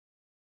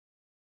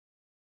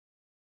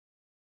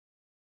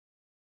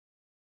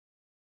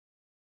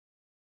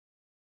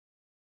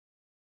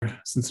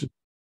Since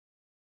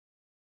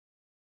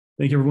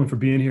Thank you everyone for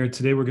being here.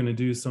 Today we're going to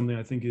do something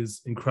I think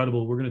is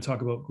incredible. We're going to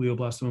talk about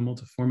glioblastoma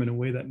multiforme in a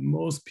way that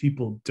most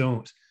people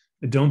don't.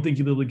 I don't think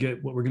you'll be able to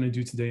get what we're going to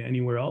do today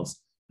anywhere else.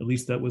 At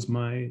least that was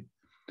my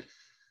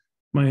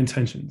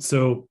intention.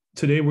 So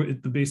today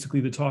basically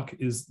the talk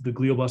is the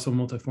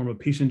glioblastoma multiforme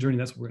patient journey.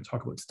 That's what we're going to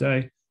talk about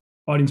today.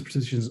 Audience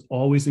participation is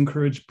always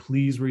encouraged.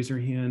 Please raise your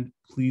hand.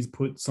 Please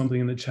put something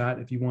in the chat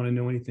if you want to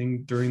know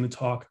anything during the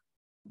talk.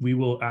 We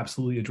will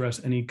absolutely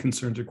address any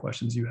concerns or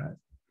questions you have.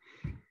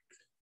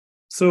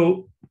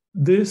 So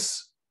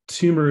this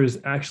tumor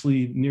is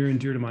actually near and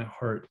dear to my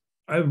heart.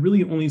 I've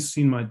really only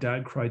seen my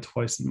dad cry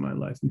twice in my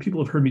life. And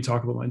people have heard me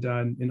talk about my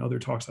dad in other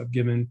talks I've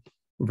given.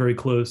 We're very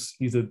close.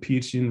 He's a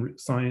PhD in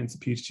science, a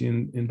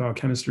PhD in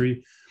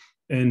biochemistry.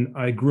 And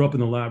I grew up in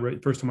the lab,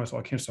 right? First time I saw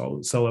a cancer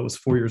cell, I was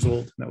 4 years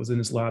old. And that was in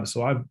his lab.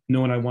 So I've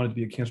known I wanted to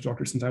be a cancer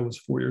doctor since I was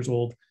 4 years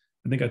old.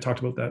 I think I talked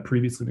about that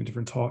previously in a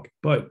different talk.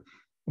 But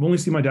I've only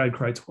seen my dad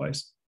cry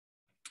twice.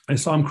 I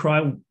saw him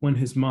cry when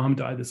his mom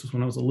died. This was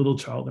when I was a little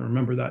child. I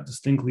remember that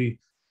distinctly,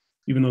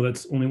 even though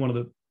that's only one of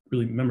the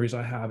really memories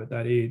I have at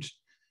that age.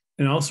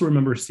 And I also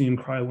remember seeing him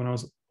cry when I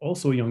was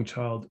also a young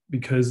child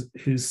because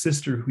his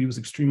sister, who he was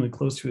extremely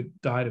close to,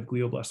 had died of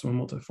glioblastoma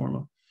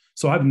multiforme.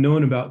 So I've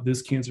known about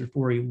this cancer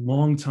for a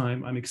long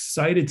time. I'm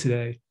excited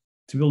today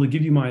to be able to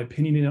give you my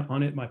opinion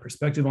on it, my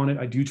perspective on it.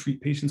 I do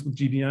treat patients with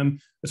GBM.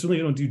 I certainly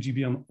don't do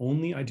GBM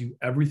only. I do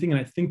everything. And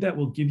I think that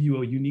will give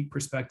you a unique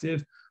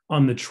perspective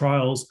on the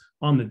trials,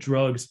 on the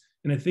drugs.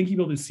 And I think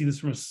you'll be able to see this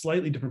from a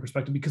slightly different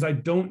perspective because I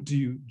don't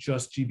do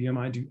just GBM.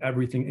 I do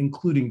everything,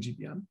 including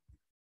GBM.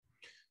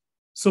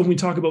 So when we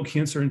talk about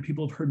cancer, and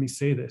people have heard me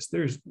say this,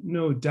 there's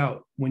no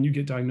doubt when you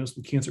get diagnosed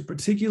with cancer,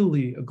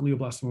 particularly a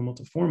glioblastoma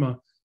multiforme,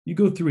 you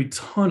go through a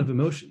ton of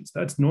emotions.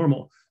 That's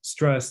normal.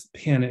 Stress,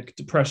 panic,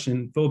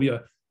 depression,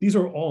 phobia. These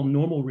are all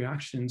normal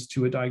reactions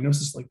to a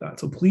diagnosis like that.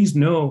 So please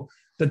know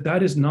that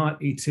that is not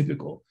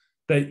atypical,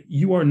 that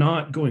you are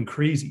not going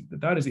crazy,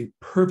 that that is a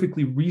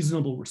perfectly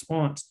reasonable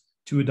response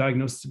to a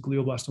diagnosis of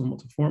glioblastoma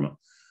multiforme.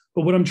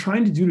 But what I'm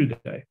trying to do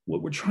today,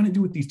 what we're trying to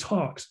do with these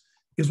talks,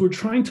 is we're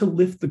trying to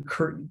lift the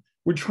curtain.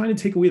 We're trying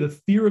to take away the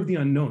fear of the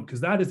unknown,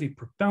 because that is a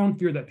profound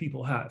fear that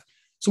people have.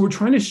 So we're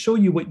trying to show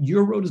you what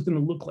your road is going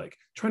to look like,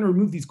 trying to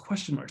remove these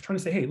question marks, trying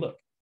to say, hey, look,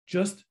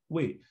 just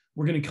wait.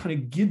 We're going to kind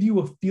of give you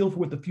a feel for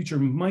what the future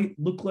might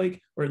look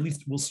like, or at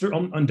least will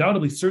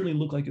undoubtedly certainly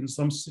look like in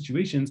some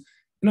situations.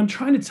 And I'm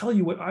trying to tell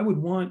you what I would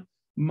want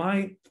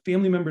my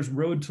family member's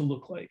road to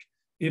look like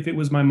if it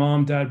was my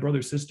mom, dad,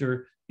 brother,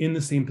 sister in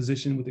the same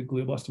position with a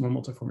glioblastoma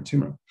multiforme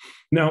tumor.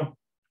 Now,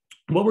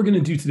 what we're going to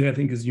do today, I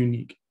think, is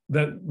unique,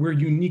 that we're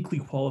uniquely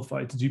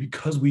qualified to do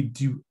because we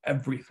do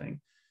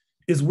everything,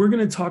 is we're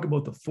going to talk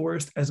about the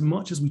forest as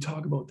much as we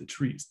talk about the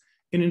trees.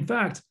 And in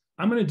fact,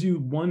 I'm going to do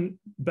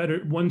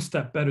one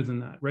step better than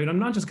that, right? I'm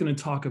not just going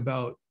to talk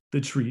about the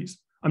trees.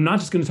 I'm not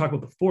just going to talk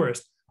about the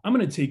forest. I'm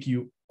going to take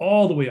you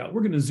all the way out.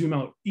 We're going to zoom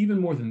out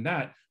even more than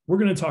that. We're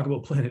going to talk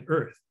about planet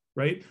Earth,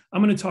 right?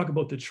 I'm going to talk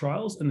about the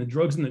trials and the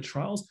drugs in the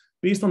trials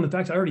based on the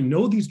fact I already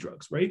know these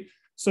drugs, right?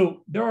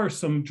 So there are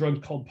some drugs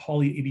called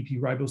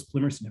poly-ADP ribose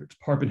polymerase inhibitors,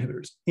 PARP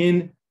inhibitors,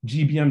 in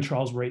GBM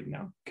trials right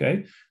now,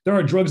 okay? There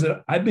are drugs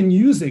that I've been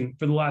using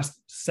for the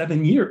last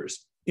 7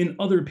 years in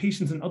other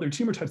patients and other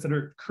tumor types that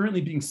are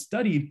currently being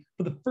studied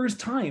for the first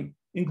time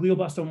in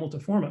glioblastoma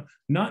multiforme,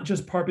 not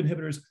just PARP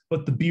inhibitors,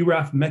 but the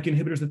BRAF MEK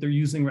inhibitors that they're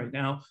using right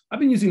now. I've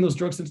been using those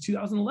drugs since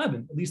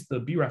 2011, at least the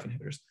BRAF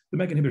inhibitors. The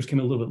MEK inhibitors came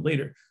a little bit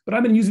later, but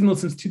I've been using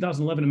those since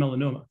 2011 in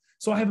melanoma.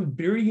 So I have a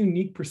very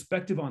unique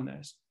perspective on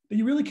this that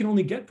you really can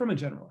only get from a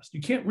generalist.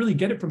 You can't really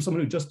get it from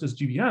someone who just does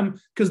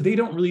GBM because they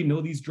don't really know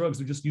these drugs.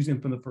 They're just using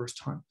them for the first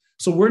time.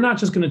 So we're not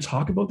just going to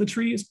talk about the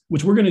trees,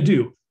 which we're going to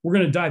do. We're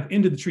going to dive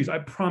into the trees. I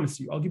promise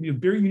you, I'll give you a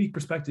very unique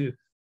perspective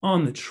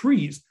on the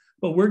trees,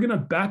 but we're going to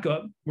back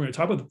up. We're going to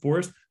talk about the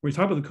forest. We're going to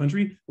talk about the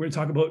country. We're going to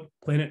talk about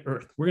planet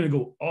Earth. We're going to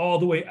go all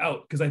the way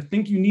out because I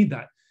think you need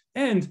that.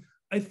 And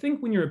I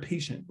think when you're a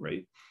patient,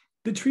 right,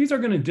 the trees are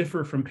going to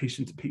differ from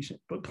patient to patient,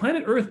 but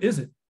planet Earth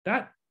isn't.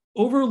 That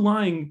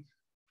overlying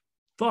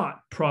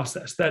thought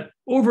process, that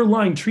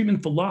overlying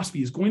treatment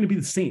philosophy is going to be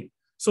the same.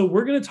 So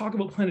we're going to talk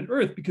about planet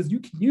Earth because you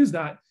can use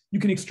that. You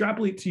can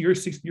extrapolate to your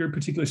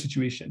particular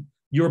situation,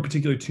 your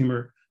particular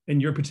tumor,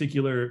 and your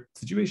particular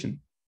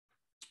situation.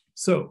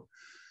 So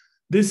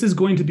this is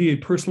going to be a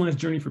personalized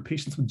journey for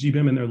patients with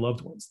GBM and their loved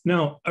ones.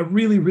 Now, I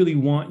really, really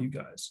want you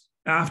guys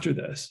after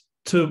this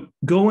to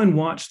go and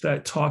watch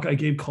that talk I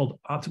gave called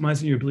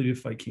Optimizing Your Ability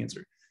to Fight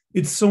Cancer.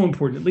 It's so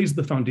important. It lays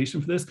the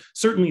foundation for this.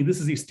 Certainly, this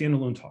is a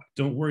standalone talk.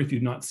 Don't worry if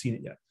you've not seen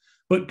it yet.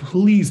 But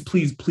please,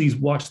 please, please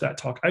watch that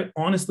talk. I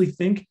honestly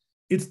think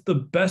it's the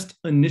best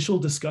initial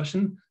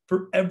discussion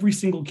for every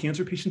single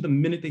cancer patient the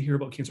minute they hear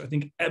about cancer. I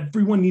think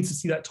everyone needs to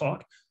see that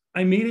talk.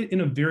 I made it in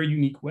a very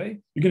unique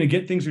way. You're going to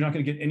get things you're not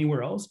going to get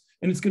anywhere else.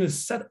 And it's going to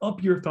set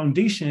up your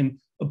foundation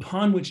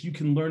upon which you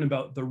can learn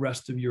about the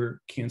rest of your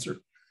cancer.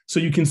 So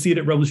you can see it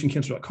at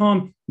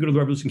revolutioncancer.com. Go to the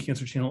Revolution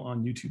Cancer channel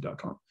on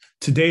youtube.com.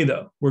 Today,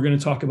 though, we're going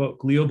to talk about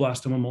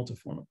glioblastoma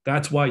multiforme.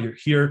 That's why you're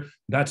here.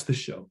 That's the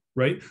show,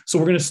 right? So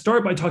we're going to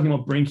start by talking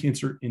about brain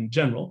cancer in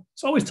general.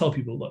 So I always tell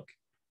people, look,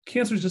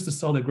 cancer is just a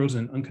cell that grows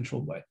in an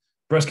uncontrolled way.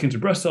 Breast cancer,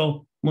 breast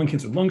cell, lung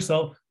cancer, lung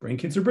cell, brain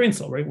cancer, brain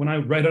cell, right? When I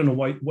write on a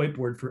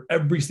whiteboard for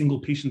every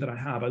single patient that I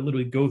have, I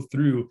literally go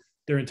through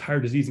their entire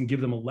disease and give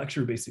them a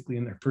lecture basically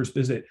in their first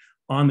visit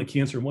on the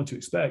cancer and what to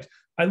expect.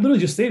 I literally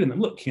just say to them,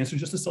 look, cancer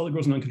is just a cell that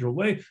grows in an uncontrolled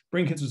way.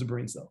 Brain cancer is a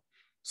brain cell.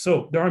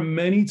 So there are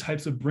many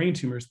types of brain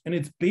tumors, and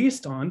it's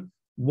based on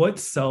what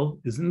cell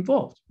is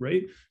involved,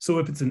 right? So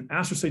if it's an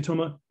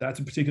astrocytoma, that's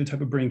a particular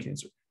type of brain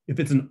cancer. If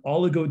it's an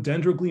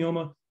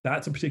oligodendroglioma,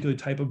 that's a particular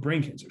type of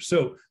brain cancer.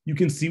 So you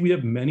can see we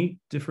have many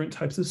different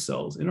types of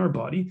cells in our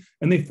body,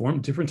 and they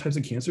form different types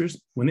of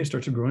cancers when they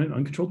start to grow in an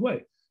uncontrolled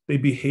way. They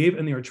behave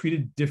and they are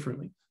treated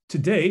differently.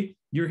 Today,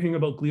 you're hearing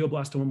about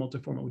glioblastoma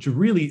multiforme, which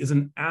really is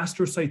an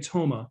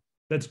astrocytoma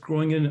that's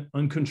growing in an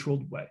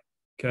uncontrolled way,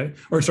 okay?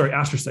 Or sorry,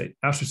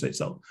 astrocyte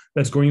cell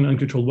that's growing in an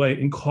uncontrolled way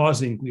and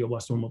causing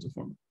glioblastoma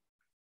multiforme.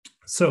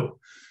 So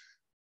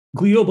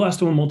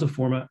glioblastoma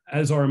multiforme,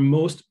 as are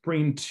most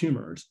brain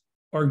tumors,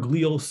 are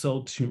glial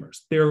cell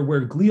tumors. They're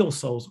where glial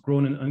cells grow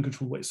in an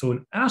uncontrolled way. So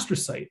an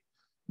astrocyte,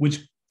 which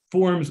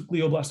forms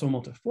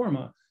glioblastoma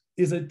multiforme,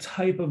 is a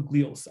type of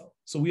glial cell.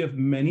 So we have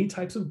many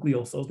types of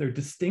glial cells. They're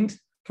distinct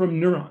from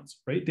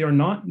neurons, right? They are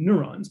not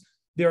neurons.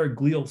 They are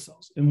glial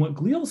cells. And what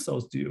glial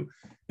cells do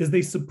is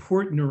they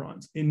support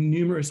neurons in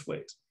numerous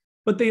ways,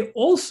 but they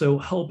also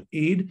help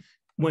aid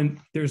when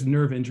there's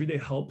nerve injury. They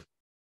help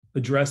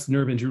address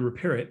nerve injury,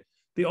 repair it.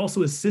 They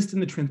also assist in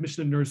the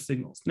transmission of nerve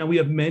signals. Now we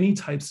have many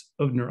types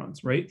of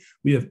neurons, right?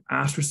 We have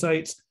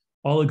astrocytes,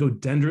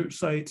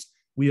 oligodendrocytes,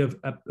 we have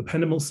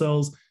ependymal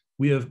cells,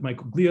 we have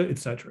microglia,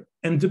 etc.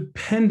 And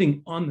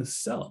depending on the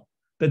cell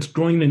that's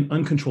growing in an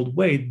uncontrolled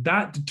way,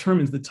 that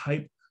determines the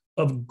type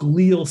of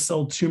glial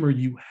cell tumor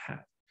you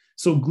have.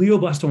 So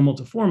glioblastoma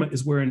multiforme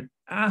is where an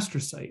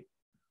astrocyte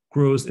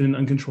grows in an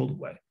uncontrolled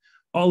way.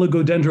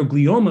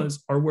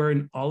 Oligodendrogliomas are where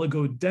an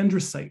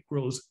oligodendrocyte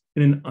grows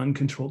in an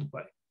uncontrolled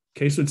way.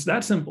 Okay, so it's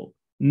that simple,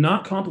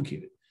 not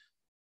complicated.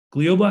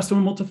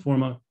 Glioblastoma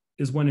multiforme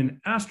is when an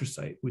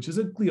astrocyte, which is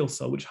a glial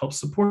cell, which helps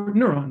support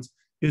neurons,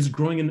 is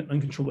growing in an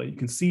uncontrolled way. You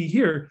can see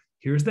here,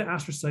 here's the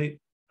astrocyte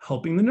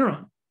helping the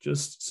neuron,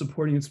 just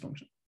supporting its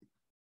function.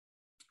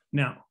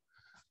 Now,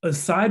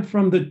 aside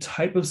from the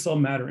type of cell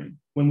mattering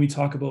when we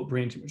talk about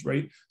brain tumors,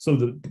 right? So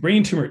the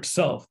brain tumor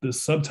itself, the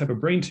subtype of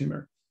brain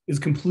tumor, is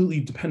completely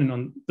dependent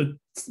on the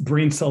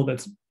brain cell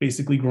that's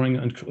basically growing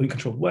in an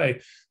uncontrolled way.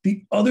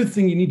 The other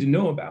thing you need to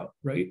know about,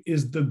 right,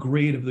 is the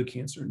grade of the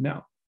cancer.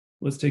 Now,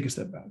 let's take a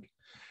step back.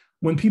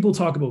 When people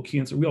talk about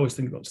cancer, we always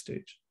think about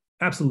stage.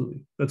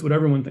 Absolutely. That's what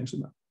everyone thinks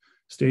about.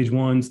 Stage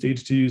 1,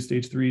 stage 2,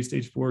 stage 3,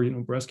 stage 4,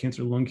 breast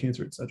cancer, lung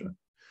cancer, et cetera.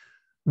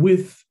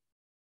 With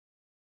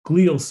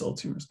glial cell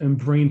tumors and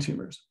brain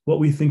tumors, what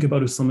we think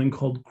about is something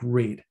called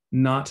grade,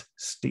 not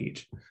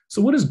stage.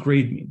 So what does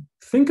grade mean?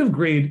 Think of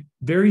grade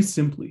very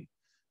simply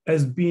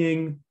as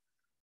being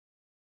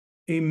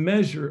a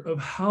measure of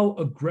how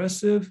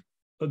aggressive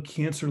a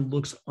cancer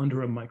looks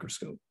under a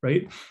microscope,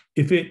 right?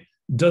 If it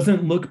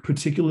doesn't look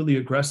particularly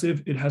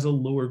aggressive, it has a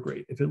lower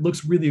grade. If it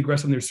looks really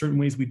aggressive, and there's certain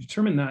ways we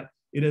determine that,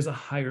 it has a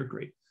higher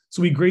grade.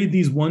 So we grade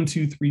these 1,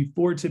 2, 3,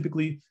 4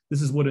 typically.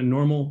 This is what a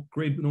normal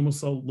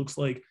cell looks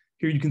like.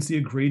 Here you can see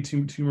a grade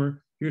 2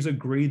 tumor. Here's a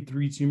grade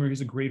 3 tumor.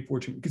 Here's a grade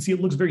 4 tumor. You can see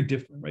it looks very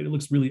different, right? It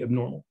looks really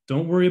abnormal.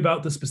 Don't worry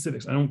about the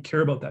specifics. I don't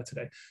care about that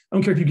today. I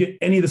don't care if you get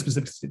any of the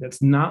specifics today.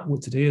 That's not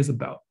what today is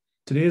about.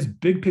 Today is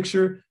big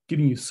picture,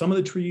 giving you some of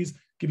the trees,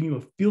 giving you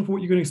a feel for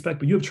what you're going to expect,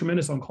 but you have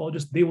tremendous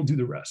oncologists. They will do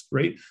the rest,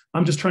 right?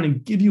 I'm just trying to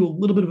give you a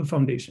little bit of a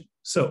foundation.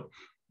 So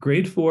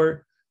grade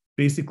 4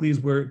 basically is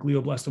where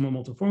glioblastoma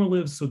multiforme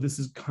lives. So this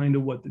is kind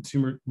of what the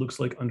tumor looks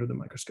like under the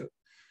microscope.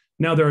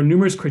 Now, there are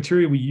numerous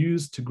criteria we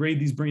use to grade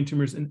these brain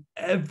tumors, and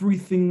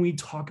everything we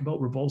talk about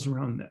revolves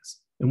around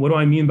this. And what do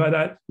I mean by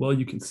that? Well,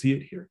 you can see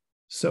it here.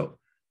 So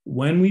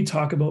when we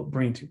talk about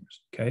brain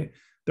tumors, okay,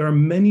 there are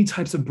many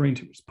types of brain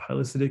tumors: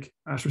 pilocytic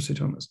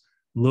astrocytomas,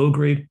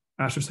 low-grade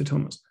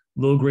astrocytomas,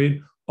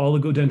 low-grade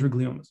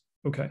oligodendrogliomas.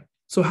 Okay,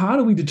 so how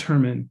do we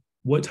determine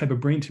what type of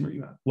brain tumor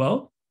you have?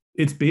 Well,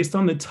 it's based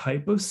on the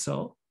type of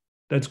cell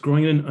that's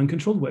growing in an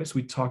uncontrolled way. So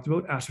we talked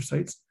about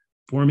astrocytes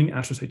forming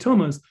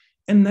astrocytomas,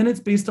 and then it's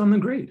based on the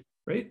grade,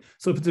 right?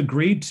 So if it's a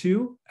grade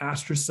 2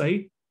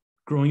 astrocyte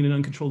growing in an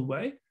uncontrolled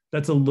way,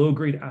 that's a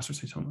low-grade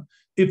astrocytoma.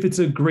 If it's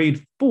a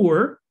grade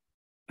 4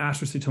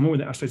 astrocytoma where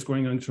the astrocyte's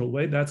growing in an uncontrolled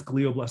way, that's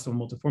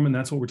glioblastoma multiforme, and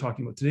that's what we're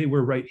talking about today.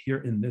 We're right here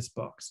in this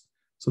box.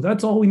 So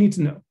that's all we need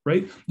to know,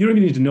 right? You don't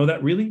even need to know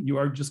that really. You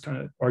are just kind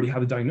of already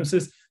have a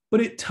diagnosis, but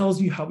it tells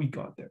you how we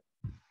got there.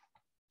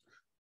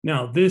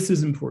 Now, this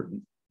is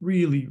important,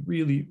 really,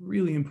 really,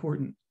 really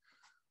important.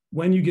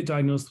 When you get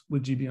diagnosed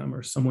with GBM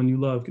or someone you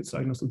love gets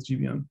diagnosed with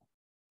GBM,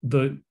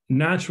 the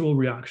natural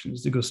reaction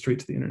is to go straight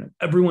to the internet.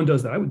 Everyone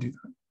does that. I would do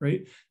that,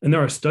 right? And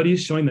there are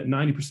studies showing that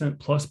 90%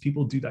 plus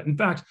people do that. In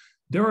fact,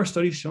 there are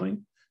studies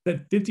showing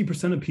that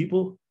 50% of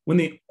people when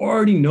they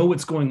already know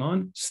what's going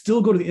on,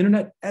 still go to the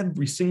internet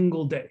every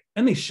single day.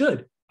 And they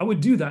should. I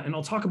would do that. And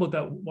I'll talk about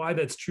that, why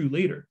that's true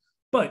later.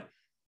 But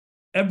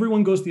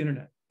everyone goes to the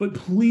internet. But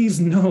please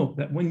know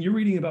that when you're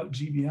reading about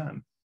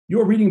GBM,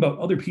 you're reading about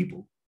other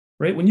people,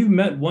 right? When you've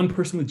met one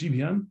person with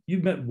GBM,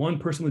 you've met one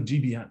person with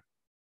GBM,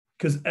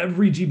 because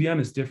every GBM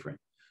is different.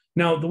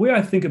 Now, the way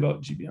I think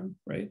about GBM,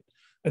 right?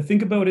 I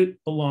think about it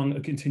along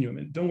a continuum,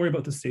 and don't worry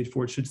about the stage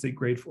 4, it should say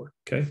grade 4,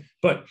 okay?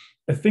 But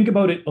I think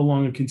about it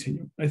along a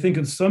continuum. I think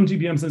of some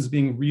GBMs as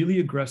being really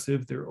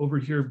aggressive. They're over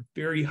here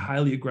very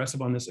highly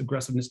aggressive on this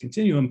aggressiveness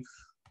continuum,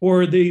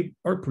 or they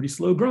are pretty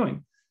slow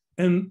growing.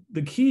 And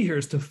the key here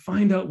is to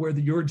find out where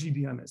your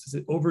GBM is. Is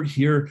it over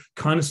here,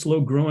 kind of slow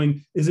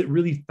growing? Is it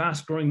really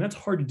fast growing? That's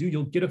hard to do.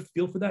 You'll get a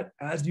feel for that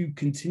as you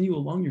continue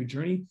along your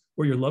journey,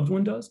 or your loved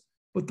one does.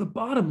 But the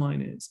bottom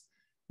line is,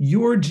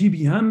 your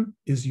GBM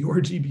is your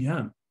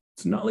GBM.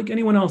 It's not like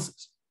anyone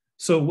else's.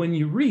 So when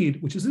you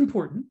read, which is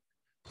important,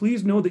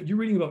 please know that you're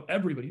reading about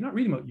everybody. You're not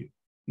reading about you.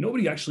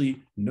 Nobody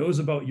actually knows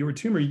about your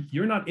tumor.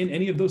 You're not in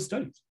any of those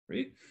studies,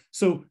 right?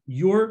 So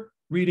you're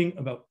reading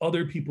about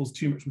other people's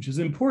tumors, which is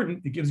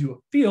important. It gives you a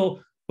feel,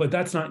 but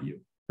that's not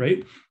you,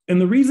 right? And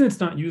the reason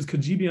it's not you is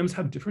because GBMs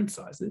have different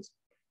sizes,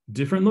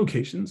 different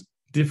locations,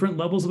 different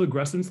levels of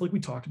aggressiveness, like we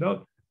talked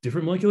about,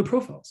 different molecular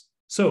profiles.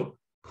 So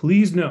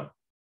please know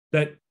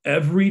that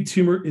every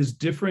tumor is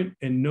different,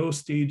 and no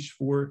stage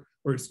 4,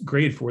 or it's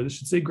grade 4, this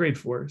should say grade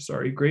 4,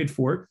 sorry, grade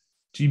 4,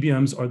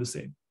 GBMs are the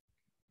same.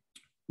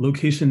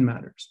 Location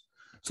matters.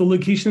 So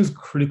location is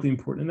critically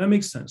important, and that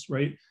makes sense,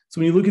 right?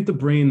 So when you look at the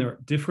brain, there are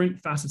different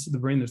facets of the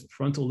brain. There's the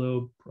frontal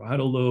lobe,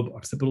 parietal lobe,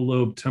 occipital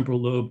lobe,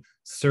 temporal lobe,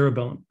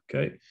 cerebellum,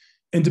 okay?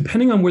 And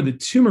depending on where the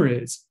tumor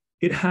is,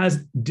 it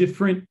has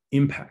different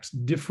impacts,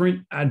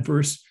 different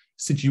adverse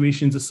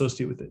situations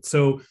associated with it.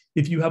 So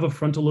if you have a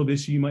frontal lobe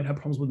issue, you might have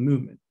problems with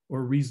movement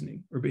or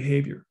reasoning or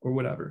behavior or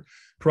whatever.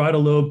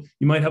 Parietal lobe,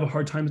 you might have a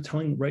hard time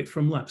telling right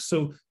from left.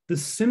 So the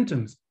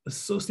symptoms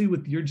associated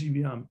with your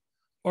GBM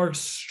are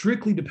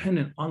strictly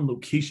dependent on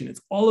location.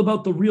 It's all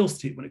about the real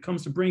estate when it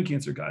comes to brain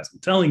cancer, guys. I'm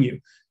telling you,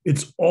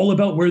 it's all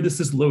about where this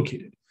is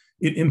located.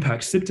 It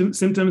impacts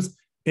symptoms,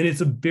 and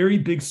it's a very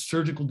big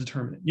surgical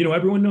determinant. You know,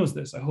 everyone knows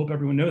this. I hope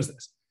everyone knows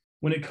this.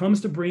 When it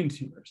comes to brain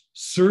tumors,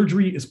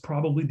 surgery is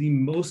probably the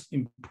most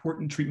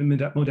important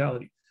treatment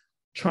modality.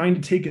 Trying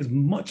to take as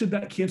much of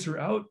that cancer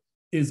out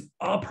is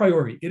a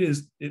priority.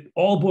 It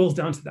all boils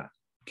down to that.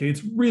 Okay,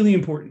 it's really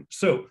important.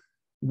 So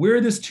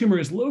where this tumor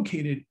is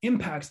located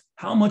impacts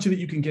how much of it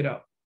you can get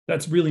out.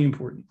 That's really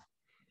important.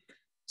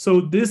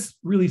 So this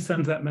really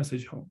sends that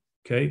message home.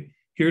 Okay,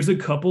 here's a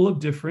couple of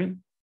different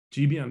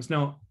GBMs.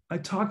 Now, I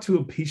talked to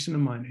a patient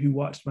of mine who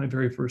watched my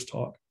very first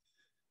talk,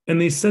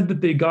 and they said that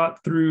they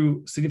got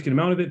through a significant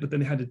amount of it, but then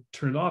they had to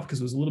turn it off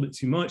because it was a little bit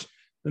too much.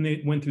 Then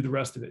they went through the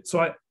rest of it. So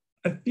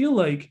I feel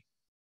like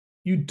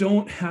you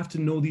don't have to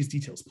know these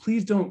details.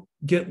 Please don't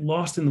get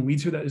lost in the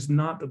weeds here. That is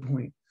not the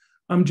point.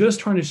 I'm just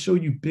trying to show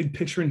you big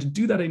picture. And to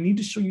do that, I need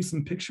to show you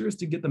some pictures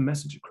to get the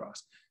message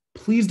across.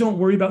 Please don't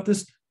worry about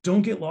this.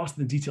 Don't get lost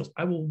in the details.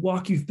 I will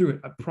walk you through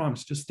it. I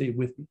promise. Just stay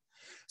with me.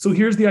 So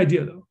here's the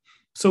idea, though.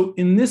 So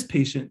in this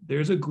patient,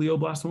 there's a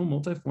glioblastoma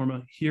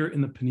multiforme here in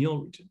the pineal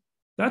region.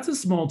 That's a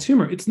small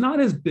tumor. It's not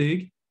as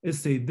big as,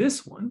 say,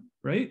 this one,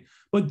 right?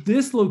 But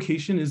this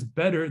location is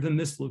better than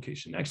this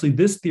location. Actually,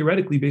 this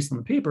theoretically, based on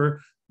the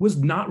paper, was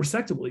not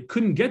resectable. It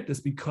couldn't get this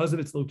because of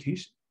its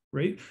location,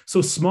 right?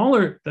 So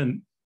smaller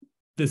than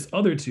this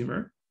other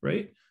tumor,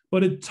 right?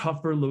 But a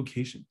tougher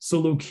location. So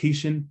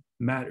location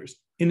matters.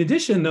 In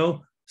addition,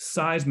 though,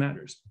 size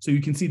matters. So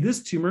you can see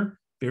this tumor,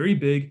 very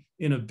big,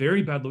 in a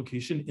very bad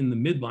location in the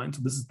midline.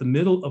 So this is the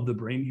middle of the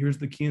brain. Here's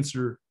the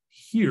cancer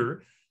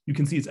here. You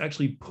can see it's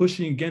actually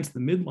pushing against the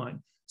midline.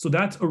 So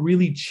that's a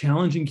really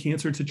challenging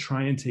cancer to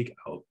try and take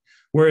out.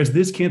 Whereas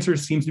this cancer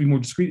seems to be more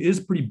discrete. It is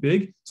pretty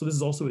big. So this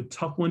is also a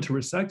tough one to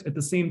resect. At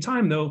the same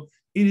time, though,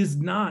 it is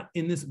not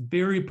in this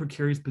very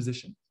precarious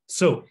position.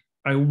 So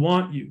I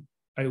want you,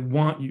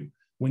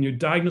 when you're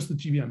diagnosed with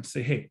GBM, to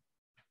say, hey,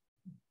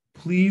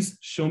 please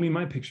show me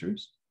my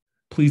pictures.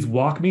 Please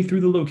walk me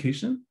through the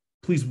location.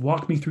 Please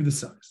walk me through the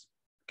size,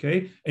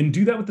 okay? And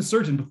do that with the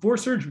surgeon before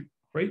surgery,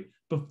 right?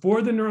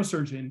 Before the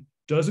neurosurgeon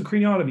does a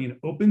craniotomy and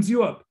opens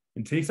you up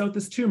and takes out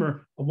this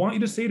tumor, I want you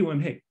to say to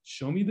him, hey,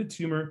 show me the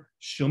tumor,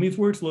 show me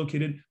where it's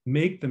located,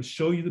 make them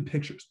show you the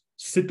pictures.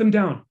 Sit them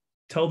down,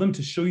 tell them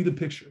to show you the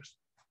pictures.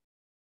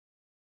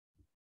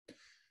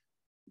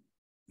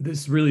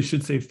 This really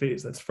should say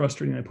phase. That's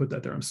frustrating. I put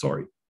that there. I'm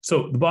sorry.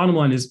 So the bottom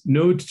line is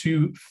no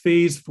two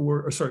phase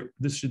 4, or sorry,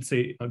 this should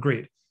say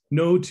grade.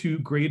 No two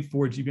grade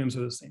 4 GBMs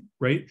are the same,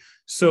 right?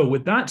 So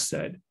with that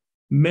said,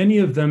 many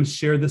of them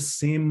share the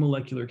same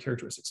molecular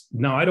characteristics.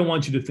 Now, I don't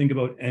want you to think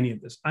about any of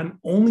this. I'm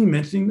only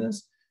mentioning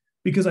this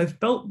because I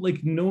felt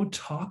like no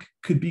talk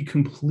could be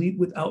complete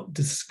without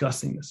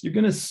discussing this. You're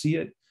going to see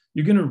it.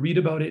 You're going to read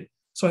about it.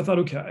 So I thought,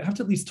 okay, I have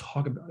to at least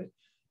talk about it.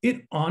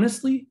 It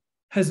honestly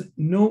has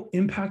no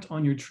impact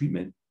on your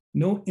treatment,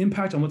 no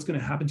impact on what's going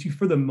to happen to you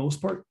for the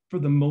most part,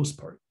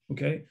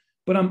 okay?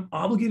 But I'm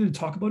obligated to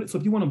talk about it. So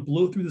if you want to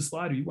blow through the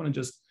slide or you want to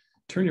just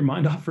turn your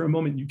mind off for a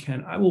moment, you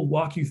can. I will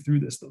walk you through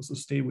this though, so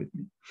stay with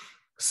me.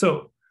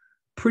 So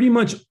pretty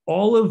much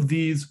all of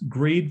these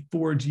grade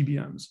 4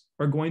 GBMs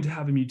are going to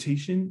have a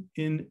mutation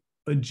in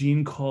a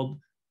gene called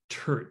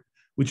TERT,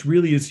 which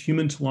really is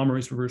human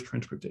telomerase reverse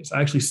transcriptase.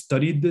 I actually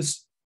studied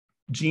this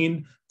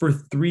gene for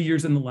 3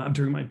 years in the lab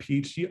during my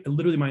PhD.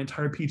 Literally my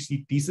entire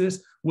PhD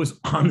thesis was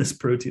on this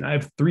protein. I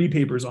have 3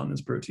 papers on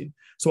this protein.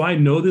 So I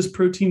know this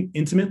protein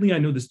intimately. I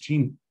know this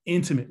gene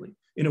intimately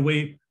in a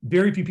way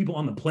very few people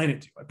on the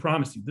planet do. I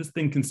promise you, this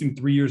thing consumed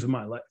 3 years of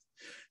my life.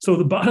 So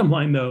the bottom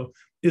line though,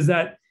 is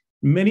that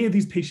many of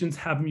these patients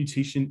have a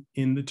mutation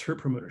in the TERT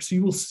promoter. So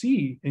you will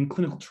see in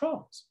clinical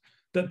trials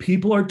that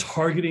people are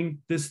targeting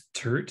this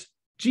TERT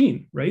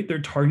gene, right? They're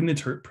targeting the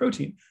TERT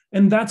protein.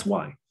 And that's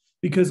why,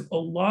 because a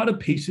lot of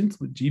patients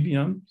with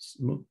GBM,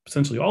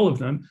 essentially all of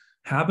them,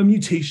 have a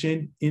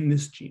mutation in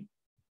this gene.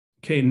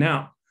 Okay,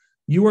 now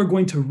you are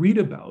going to read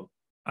about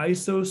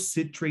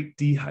isocitrate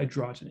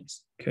dehydrogenase.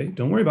 Okay,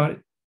 don't worry about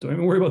it. Don't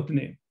even worry about the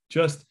name.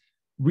 Just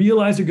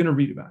realize you're going to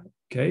read about it.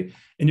 Okay,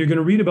 and you're going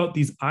to read about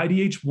these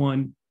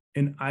IDH1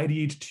 and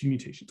IDH2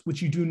 mutations,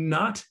 which you do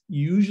not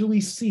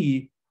usually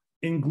see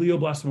in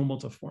glioblastoma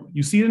multiforme.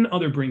 You see it in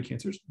other brain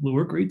cancers,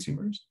 lower grade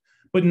tumors,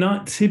 but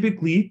not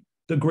typically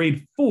the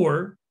grade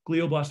 4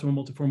 glioblastoma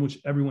multiforme, which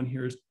everyone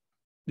here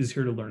is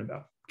here to learn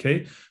about.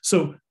 Okay,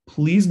 so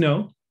please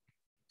know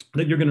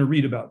that you're going to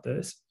read about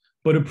this,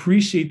 but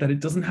appreciate that it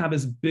doesn't have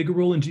as big a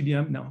role in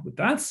GBM. Now, with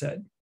that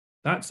said,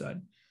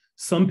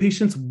 some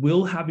patients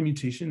will have a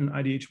mutation in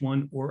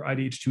IDH1 or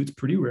IDH2. It's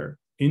pretty rare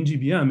in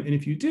GBM. And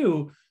if you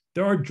do,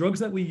 there are drugs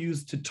that we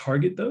use to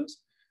target those.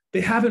 They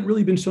haven't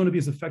really been shown to be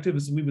as effective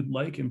as we would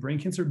like in brain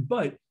cancer,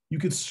 but you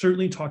could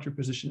certainly talk to your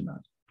physician about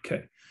it.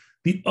 Okay.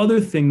 The other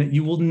thing that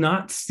you will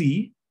not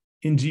see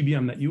in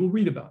GBM that you will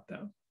read about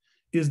though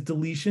is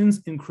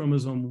deletions in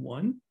chromosome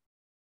 1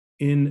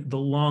 in the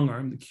long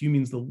arm. The Q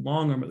means the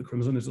long arm of the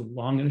chromosome. There's a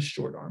long and a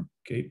short arm.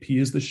 Okay. P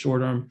is the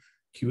short arm.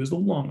 Q is the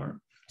long arm.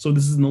 So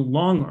this is in the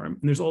long arm.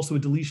 And there's also a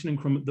deletion in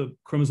the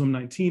chromosome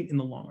 19 in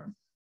the long arm.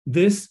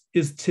 This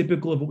is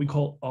typical of what we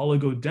call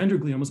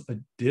oligodendrogliomas, a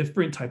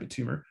different type of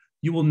tumor.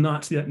 You will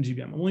not see that in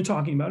GBM. I'm only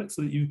talking about it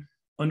so that you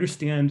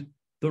understand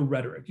the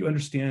rhetoric, you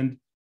understand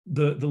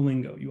the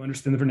lingo, you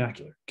understand the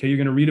vernacular. Okay, you're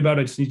going to read about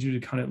it. I just need you to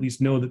kind of at least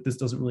know that this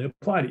doesn't really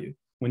apply to you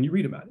when you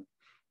read about it.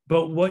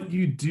 But what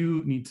you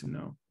do need to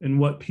know, and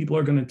what people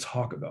are going to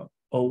talk about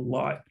a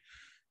lot,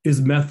 is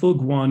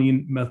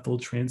methylguanine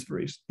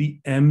methyltransferase, the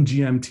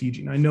MGMT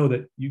gene. I know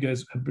that you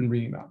guys have been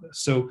reading about this,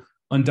 so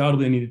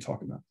undoubtedly I need to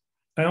talk about it.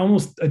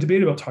 I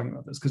debated about talking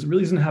about this because it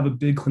really doesn't have a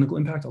big clinical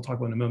impact. I'll talk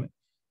about it in a moment,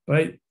 but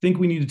I think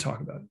we need to talk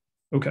about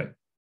it. Okay.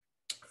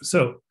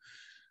 So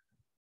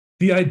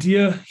the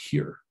idea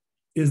here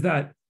is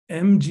that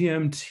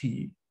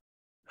MGMT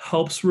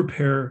helps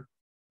repair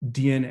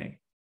DNA.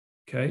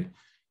 Okay.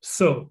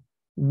 So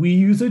we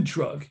use a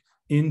drug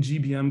in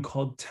GBM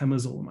called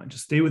temozolomide.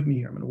 Just stay with me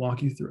here. I'm going to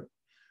walk you through it.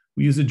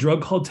 We use a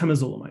drug called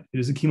temozolomide. It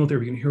is a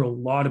chemotherapy. You're going to hear a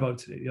lot about it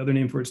today. The other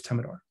name for it is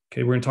Temodar.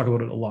 Okay. We're going to talk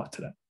about it a lot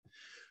today.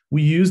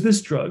 We use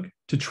this drug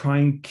to try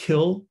and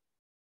kill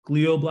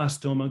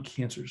glioblastoma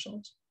cancer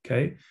cells,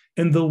 okay?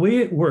 And the way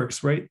it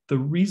works, right, the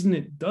reason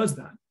it does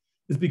that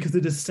is because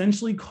it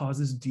essentially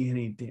causes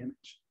DNA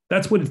damage.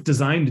 That's what it's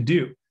designed to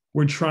do.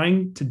 We're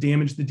trying to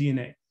damage the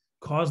DNA,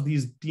 cause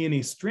these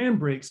DNA strand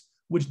breaks,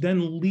 which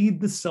then lead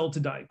the cell to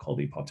die,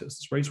 called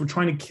apoptosis, right? So we're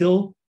trying to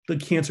kill the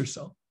cancer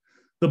cell.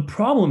 The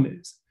problem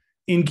is,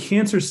 in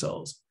cancer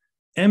cells,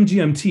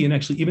 MGMT, and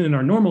actually even in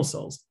our normal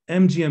cells,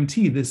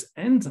 MGMT, this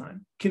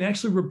enzyme, can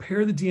actually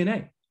repair the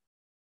DNA,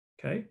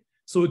 okay?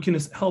 So it can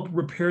help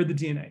repair the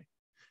DNA.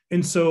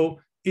 And so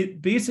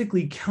it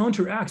basically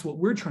counteracts what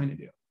we're trying to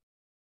do,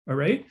 all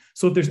right?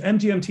 So if there's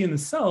MGMT in the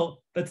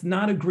cell, that's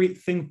not a great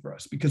thing for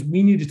us because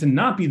we need it to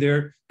not be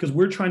there because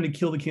we're trying to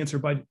kill the cancer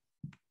by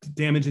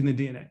damaging the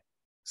DNA.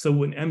 So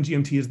when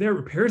MGMT is there,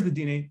 repairs the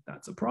DNA,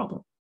 that's a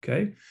problem,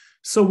 okay?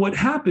 So what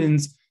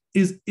happens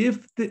is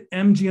if the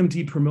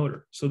MGMT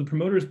promoter, so the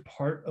promoter is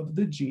part of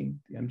the gene,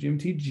 the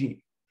MGMT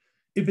gene,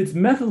 if it's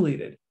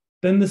methylated,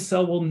 then the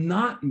cell will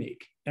not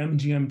make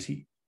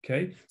MGMT,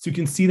 okay? So you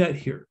can see that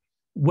here.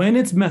 When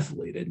it's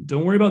methylated,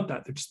 don't worry about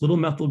that. They're just little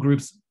methyl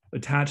groups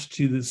attached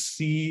to the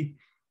C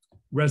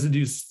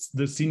residues,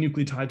 the C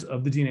nucleotides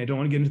of the DNA. I don't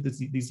want to get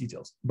into these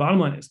details. Bottom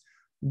line is,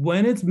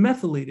 when it's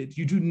methylated,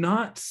 you do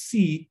not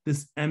see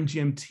this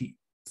MGMT.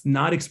 It's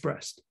not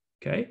expressed,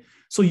 okay?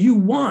 So you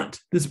want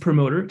this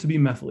promoter to be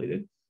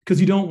methylated because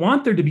you don't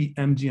want there to be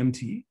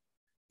MGMT.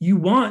 You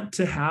want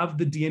to have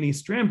the DNA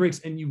strand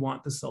breaks and you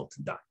want the cell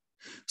to die.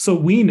 So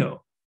we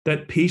know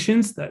that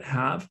patients that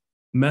have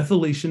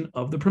methylation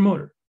of the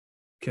promoter,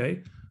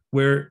 okay,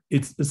 where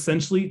it's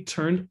essentially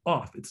turned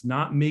off, it's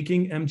not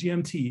making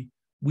MGMT,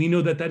 we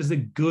know that that is a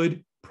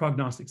good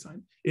prognostic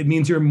sign. It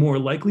means you're more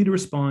likely to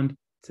respond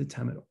to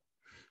Temodar.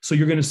 So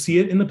you're going to see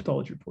it in the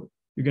pathology report.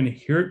 You're going to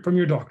hear it from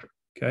your doctor,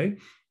 okay?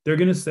 They're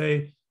going to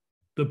say,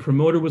 the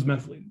promoter was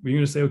methylated. You're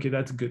going to say, okay,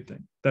 that's a good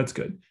thing. That's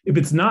good. If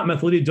it's not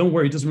methylated, don't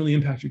worry. It doesn't really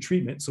impact your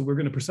treatment. So we're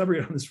going to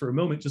perseverate on this for a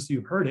moment just so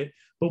you've heard it.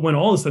 But when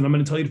all of a sudden I'm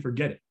going to tell you to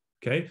forget it.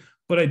 okay?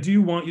 But I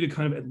do want you to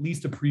kind of at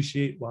least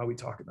appreciate why we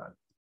talk about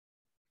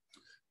it.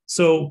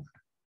 So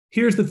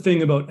here's the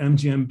thing about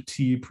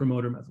MGMT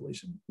promoter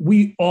methylation.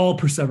 We all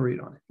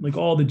perseverate on it. Like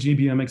all the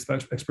GBM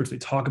experts, they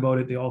talk about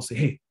it. They all say,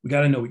 hey, we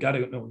got to know, we got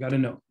to know, we got to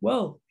know.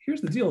 Well,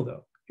 here's the deal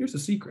though. Here's the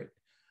secret.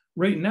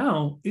 Right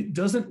now, it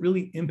doesn't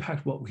really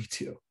impact what we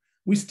do.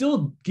 We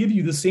still give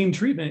you the same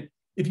treatment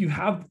if you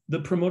have the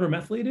promoter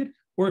methylated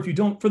or if you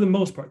don't, for the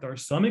most part. There are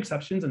some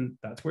exceptions, and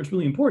that's where it's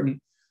really important.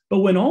 But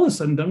when all is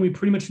said and done, we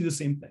pretty much do the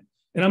same thing.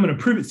 And I'm going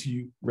to prove it to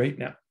you right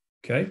now,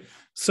 okay?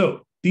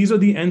 So these are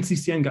the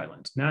NCCN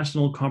guidelines,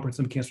 National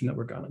Comprehensive Cancer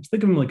Network guidelines.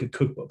 Think of them like a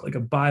cookbook, like a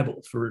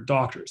Bible for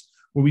doctors,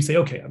 where we say,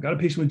 okay, I've got a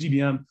patient with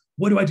GBM.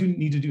 What do I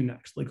need to do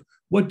next? Like,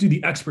 what do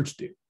the experts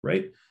do,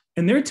 right?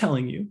 And they're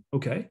telling you,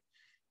 okay,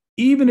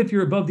 even if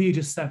you're above the age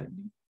of 70,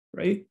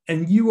 right,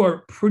 and you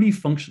are pretty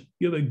functional,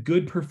 you have a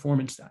good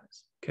performance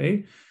status,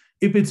 okay?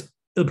 If it's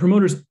the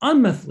promoter's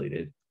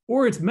unmethylated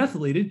or it's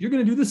methylated, you're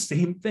going to do the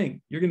same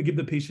thing. You're going to give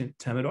the patient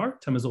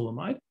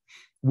temozolomide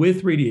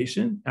with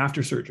radiation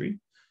after surgery.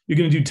 You're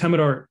going to do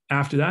Temodar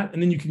after that,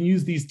 and then you can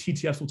use these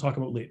TTFs we'll talk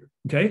about later,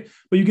 okay?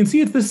 But you can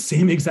see it's the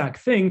same exact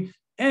thing,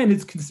 and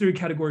it's considered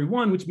category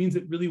 1, which means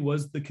it really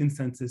was the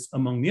consensus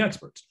among the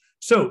experts.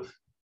 So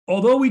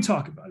although we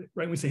talk about it,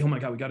 right, we say, oh my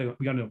God, we got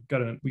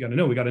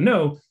to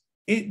know,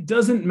 it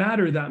doesn't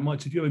matter that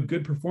much if you have a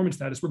good performance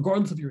status,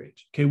 regardless of your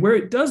age, okay? Where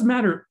it does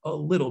matter a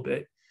little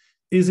bit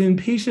is in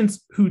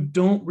patients who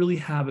don't really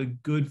have a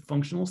good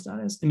functional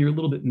status and you're a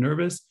little bit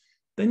nervous,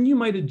 then you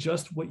might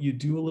adjust what you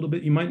do a little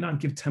bit. You might not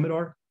give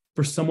Temodar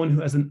for someone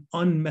who has an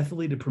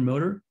unmethylated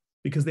promoter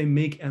because they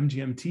make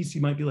MGMT. So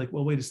you might be like,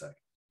 well, wait a sec.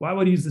 Why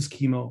would I use this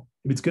chemo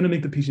if it's going to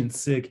make the patient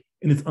sick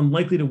and it's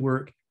unlikely to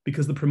work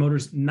because the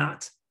promoter's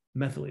not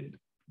methylated?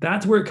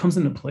 That's where it comes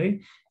into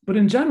play. But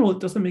in general, it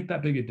doesn't make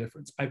that big a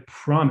difference. I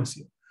promise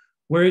you.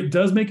 Where it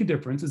does make a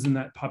difference is in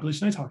that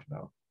population I talked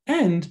about.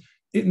 And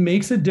it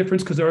makes a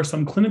difference because there are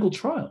some clinical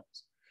trials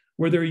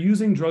where they're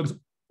using drugs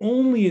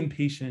only in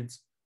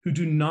patients who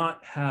do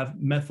not have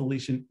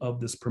methylation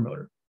of this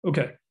promoter.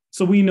 Okay,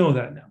 so we know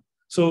that now.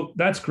 So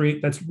that's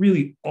great. That's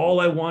really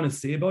all I want to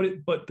say about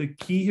it. But the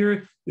key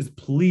here is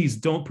please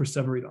don't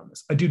perseverate on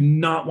this. I do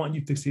not want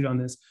you fixated on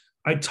this.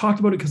 I talked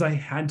about it because I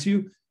had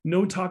to.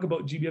 No talk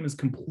about GBM is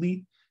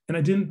complete. And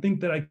I didn't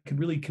think that I could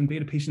really convey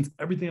to patients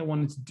everything I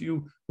wanted to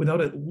do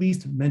without at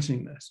least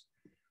mentioning this.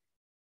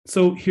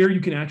 So here you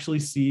can actually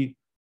see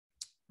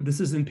this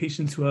is in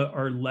patients who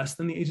are less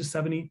than the age of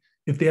 70.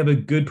 If they have a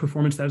good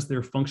performance status,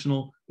 they're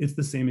functional, it's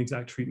the same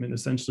exact treatment,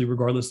 essentially,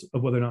 regardless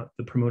of whether or not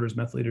the promoter is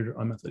methylated or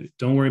unmethylated.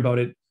 Don't worry about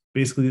it.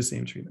 Basically the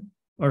same treatment.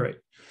 All right.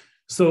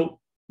 So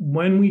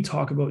when we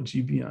talk about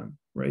GBM,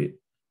 right,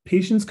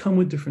 patients come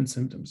with different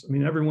symptoms. I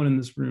mean, everyone in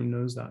this room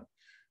knows that.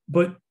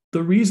 But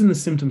the reason the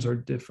symptoms are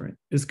different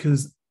is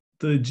because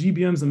the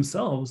GBMs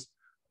themselves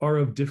are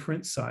of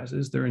different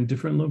sizes. They're in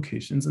different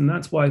locations, and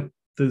that's why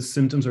the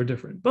symptoms are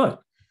different.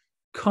 But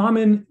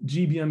common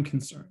GBM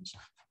concerns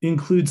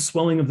include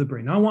swelling of the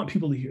brain. Now, I want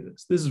people to hear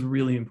this. This is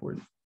really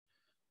important.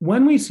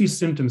 When we see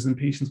symptoms in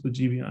patients with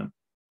GBM,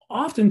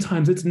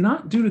 oftentimes it's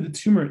not due to the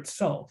tumor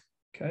itself,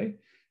 okay?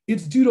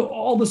 It's due to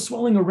all the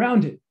swelling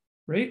around it,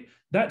 right?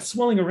 That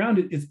swelling around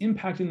it is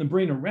impacting the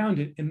brain around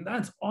it, and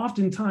that's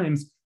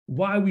oftentimes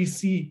why we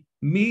see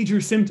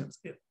major symptoms.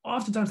 It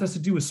oftentimes has to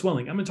do with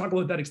swelling. I'm going to talk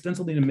about that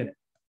extensively in a minute,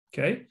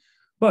 okay?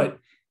 But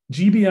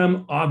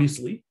GBM,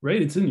 obviously,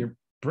 right? It's in your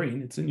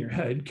brain, it's in your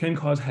head, can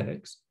cause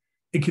headaches.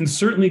 It can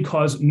certainly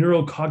cause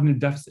neurocognitive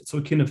deficit. So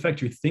it can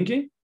affect your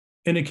thinking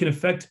and it can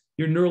affect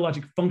your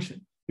neurologic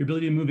function, your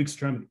ability to move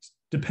extremities,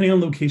 depending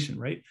on location,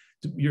 right?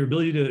 Your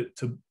ability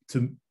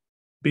to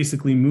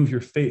basically move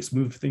your face,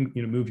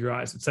 move your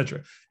eyes,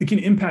 etc. It can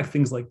impact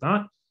things like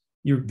that,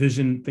 your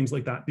vision, things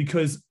like that,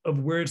 because of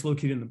where it's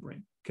located in the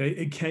brain, okay?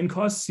 It can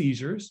cause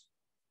seizures,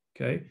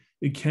 okay?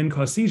 It can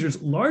cause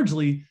seizures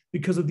largely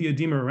because of the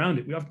edema around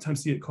it. We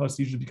oftentimes see it cause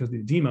seizures because of the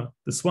edema,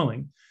 the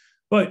swelling,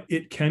 but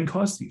it can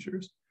cause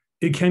seizures.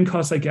 It can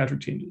cause psychiatric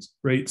changes,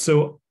 right?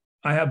 So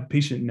I have a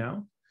patient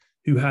now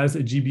who has a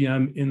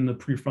GBM in the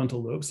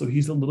prefrontal lobe. So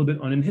he's a little bit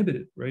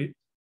uninhibited, right?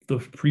 The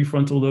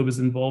prefrontal lobe is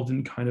involved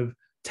in kind of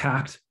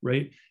tact,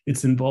 right?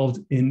 It's involved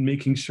in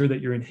making sure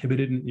that you're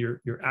inhibited in your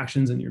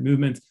actions and your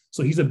movements.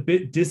 So he's a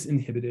bit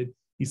disinhibited.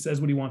 He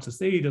says what he wants to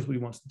say, he does what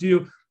he wants to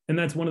do. And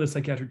that's one of the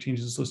psychiatric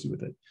changes associated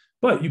with it.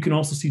 But you can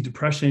also see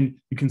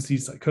depression, you can see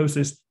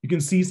psychosis, you can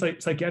see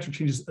psychiatric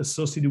changes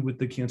associated with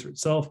the cancer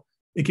itself.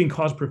 It can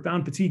cause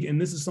profound fatigue. And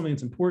this is something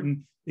that's important.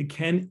 It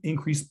can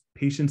increase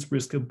patients'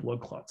 risk of blood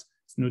clots.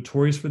 It's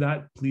notorious for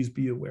that. Please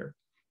be aware.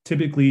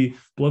 Typically,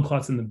 blood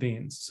clots in the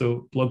veins.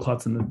 So blood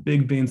clots in the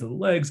big veins of the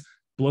legs,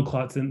 blood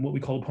clots in what we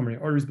call pulmonary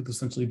arteries, but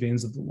essentially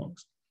veins of the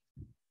lungs.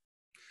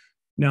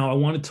 Now, I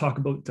want to talk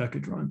about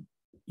Decadron.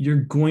 You're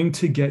going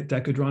to get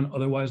Decadron,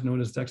 otherwise known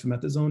as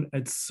dexamethasone,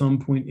 at some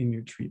point in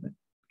your treatment,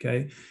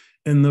 okay?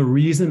 And the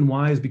reason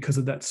why is because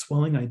of that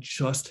swelling I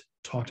just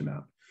talked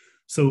about.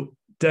 So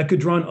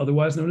Decadron,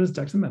 otherwise known as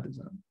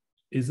dexamethasone,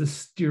 is a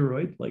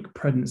steroid like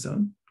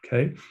prednisone,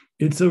 okay?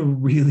 It's a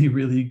really,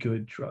 really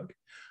good drug.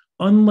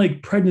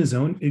 Unlike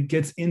prednisone, it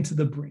gets into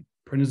the brain.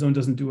 Prednisone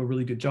doesn't do a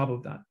really good job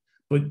of that,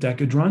 but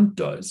Decadron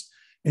does.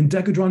 And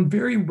Decadron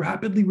very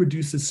rapidly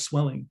reduces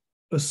swelling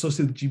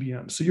associated with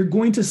GBM. So you're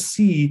going to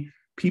see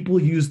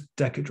people use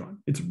Decadron.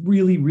 It's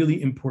really,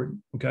 really important,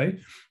 okay?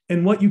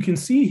 And what you can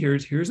see here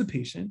is here's a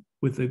patient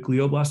with a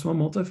glioblastoma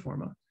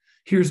multiforme.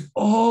 Here's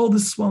all the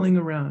swelling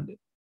around it,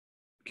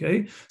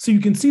 okay? So you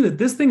can see that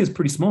this thing is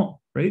pretty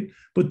small, right?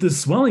 But the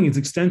swelling is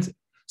extensive.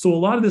 So a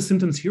lot of the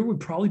symptoms here would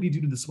probably be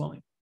due to the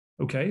swelling.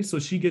 Okay, so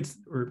he gets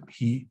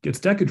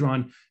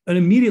Decadron, and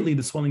immediately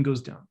the swelling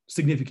goes down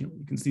significantly.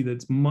 You can see that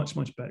it's much,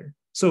 much better.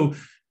 So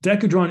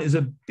Decadron is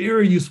a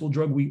very useful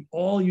drug. We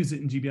all use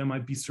it in GBM.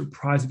 I'd be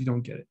surprised if you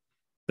don't get it.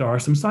 There are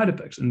some side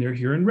effects, and they're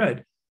here in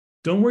red.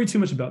 Don't worry too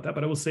much about that,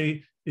 but I will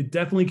say it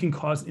definitely can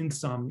cause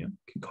insomnia,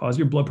 can cause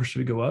your blood pressure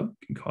to go up,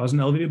 can cause an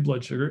elevated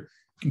blood sugar,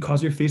 can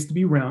cause your face to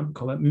be round, we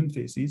call that moon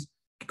facies,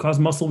 can cause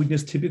muscle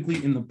weakness typically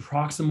in the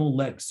proximal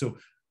legs. So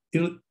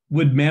it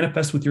would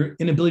manifest with your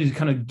inability to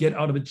kind of get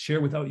out of a chair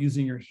without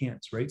using your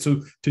hands, right?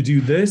 So to do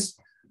this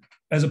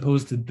as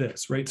opposed to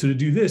this, right? So to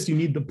do this, you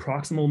need the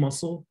proximal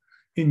muscle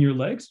in your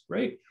legs,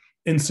 right?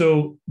 And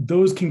so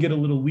those can get a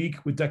little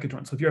weak with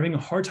Decadron. So if you're having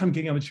a hard time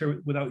getting out of a chair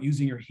without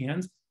using your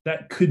hands,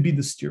 that could be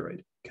the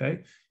steroid,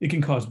 okay? It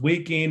can cause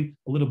weight gain,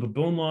 a little bit of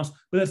bone loss,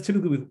 but that's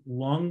typically with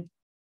long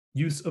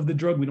use of the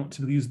drug. We don't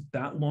typically use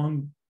that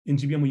long in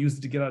GBM. We use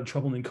it to get out of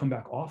trouble and then come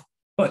back off.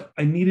 But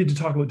I needed to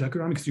talk about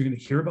Decadron because you're going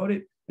to hear about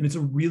it. And it's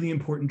a really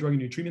important drug in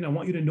your treatment. I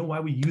want you to know why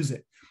we use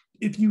it.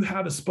 If you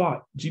have a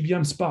spot,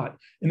 GBM spot,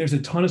 and there's a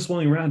ton of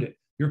swelling around it,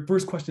 your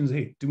first question is,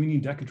 hey, do we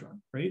need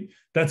Decadron, right?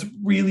 That's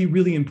really,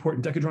 really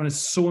important. Decadron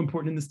is so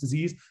important in this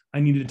disease.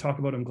 I needed to talk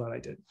about it. I'm glad I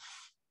did.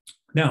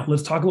 Now,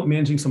 let's talk about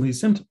managing some of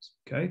these symptoms,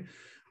 okay?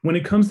 When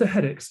it comes to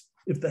headaches,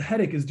 if the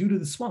headache is due to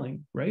the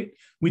swelling, right,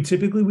 we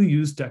typically will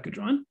use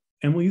Decadron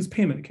and we'll use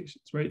pain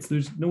medications, right? So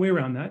there's no way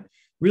around that.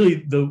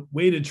 Really, the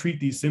way to treat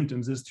these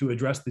symptoms is to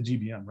address the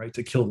GBM, right?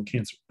 To kill the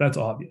cancer. That's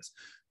obvious.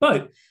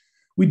 But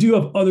we do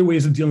have other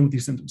ways of dealing with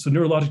these symptoms. So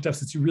neurologic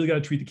deficits, you really got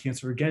to treat the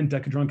cancer. Again,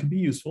 Decadron can be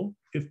useful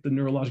if the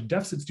neurologic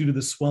deficit's due to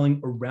the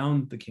swelling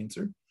around the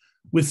cancer.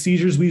 With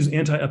seizures, we use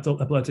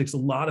anti-epileptics. A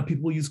lot of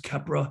people use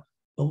Keppra.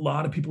 A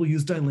lot of people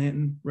use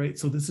Dilantin, right?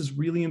 So this is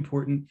really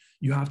important.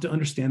 You have to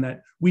understand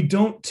that. We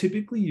don't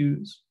typically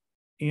use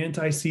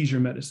anti-seizure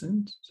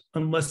medicines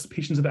unless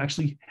patients have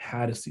actually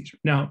had a seizure.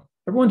 Now,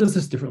 everyone does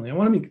this differently. I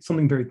want to make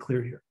something very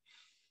clear here.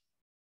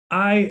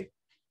 I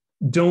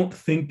don't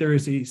think there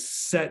is a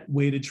set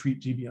way to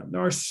treat GBM.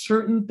 There are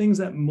certain things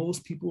that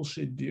most people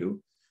should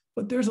do,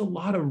 but there's a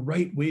lot of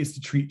right ways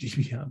to treat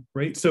GBM,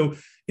 right? So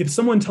if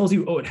someone tells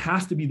you, oh, it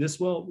has to be this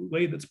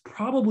way, that's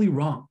probably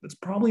wrong. That's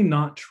probably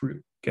not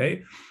true,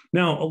 okay?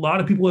 Now, a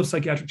lot of people have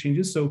psychiatric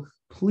changes, so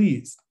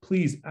please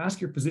ask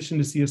your physician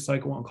to see a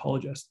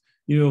psycho-oncologist.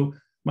 You know,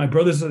 my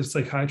brother's a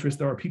psychiatrist.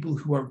 There are people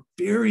who are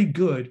very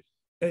good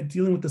at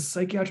dealing with the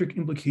psychiatric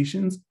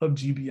implications of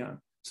GBM.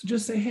 So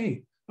just say,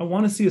 hey, I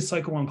want to see a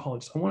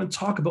psycho-oncologist. I want to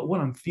talk about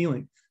what I'm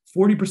feeling.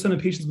 40% of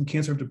patients with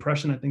cancer have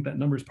depression. I think that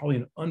number is probably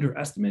an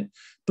underestimate.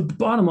 But the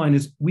bottom line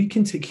is we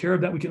can take care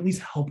of that. We can at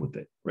least help with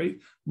it, right?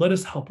 Let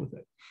us help with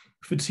it.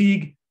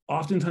 Fatigue,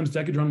 oftentimes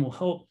Decadron will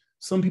help.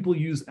 Some people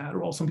use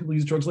Adderall. Some people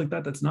use drugs like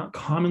that. That's not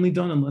commonly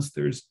done unless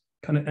there's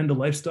kind of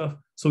end-of-life stuff.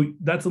 So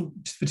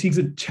fatigue's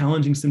a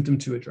challenging symptom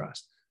to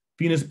address.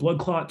 Venous blood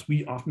clots,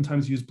 we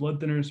oftentimes use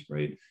blood thinners,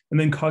 right? And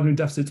then cognitive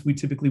deficits, we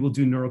typically will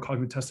do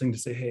neurocognitive testing to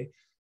say, hey,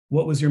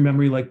 what was your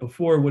memory like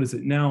before? What is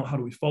it now? How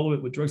do we follow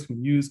it? What drugs can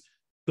we use?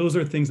 Those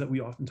are things that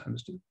we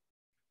oftentimes do.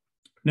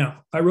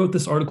 Now, I wrote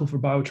this article for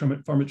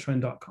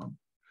biopharmatrend.com.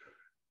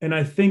 And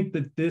I think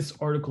that this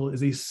article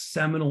is a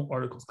seminal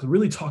article to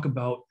really talk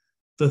about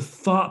the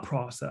thought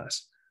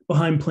process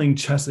behind playing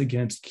chess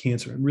against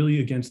cancer and really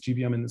against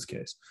GBM in this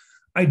case.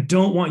 I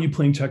don't want you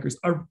playing checkers.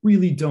 I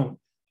really don't.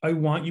 I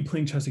want you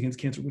playing chess against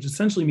cancer, which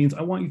essentially means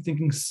I want you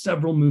thinking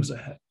several moves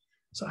ahead.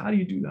 So how do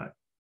you do that?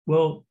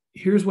 Well,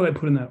 here's what I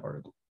put in that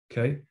article,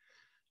 okay?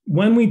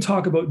 When we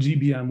talk about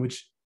GBM,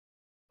 which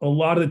a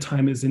lot of the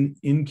time is an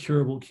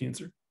incurable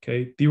cancer,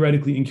 okay?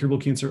 Theoretically incurable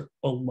cancer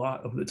a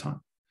lot of the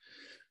time.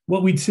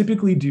 What we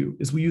typically do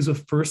is we use a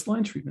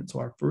first-line treatment, so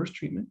our first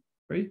treatment,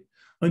 right?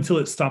 Until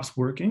it stops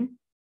working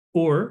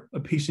or a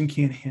patient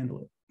can't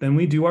handle it. Then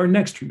we do our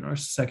next treatment, our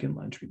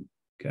second-line treatment,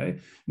 okay?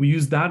 We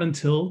use that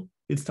until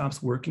it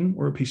stops working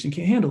or a patient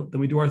can't handle it.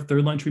 Then we do our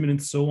third-line treatment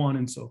and so on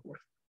and so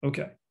forth.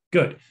 Okay,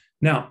 good.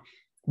 Now,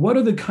 what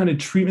are the kind of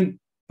treatment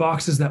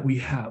boxes that we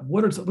have?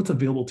 What's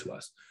available to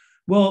us?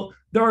 Well,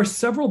 there are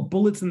several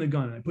bullets in the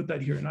gun. I put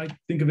that here, and I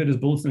think of it as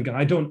bullets in the gun.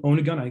 I don't own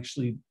a gun. I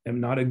actually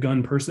am not a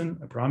gun person,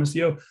 I promise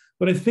you.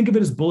 But I think of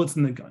it as bullets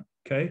in the gun,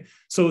 okay?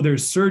 So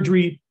there's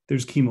surgery,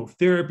 there's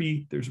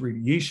chemotherapy, there's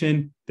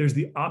radiation, there's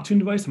the Optune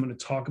device. I'm going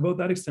to talk about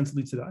that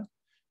extensively today.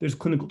 There's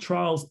clinical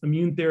trials,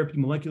 immune therapy,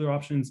 molecular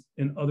options,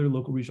 and other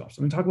local regional options.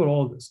 I'm going to talk about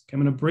all of this. Okay,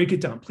 I'm going to break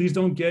it down. Please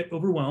don't get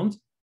overwhelmed.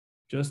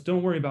 Just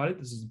don't worry about it.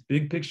 This is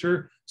big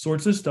picture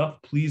sorts of stuff.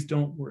 Please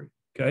don't worry,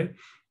 okay?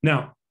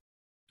 Now,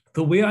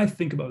 the way I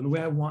think about it, and the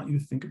way I want you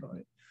to think about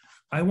it,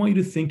 I want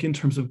you to think in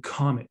terms of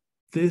COMET.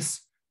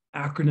 This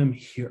acronym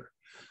here.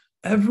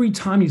 Every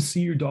time you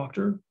see your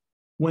doctor,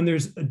 when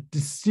there's a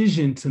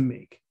decision to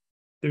make,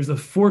 there's a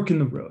fork in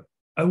the road,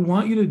 I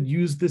want you to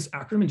use this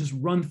acronym and just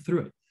run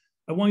through it.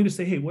 I want you to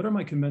say, hey, what are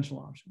my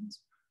conventional options?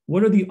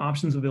 What are the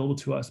options available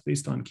to us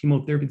based on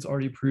chemotherapy that's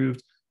already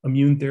approved,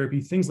 immune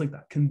therapy, things like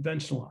that,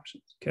 conventional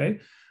options, okay?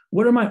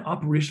 What are my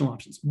operational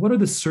options? What are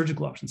the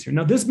surgical options here?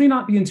 Now, this may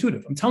not be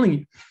intuitive. I'm telling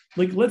you,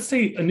 like, let's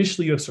say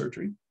initially you have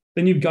surgery,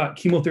 then you've got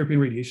chemotherapy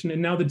and radiation,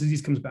 and now the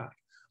disease comes back.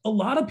 A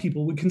lot of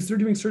people would consider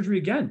doing surgery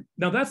again.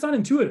 Now, that's not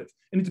intuitive,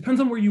 and it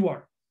depends on where you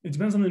are. It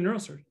depends on the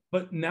neurosurgeon.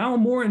 But now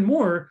more and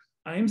more,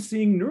 I am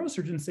seeing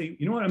neurosurgeons say,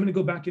 you know what, I'm going to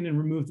go back in and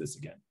remove this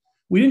again.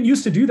 We didn't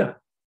used to do that,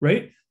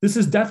 right? This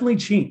has definitely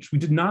changed. We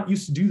did not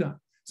used to do that.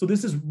 So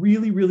this is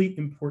really, really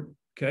important,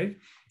 okay?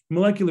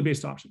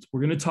 Molecular-based options.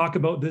 We're going to talk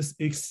about this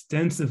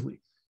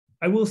extensively.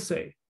 I will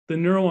say the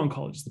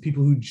neuro-oncologists, the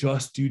people who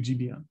just do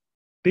GBM,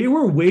 they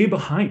were way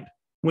behind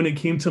when it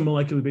came to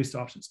molecular-based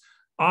options.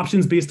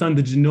 Options based on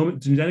the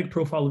genetic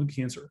profile of the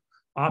cancer,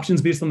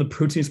 options based on the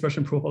protein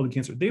expression profile of the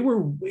cancer. They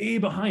were way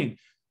behind.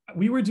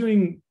 We were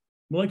doing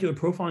molecular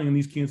profiling on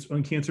these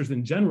cancers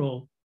in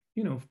general,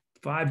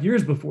 5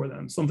 years before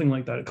them, something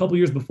like that, a couple of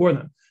years before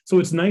them. So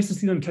it's nice to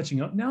see them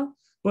catching up now,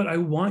 but I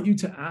want you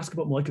to ask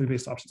about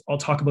molecular-based options. I'll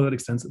talk about that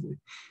extensively.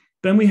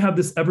 Then we have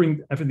this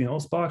everything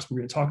else box. We're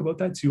going to talk about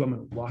that too. I'm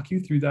going to walk you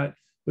through that,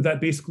 but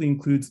that basically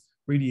includes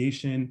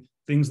radiation,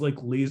 things like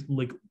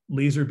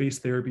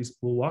laser-based therapies.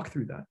 We'll walk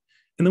through that.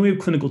 And then we have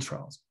clinical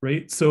trials,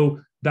 right? So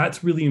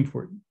that's really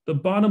important. The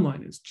bottom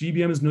line is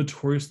GBM is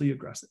notoriously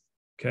aggressive,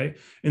 okay?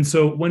 And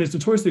so when it's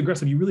notoriously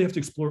aggressive, you really have to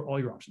explore all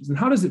your options. And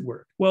how does it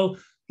work? Well,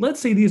 let's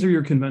say these are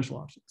your conventional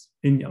options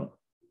in yellow,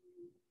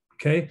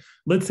 okay?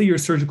 Let's say your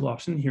surgical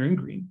option here in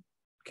green,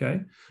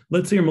 okay?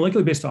 Let's say your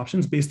molecular-based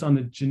options based on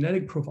the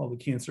genetic profile of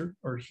the cancer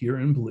are here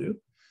in blue.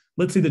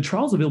 Let's say the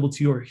trials available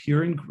to you are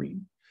here in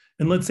green.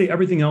 And let's say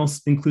everything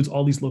else includes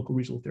all these local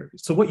regional therapies.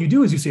 So what you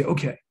do is you say,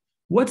 okay,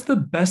 what's the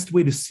best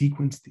way to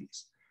sequence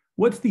these?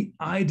 What's the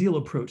ideal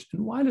approach?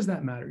 And why does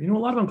that matter? A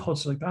lot of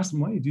oncologists are like, Bastin,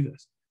 why do you do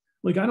this?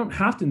 Like, I don't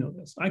have to know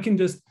this. I can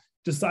just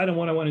decide on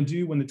what I want to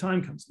do when the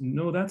time comes.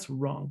 No, that's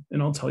wrong.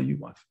 And I'll tell you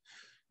why.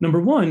 Number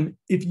one,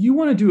 if you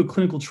want to do a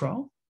clinical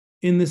trial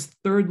in this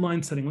third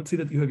line setting, let's say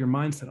that you have your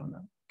mindset on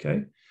that,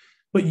 okay?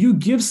 But you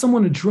give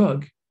someone a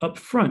drug up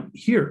front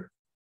here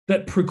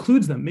that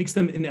precludes them, makes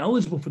them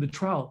ineligible for the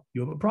trial,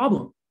 you have a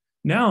problem.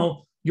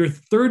 Now, your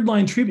third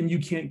line treatment you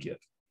can't give.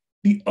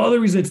 The other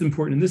reason it's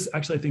important, and this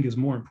actually I think is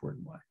more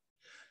important, why?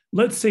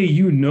 Let's say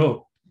you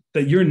know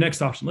that your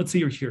next option, let's say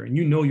you're here and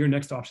you know your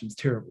next option is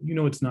terrible. You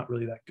know it's not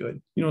really that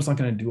good. You know it's not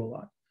going to do a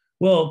lot.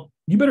 Well,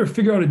 you better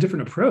figure out a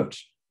different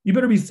approach. You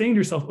better be saying to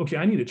yourself, okay,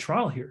 I need a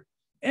trial here.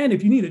 And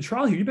if you need a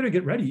trial here, you better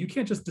get ready. You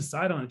can't just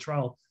decide on a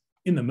trial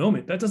in the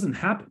moment. That doesn't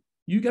happen.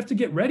 You have to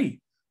get ready.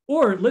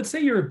 Or let's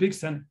say you're a big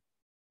center.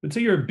 Let's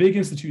say you're a big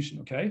institution,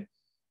 okay?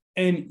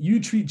 And you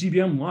treat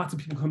GBM, lots of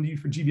people come to you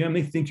for GBM,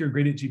 they think you're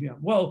great at GBM.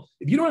 Well,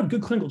 if you don't have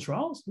good clinical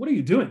trials, what are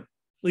you doing?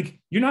 Like,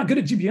 you're not good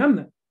at GBM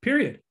then,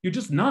 period. You're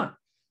just not.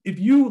 If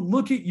you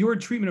look at your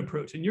treatment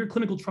approach and your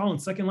clinical trial in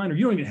second line, or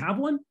you don't even have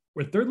one,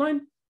 or third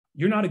line,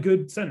 you're not a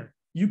good center.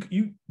 You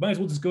might as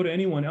well just go to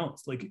anyone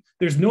else. Like,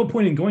 there's no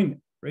point in going there,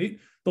 right?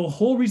 The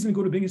whole reason to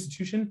go to a big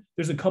institution,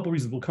 there's a couple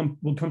reasons.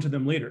 We'll come to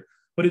them later,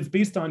 but it's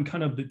based on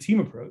kind of the team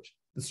approach.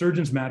 The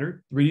surgeons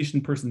matter, the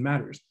radiation person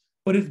matters,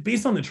 but it's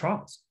based on the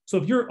trials. So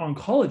if you're an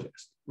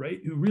oncologist, right,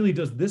 who really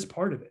does this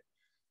part of it,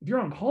 if your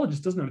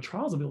oncologist doesn't have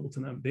trials available to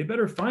them, they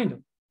better find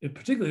them. If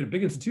particularly at a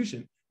big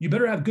institution, you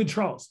better have good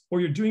trials, or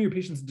you're doing your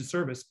patients a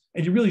disservice,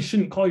 and you really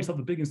shouldn't call yourself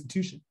a big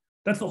institution.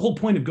 That's the whole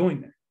point of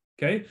going there,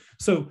 okay?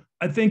 So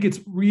I think it's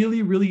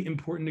really, really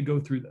important to go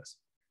through this.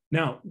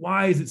 Now,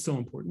 why is it so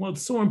important? Well,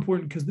 it's so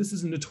important because this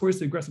is a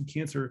notoriously aggressive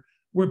cancer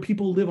where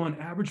people live on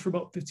average for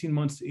about 15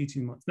 months to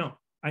 18 months. Now,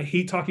 I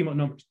hate talking about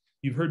numbers.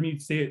 You've heard me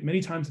say it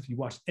many times if you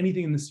watched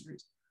anything in this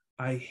series.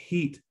 I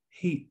hate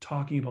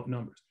talking about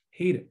numbers.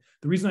 Hate it.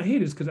 The reason I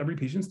hate it is because every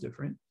patient's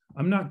different.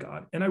 I'm not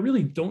God, and I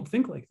really don't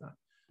think like that.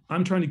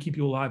 I'm trying to keep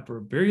you alive for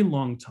a very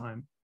long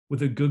time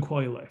with a good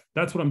quality of life.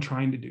 That's what I'm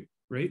trying to do,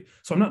 right?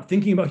 So I'm not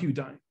thinking about you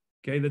dying,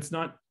 okay? That's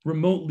not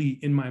remotely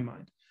in my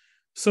mind.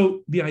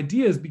 So the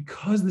idea is,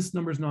 because this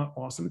number is not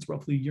awesome, it's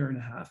roughly 1.5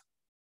 years,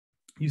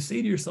 you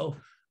say to yourself,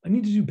 I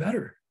need to do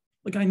better.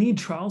 Like, I need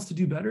trials to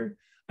do better.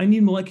 I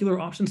need molecular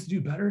options to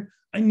do better.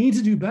 I need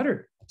to do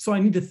better. So I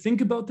need to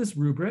think about this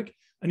rubric.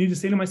 I need to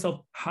say to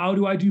myself, how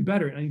do I do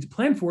better? And I need to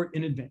plan for it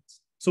in advance.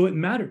 So it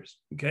matters,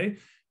 okay?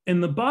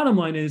 And the bottom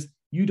line is,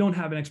 you don't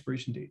have an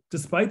expiration date.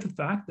 Despite the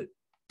fact that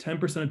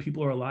 10% of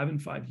people are alive in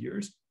 5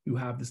 years who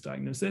have this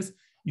diagnosis,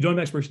 you don't have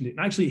an expiration date.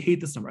 And I actually hate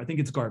this number. I think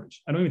it's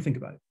garbage. I don't even think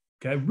about it,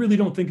 okay? I really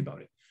don't think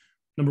about it.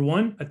 Number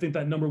one, I think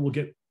that number will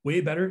get way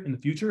better in the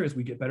future as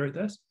we get better at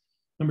this.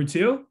 Number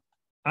two,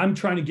 I'm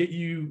trying to get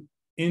you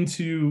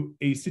into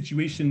a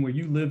situation where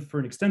you live for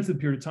an extensive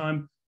period of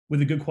time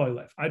with a good quality of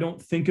life. I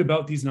don't think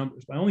about these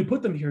numbers, but I only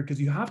put them here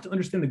because you have to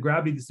understand the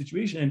gravity of the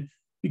situation,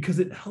 because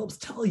it helps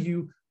tell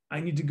you, I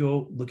need to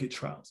go look at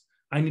trials.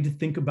 I need to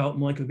think about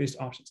molecular-based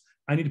options.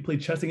 I need to play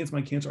chess against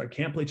my cancer. I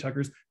can't play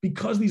checkers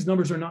because these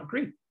numbers are not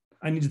great.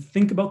 I need to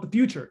think about the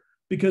future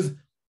because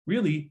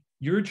really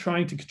you're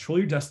trying to control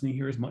your destiny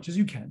here as much as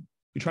you can.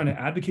 You're trying to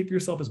advocate for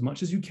yourself as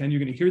much as you can. You're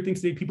going to hear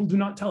things today people do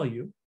not tell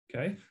you,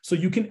 okay? So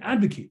you can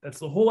advocate. That's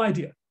the whole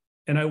idea.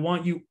 And I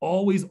want you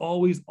always,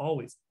 always,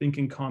 always think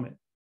and comment.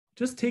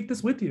 Just take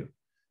this with you.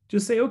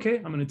 Just say, okay,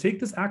 I'm going to take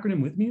this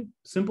acronym with me.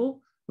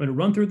 Simple. I'm going to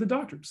run through the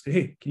doctor. Say,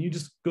 hey, can you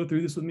just go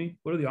through this with me?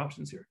 What are the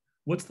options here?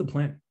 What's the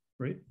plan,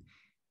 right?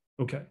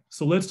 Okay,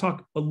 so let's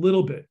talk a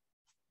little bit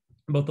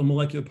about the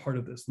molecular part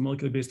of this, the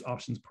molecular-based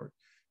options part,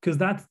 because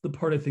that's the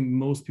part I think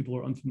most people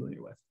are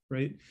unfamiliar with,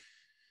 right?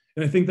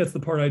 And I think that's the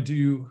part I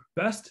do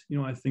best. You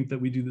know, I think that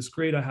we do this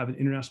great. I have an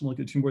international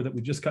molecular tumor board that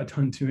we just got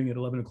done doing at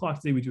 11 o'clock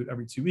today. We do it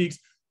every 2 weeks,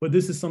 but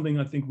this is something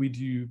I think we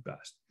do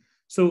best.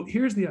 So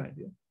here's the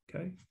idea,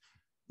 okay?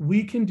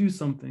 We can do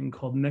something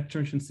called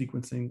next-generation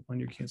sequencing on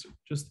your cancer,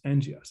 just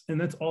NGS. And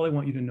that's all I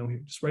want you to know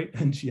here. Just write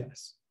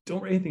NGS.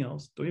 Don't write anything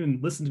else. Don't even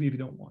listen to me if you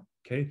don't want,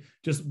 okay?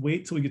 Just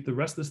wait till we get the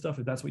rest of the stuff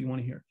if that's what you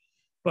want to hear.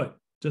 But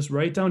just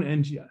write down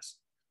NGS.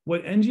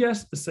 What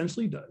NGS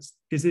essentially does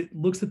is it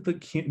looks at the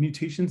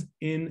mutations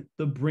in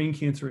the brain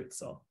cancer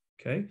itself,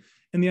 okay?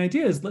 And the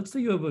idea is, let's say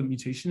you have a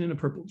mutation in a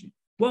purple gene.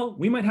 Well,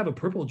 we might have a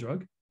purple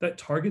drug that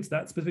targets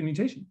that specific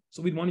mutation,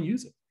 so we'd want to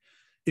use it.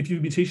 If you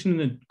have a mutation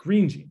in a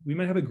green gene, we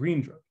might have a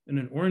green drug, and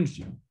an orange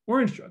gene,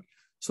 orange drug.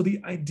 So the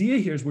idea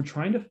here is we're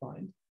trying to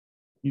find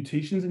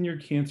mutations in your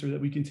cancer that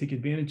we can take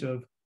advantage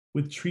of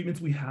with treatments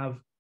we have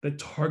that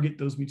target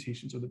those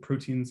mutations or the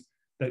proteins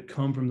that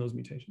come from those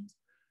mutations.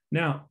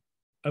 Now,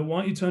 I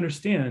want you to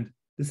understand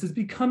this is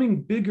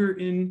becoming bigger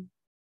in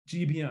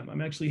GBM.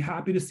 I'm actually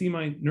happy to see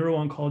my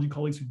neuro-oncology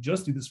colleagues who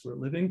just do this for a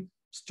living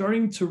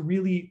starting to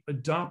really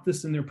adopt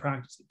this in their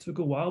practice. It took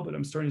a while, but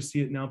I'm starting to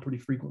see it now pretty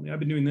frequently. I've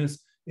been doing this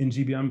in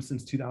GBM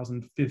since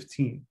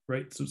 2015,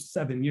 right? So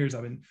 7 years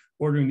I've been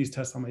ordering these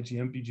tests on my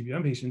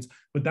GBM patients,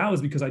 but that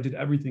was because I did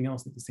everything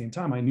else at the same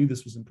time. I knew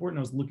this was important.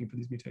 I was looking for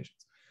these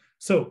mutations.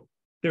 So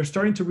they're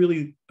starting to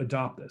really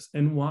adopt this.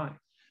 And why?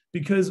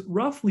 Because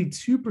roughly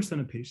 2%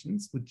 of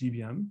patients with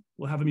GBM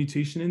will have a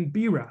mutation in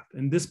BRAF,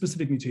 and this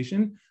specific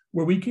mutation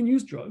where we can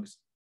use drugs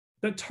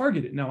that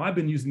target it. Now, I've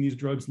been using these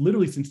drugs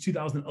literally since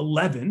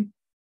 2011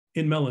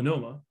 in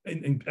melanoma.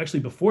 And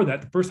actually before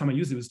that, the first time I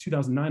used it was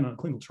 2009 on a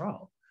clinical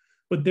trial.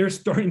 But they're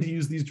starting to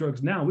use these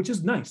drugs now, which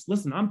is nice.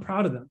 Listen, I'm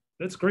proud of them.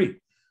 That's great.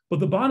 But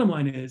the bottom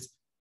line is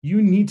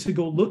you need to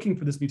go looking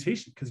for this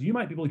mutation because you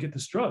might be able to get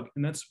this drug.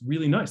 And that's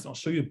really nice. I'll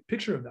show you a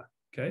picture of that,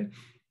 okay?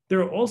 There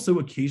are also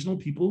occasional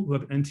people who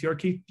have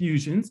NTRK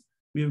fusions.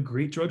 We have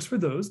great drugs for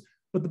those.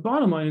 But the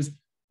bottom line is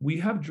we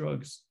have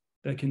drugs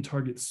that can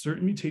target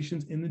certain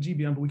mutations in the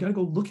GBM, but we got to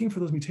go looking for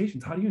those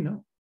mutations. How do you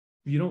know?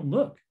 If you don't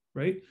look,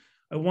 right?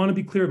 I want to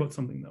be clear about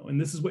something though. And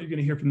this is what you're going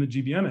to hear from the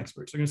GBM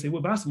experts. They're going to say,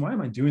 well, Bassem, why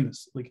am I doing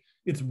this? Like,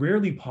 it's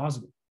rarely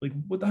positive. Like,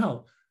 what the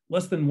hell?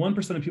 Less than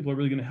 1% of people are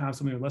really going to have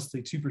something, or let's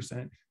say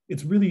 2%.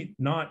 It's really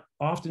not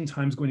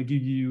oftentimes going to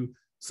give you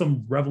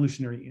some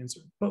revolutionary answer.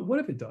 But what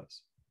if it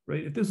does?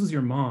 Right? If this was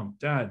your mom,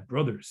 dad,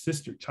 brother,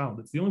 sister, child,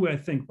 it's the only way I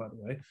think, by the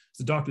way. As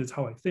a doctor, that's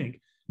how I think.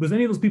 If it was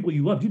any of those people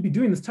you loved, you'd be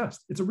doing this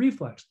test. It's a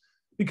reflex.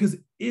 Because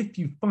if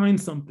you find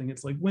something,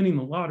 it's like winning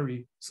the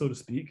lottery, so to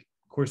speak.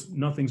 Of course,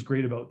 nothing's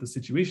great about the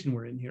situation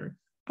we're in here,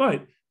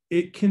 but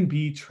it can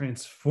be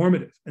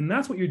transformative. And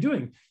that's what you're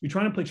doing. You're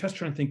trying to play chess,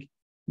 trying to think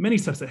many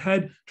steps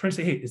ahead, trying to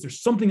say, hey, is there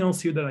something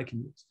else here that I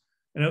can use?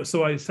 And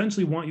so I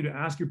essentially want you to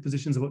ask your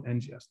physicians about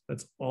NGS.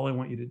 That's all I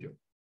want you to do.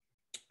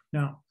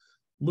 Now,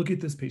 look at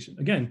this patient.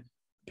 Again,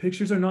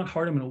 pictures are not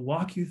hard. I'm going to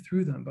walk you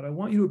through them, but I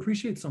want you to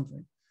appreciate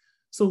something.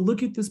 So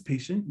look at this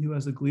patient who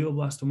has a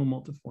glioblastoma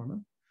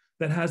multiforme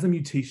that has a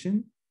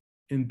mutation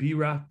in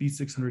BRAF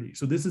V600E.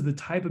 So this is the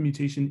type of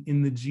mutation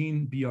in the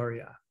gene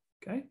BRAF,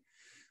 okay?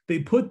 They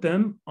put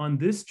them on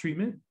this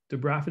treatment,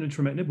 dabrafenib and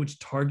trametinib, which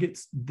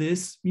targets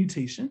this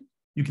mutation.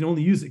 You can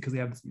only use it because they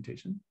have this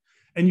mutation.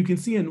 And you can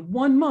see in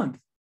 1 month,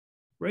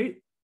 right,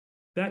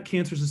 that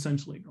cancer is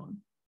essentially gone,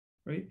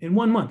 right? In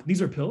 1 month,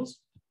 these are pills,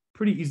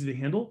 pretty easy to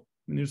handle.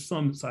 I mean, there's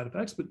some side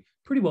effects, but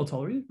pretty well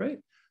tolerated, right?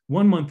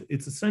 1 month,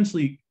 it's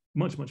essentially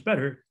much, much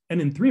better.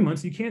 And in 3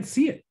 months, you can't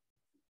see it.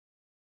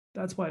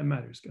 That's why it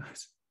matters,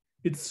 guys.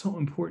 It's so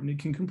important. It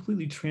can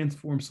completely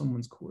transform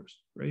someone's course,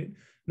 right?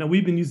 Now,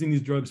 we've been using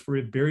these drugs for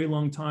a very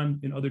long time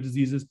in other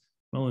diseases,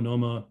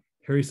 melanoma,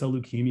 hairy cell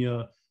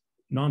leukemia,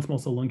 non-small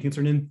cell lung cancer.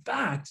 And in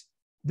fact,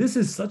 this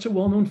is such a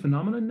well-known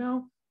phenomenon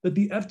now that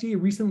the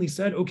FDA recently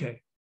said,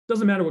 okay,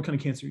 doesn't matter what kind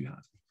of cancer you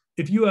have.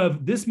 If you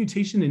have this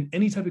mutation in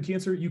any type of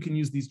cancer, you can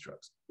use these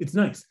drugs. It's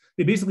nice.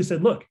 They basically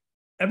said, look,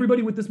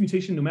 everybody with this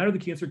mutation, no matter the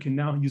cancer, can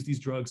now use these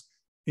drugs.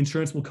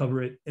 Insurance will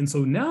cover it. And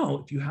so now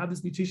if you have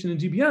this mutation in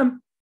GBM,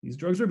 these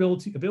drugs are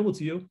available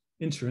to you,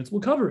 insurance will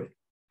cover it.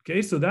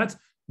 Okay, so that's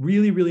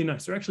really, really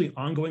nice. They're actually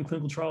ongoing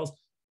clinical trials.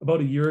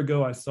 About a year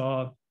ago, I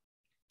saw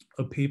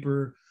a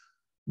paper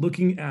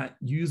looking at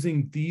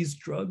using these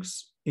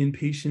drugs in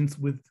patients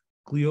with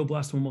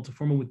glioblastoma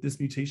multiforme with this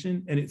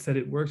mutation, and it said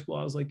it works. Well,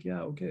 I was like,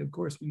 yeah, okay, of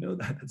course we know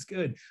that. That's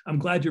good. I'm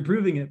glad you're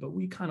proving it, but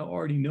we kind of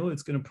already know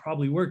it's going to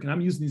probably work. And I'm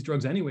using these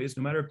drugs anyways,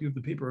 no matter if you have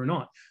the paper or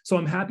not. So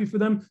I'm happy for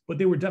them, but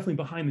they were definitely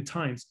behind the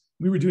times.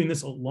 We were doing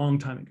this a long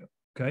time ago.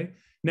 Okay.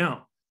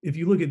 Now, if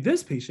you look at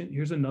this patient,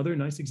 here's another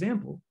nice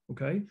example.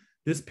 Okay.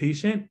 This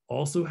patient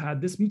also had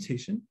this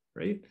mutation,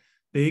 right?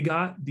 They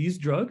got these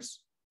drugs.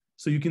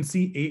 So you can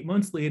see 8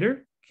 months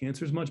later,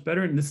 cancer is much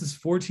better. And this is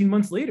 14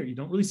 months later. You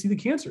don't really see the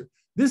cancer.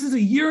 This is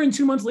a year and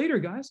 2 months later,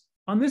 guys,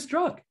 on this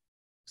drug.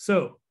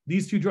 So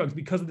these two drugs,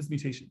 because of this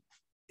mutation,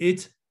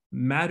 it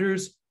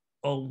matters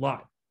a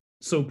lot.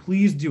 So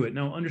please do it.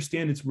 Now,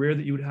 understand it's rare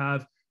that you would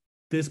have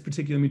this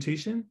particular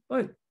mutation,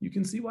 but you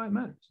can see why it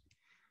matters.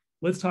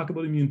 Let's talk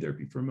about immune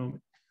therapy for a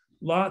moment.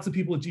 Lots of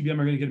people with GBM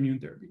are going to get immune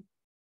therapy.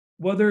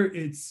 Whether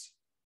it's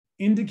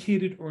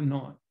indicated or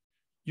not,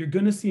 you're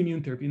going to see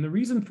immune therapy. And the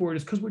reason for it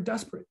is because we're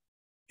desperate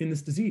in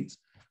this disease.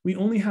 We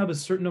only have a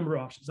certain number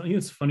of options. I think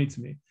it's funny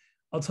to me.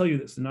 I'll tell you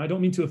this, and I don't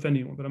mean to offend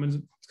anyone, but I'm just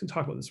going to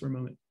talk about this for a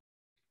moment.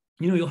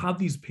 You know, you'll have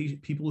these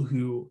people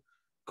who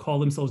call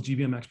themselves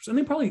GBM experts, and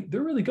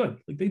they're really good.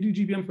 Like they do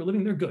GBM for a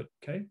living, they're good,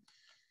 okay?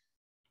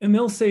 And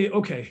they'll say,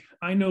 okay,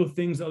 I know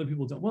things that other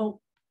people don't.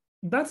 Well,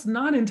 that's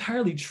not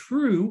entirely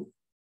true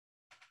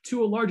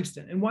to a large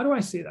extent. And why do I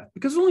say that?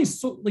 Because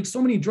there's only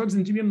so many drugs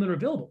in GBM that are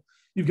available.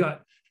 You've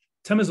got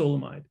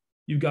temozolomide,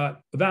 you've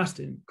got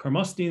Avastin,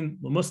 carmustine,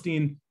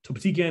 lomustine,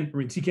 topotecan,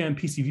 irinotecan,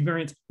 PCV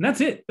variants, and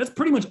that's it. That's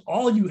pretty much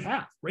all you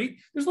have, right?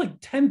 There's like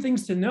 10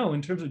 things to know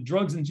in terms of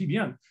drugs in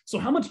GBM. So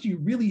how much do you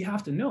really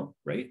have to know,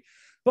 right?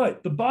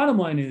 But the bottom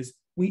line is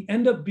we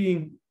end up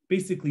being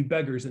basically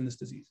beggars in this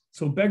disease.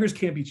 So beggars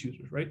can't be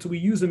choosers, right? So we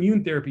use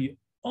immune therapy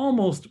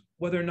almost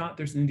whether or not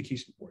there's an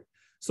indication for it.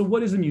 So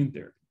what is immune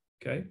therapy,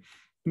 okay?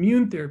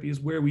 Immune therapy is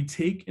where we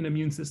take an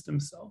immune system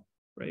cell,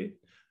 right?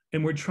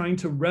 And we're trying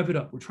to rev it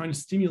up. We're trying to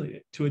stimulate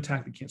it to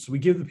attack the cancer. So we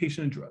give the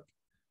patient a drug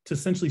to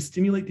essentially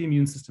stimulate the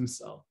immune system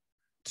cell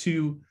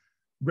to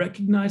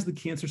recognize the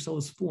cancer cell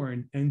as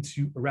foreign and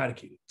to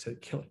eradicate it, to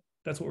kill it.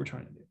 That's what we're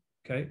trying to do,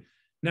 okay?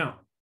 Now,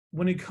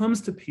 when it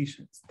comes to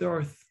patients, there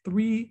are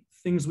 3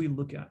 things we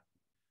look at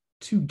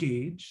to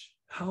gauge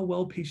how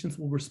well patients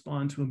will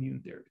respond to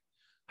immune therapy.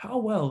 How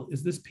well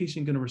is this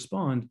patient going to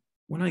respond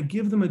when I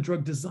give them a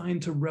drug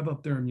designed to rev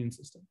up their immune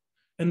system?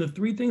 And the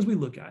 3 things we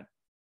look at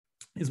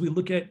is we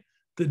look at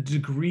the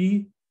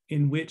degree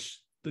in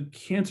which the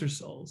cancer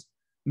cells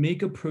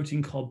make a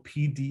protein called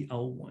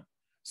PD-L1.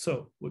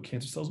 So what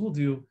cancer cells will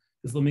do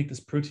is they'll make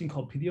this protein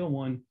called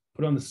PD-L1,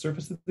 put it on the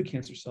surface of the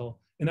cancer cell,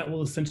 and that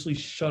will essentially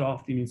shut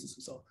off the immune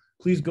system cell.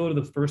 Please go to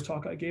the first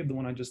talk I gave, the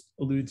one I just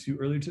alluded to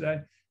earlier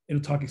today.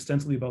 It'll talk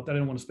extensively about that. I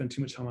don't want to spend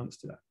too much time on this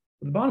today.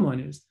 But the bottom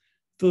line is,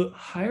 the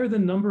higher the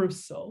number of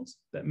cells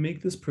that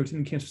make this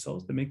protein, cancer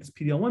cells that make this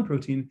PD-L1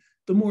 protein,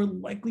 the more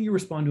likely you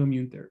respond to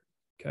immune therapy,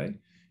 okay?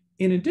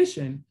 In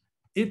addition,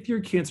 if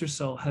your cancer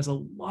cell has a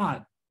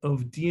lot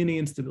of DNA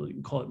instability,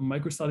 we call it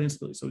microcellular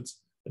instability, so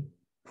it's a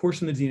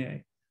portion of the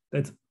DNA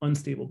that's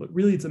unstable, but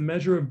really it's a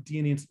measure of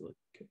DNA instability.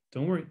 Okay,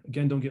 don't worry,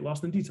 again, don't get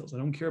lost in the details. I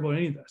don't care about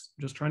any of this.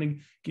 I'm just trying to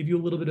give you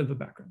a little bit of a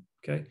background,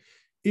 okay?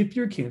 If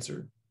your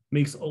cancer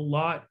has a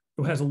lot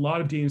of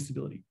DNA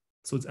instability,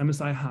 so it's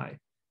MSI high,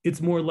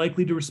 it's more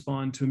likely to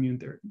respond to immune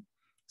therapy.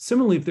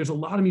 Similarly, if there's a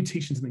lot of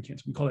mutations in the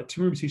cancer, we call that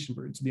tumor mutation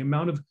burden, so the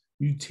amount of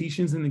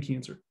mutations in the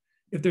cancer.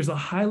 If there's a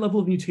high level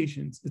of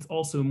mutations, it's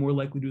also more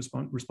likely to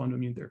respond to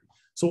immune therapy.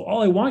 So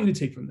all I want you to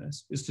take from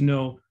this is to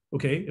know,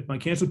 okay, if my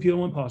cancer is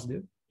PD-L1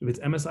 positive, if it's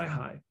MSI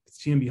high, if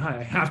it's TMB high,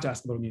 I have to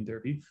ask about immune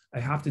therapy. I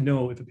have to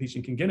know if a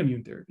patient can get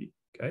immune therapy,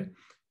 okay?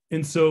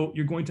 And so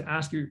you're going to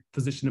ask your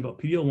physician about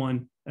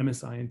PD-L1,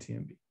 MSI, and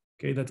TMB,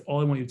 okay? That's all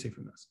I want you to take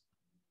from this.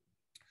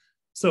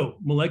 So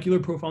molecular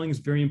profiling is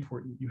very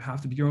important. You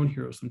have to be your own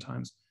hero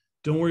sometimes.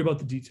 Don't worry about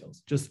the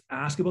details. Just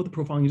ask about the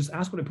profiling. Just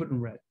ask what I put in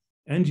red.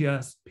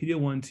 NGS,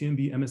 PD-L1,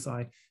 TMB,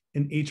 MSI,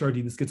 and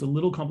HRD. This gets a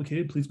little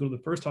complicated. Please go to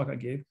the first talk I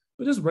gave,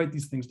 but just write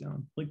these things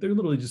down. Like they're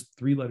literally just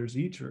 3 letters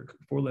each or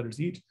 4 letters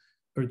each,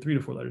 or 3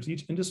 to 4 letters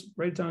each, and just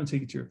write it down and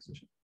take it to your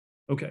physician.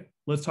 Okay,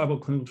 let's talk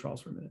about clinical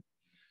trials for a minute.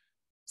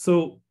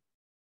 So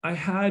I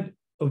had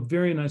a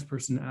very nice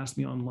person ask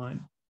me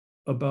online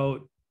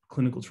about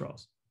clinical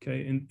trials,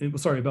 okay? And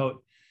sorry,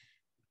 about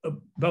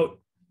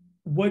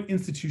what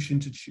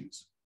institution to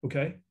choose,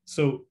 okay?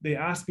 So they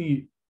asked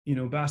me, you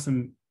know,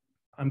 Bassem,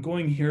 I'm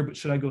going here, but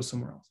should I go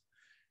somewhere else?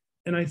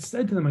 And I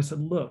said to them, I said,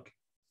 look,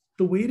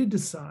 the way to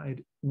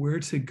decide where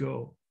to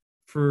go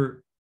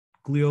for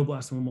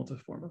glioblastoma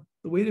multiforme,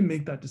 the way to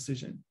make that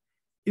decision,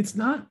 it's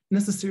not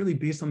necessarily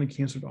based on the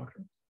cancer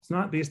doctor. It's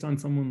not based on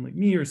someone like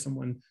me or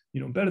someone,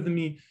 you know, better than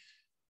me.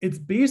 It's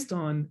based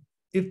on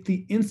if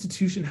the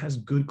institution has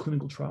good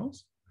clinical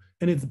trials,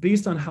 and it's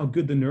based on how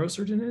good the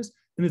neurosurgeon is,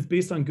 and it's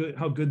based on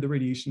how good the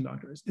radiation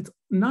doctor is. It's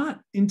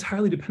not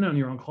entirely dependent on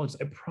your oncologist,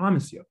 I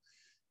promise you.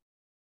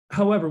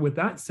 However, with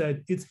that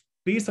said, it's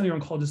based on your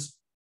oncologist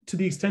to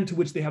the extent to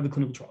which they have the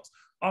clinical trials.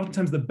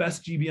 Oftentimes, the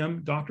best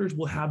GBM doctors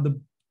will have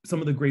some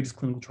of the greatest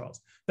clinical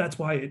trials. That's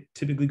why it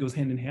typically goes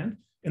hand in hand,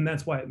 and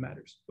that's why it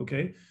matters,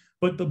 okay?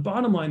 But the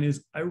bottom line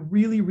is I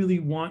really, really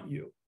want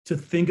you to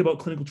think about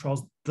clinical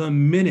trials the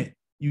minute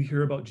you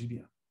hear about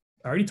GBM.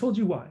 I already told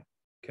you why,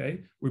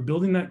 okay? We're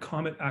building that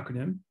COMET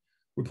acronym.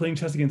 We're playing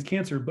chess against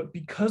cancer, but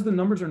because the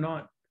numbers are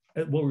not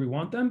at what we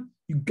want them,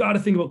 you got to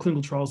think about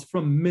clinical trials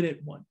from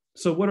minute one.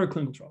 So what are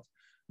clinical trials?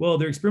 Well,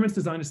 they're experiments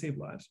designed to save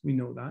lives. We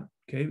know that,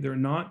 okay? They're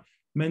not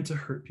meant to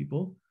hurt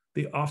people.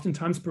 They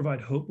oftentimes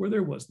provide hope where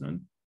there was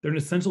none. They're an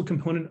essential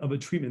component of a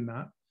treatment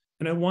map.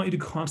 And I want you to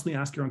constantly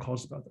ask your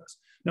oncologist about this.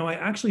 Now, I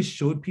actually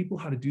showed people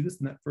how to do this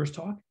in that first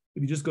talk.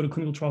 If you just go to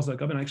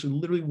clinicaltrials.gov and I actually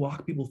literally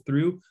walk people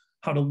through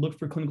how to look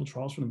for clinical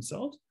trials for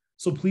themselves.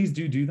 So please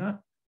do that.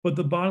 But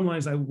the bottom line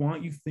is I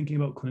want you thinking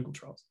about clinical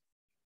trials.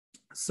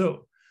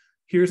 So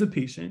here's a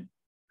patient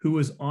who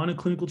was on a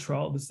clinical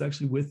trial. This is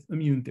actually with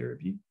immune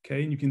therapy,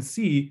 okay? And you can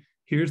see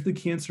here's the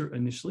cancer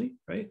initially,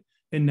 right?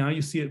 And now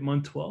you see at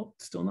month 12,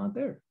 it's still not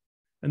there.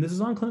 And this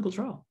is on clinical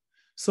trial.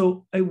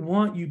 So I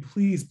want you,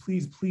 please,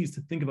 please, please,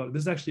 to think about it.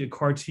 This is actually a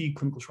CAR T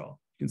clinical trial.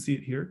 You can see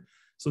it here.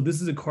 So this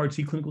is a CAR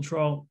T clinical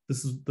trial.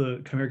 This is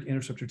the chimeric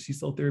anti-receptor T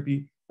cell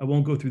therapy. I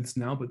won't go through this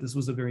now, but this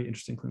was a very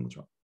interesting clinical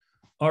trial.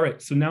 All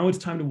right, so now it's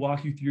time to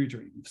walk you through your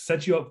journey. We've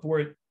set you up for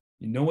it.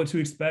 You know what to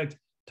expect.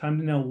 Time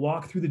to now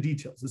walk through the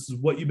details. This is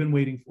what you've been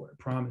waiting for, I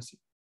promise you,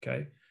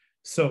 okay?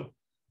 So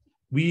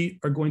we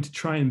are going to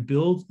try and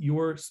build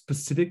your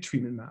specific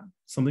treatment map,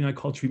 something I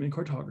call treatment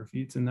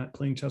cartography. It's in that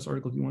Playing Chess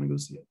article if you want to go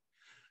see it.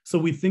 So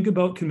we think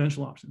about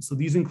conventional options. So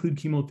these include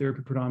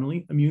chemotherapy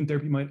predominantly. Immune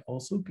therapy might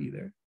also be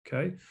there,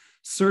 okay?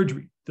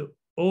 Surgery, the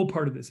O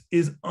part of this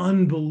is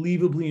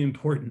unbelievably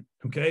important,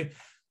 okay?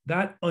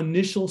 That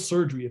initial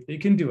surgery, if they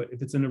can do it,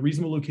 if it's in a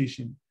reasonable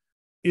location,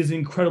 is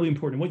incredibly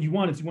important. What you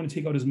want is you want to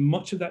take out as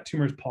much of that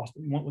tumor as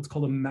possible. You want what's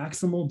called a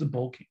maximal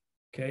debulking,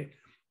 okay?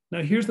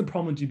 Now here's the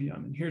problem with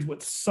GBM, and here's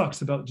what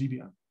sucks about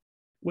GBM.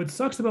 What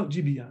sucks about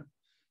GBM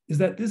is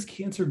that this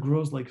cancer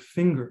grows like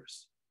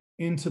fingers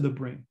into the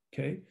brain,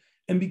 okay?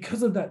 And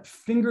because of that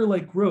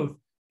finger-like growth,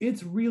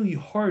 it's really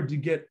hard to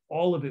get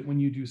all of it when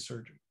you do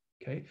surgery,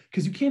 okay?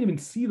 Because you can't even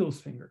see those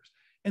fingers.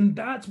 And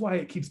that's why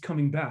it keeps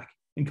coming back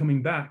and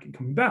coming back and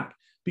coming back,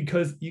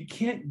 because you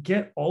can't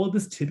get all of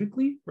this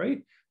typically,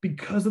 right?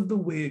 Because of the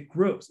way it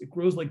grows. It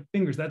grows like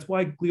fingers. That's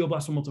why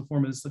glioblastoma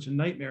multiforme is such a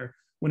nightmare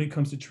when it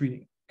comes to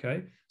treating,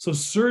 okay? So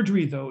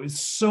surgery, though, is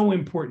so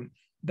important.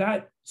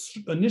 That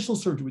initial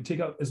surgery would take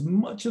out as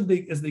much of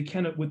as they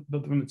can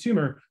from the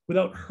tumor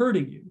without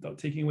hurting you, without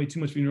taking away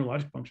too much of your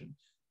neurologic function,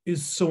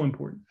 is so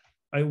important.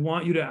 I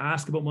want you to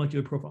ask about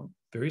molecular profiling.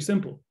 Very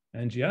simple.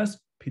 NGS,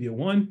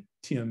 PD-L1,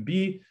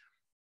 TMB,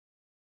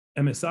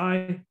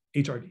 MSI,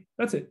 HRD.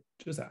 That's it.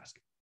 Just ask.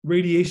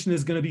 Radiation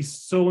is going to be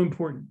so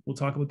important. We'll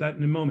talk about that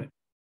in a moment.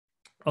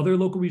 Other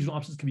local regional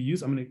options can be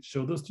used. I'm going to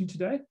show those to you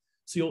today.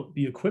 So you'll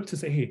be equipped to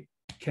say, hey,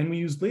 can we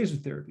use laser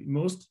therapy?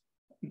 Most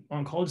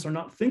oncologists are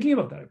not thinking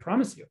about that, I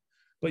promise you.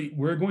 But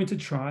we're going to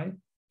try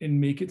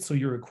and make it so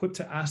you're equipped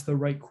to ask the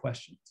right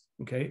questions,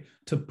 okay?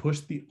 To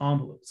push the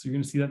envelope. So you're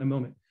going to see that in a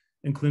moment.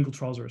 And clinical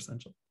trials are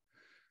essential.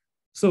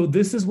 So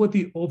this is what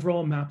the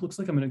overall map looks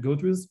like. I'm going to go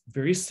through this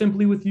very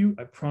simply with you.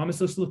 I promise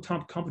this will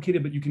look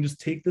complicated, but you can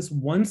just take this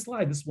one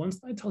slide. This one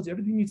slide tells you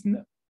everything you need to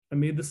know. I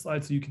made this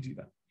slide so you can do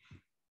that.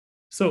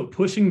 So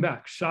pushing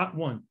back, shot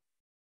one,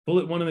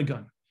 bullet one in the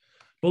gun.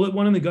 Bullet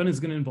one in the gun is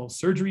going to involve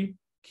surgery,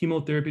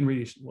 chemotherapy, and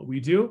radiation. What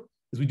we do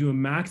is we do a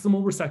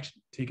maximal resection,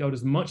 take out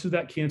as much of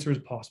that cancer as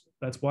possible.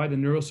 That's why the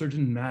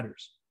neurosurgeon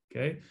matters,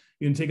 okay?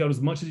 You can take out as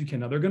much as you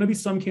can. Now, there are going to be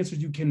some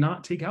cancers you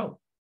cannot take out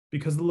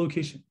because of the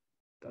location.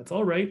 That's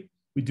all right.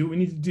 We do what we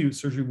need to do.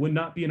 Surgery would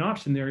not be an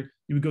option there.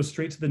 You would go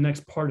straight to the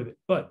next part of it.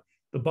 But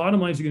the bottom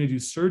line is you're going to do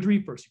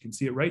surgery first. You can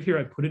see it right here.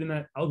 I put it in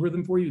that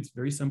algorithm for you. It's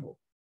very simple.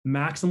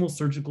 Maximal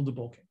surgical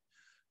debulking.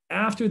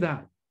 After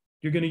that,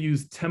 you're going to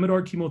use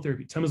Temodar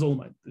chemotherapy,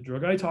 temozolomide, the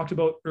drug I talked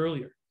about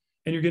earlier.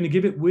 And you're going to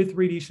give it with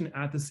radiation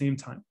at the same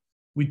time.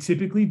 We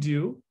typically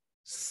do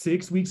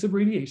 6 weeks of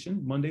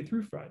radiation, Monday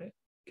through Friday,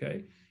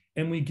 okay?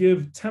 And we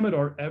give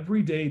Temodar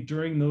every day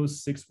during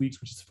those 6 weeks,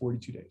 which is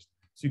 42 days.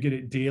 So you get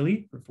it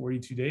daily for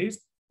 42 days.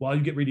 While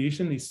you get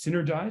radiation, they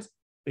synergize.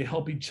 They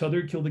help each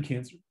other kill the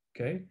cancer,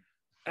 okay?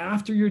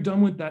 After you're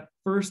done with that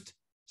first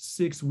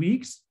 6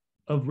 weeks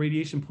of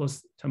radiation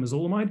plus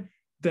temozolomide,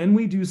 then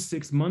we do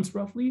 6 months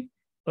roughly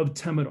of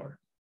Temodar.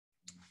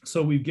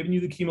 So we've given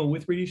you the chemo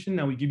with radiation.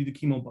 Now we give you the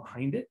chemo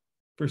behind it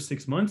for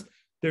 6 months.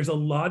 There's a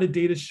lot of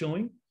data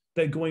showing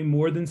that going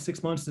more than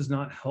 6 months does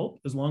not help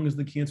as long as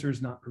the cancer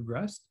is not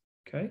progressed,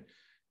 okay?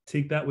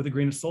 Take that with a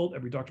grain of salt.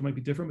 Every doctor might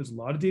be different. There's a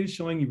lot of data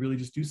showing you really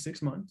just do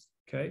 6 months,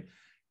 okay?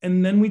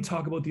 And then we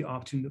talk about the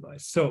Optune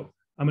device. So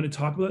I'm going to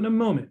talk about it in a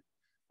moment,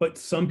 but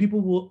some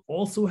people will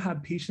also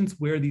have patients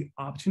wear the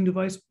Optune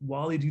device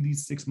while they do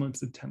these 6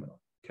 months of Temodar,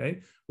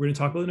 okay? We're going to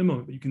talk about it in a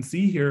moment, but you can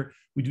see here,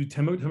 we do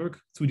Temodar,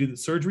 so we do the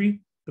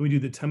surgery, then we do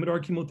the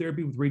Temodar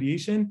chemotherapy with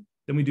radiation,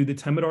 then we do the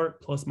Temodar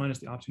plus minus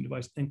the Optune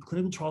device. And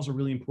clinical trials are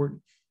really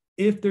important.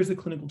 If there's a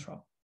clinical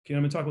trial, okay,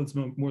 I'm going to talk about this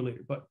more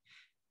later, but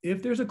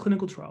if there's a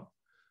clinical trial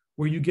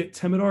where you get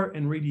Temodar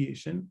and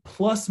radiation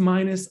plus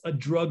minus a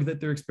drug that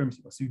they're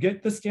experimenting with. So you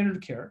get the standard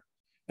of care,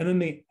 and then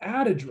they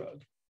add a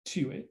drug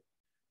to it,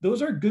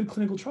 those are good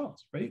clinical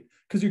trials, right?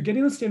 Because you're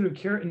getting the standard of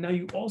care, and now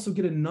you also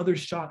get another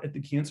shot at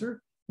the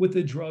cancer with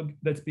the drug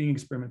that's being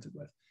experimented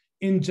with.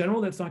 In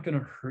general, that's not going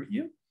to hurt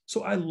you.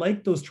 So I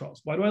like those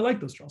trials. Why do I like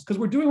those trials? Because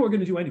we're doing what we're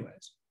going to do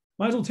anyways.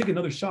 Might as well take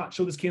another shot,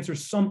 show this cancer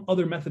some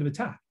other method of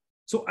attack.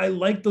 So I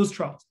like those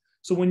trials.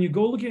 So when you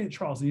go looking at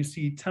trials and you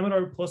see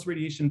Temodar plus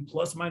radiation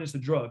plus minus a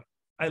drug,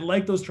 I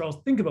like those trials.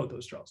 Think about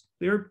those trials.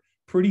 They're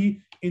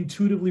pretty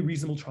intuitively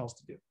reasonable trials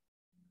to do.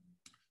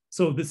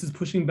 So this is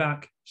pushing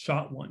back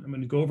shot one. I'm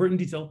going to go over it in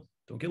detail.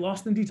 Don't get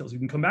lost in the details. You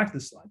can come back to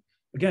this slide.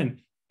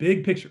 Again,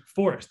 big picture,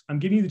 forest. I'm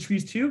giving you the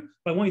trees too,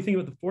 but I want you to think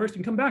about the forest. You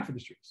can come back for the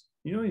trees,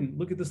 and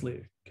look at this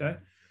later, okay?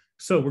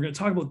 So we're going to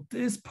talk about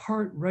this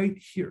part right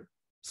here.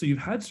 So you've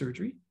had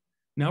surgery.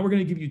 Now we're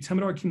going to give you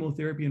Temodar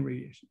chemotherapy and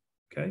radiation,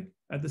 okay,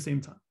 at the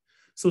same time.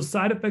 So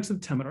side effects of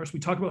Temodar. So we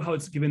talked about how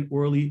it's given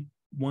orally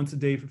once a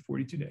day for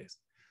 42 days.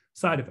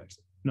 Side effects,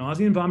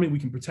 nausea and vomiting, we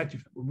can protect you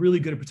from that. We're really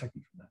good at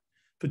protecting you from that.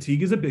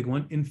 Fatigue is a big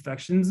one.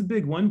 Infection is a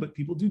big one, but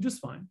people do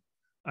just fine.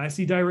 I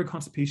see diarrhea,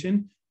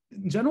 constipation.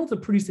 In general, it's a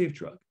pretty safe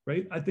drug,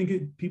 right? I think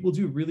people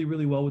do really,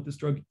 really well with this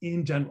drug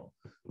in general.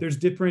 There's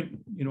different,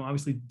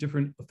 obviously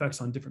different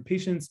effects on different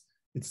patients.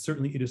 It's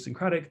certainly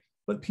idiosyncratic,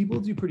 but people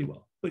do pretty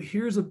well. But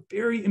here's a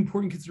very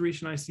important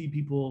consideration I see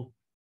people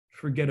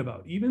forget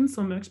about. Even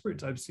some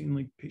experts I've seen,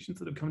 like patients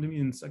that have come to me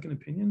in second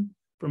opinion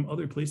from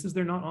other places,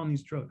 they're not on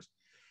these drugs.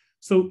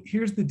 So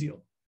here's the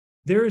deal.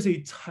 There is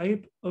a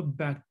type of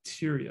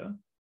bacteria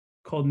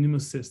called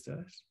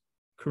Pneumocystis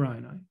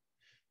carinii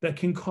that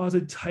can cause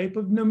a type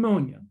of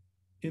pneumonia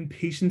in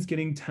patients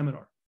getting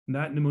Temodar. And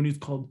that pneumonia is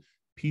called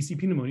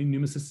PCP pneumonia,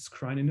 Pneumocystis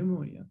carinii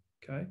pneumonia,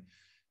 okay?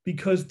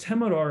 Because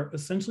Temodar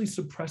essentially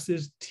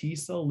suppresses T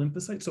cell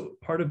lymphocytes, so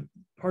part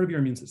of your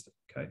immune system,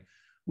 okay?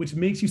 Which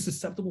makes you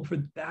susceptible for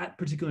that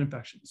particular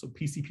infection, so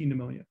PCP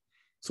pneumonia.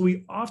 So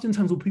we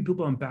oftentimes will put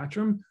people on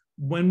Bactrim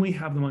when we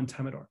have them on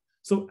Temodar.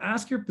 So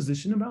ask your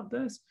physician about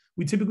this.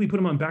 We typically put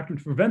them on Bactrim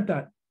to prevent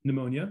that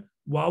pneumonia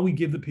while we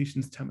give the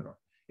patients Temodar.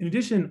 In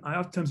addition, I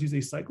oftentimes use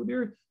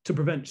acyclovir to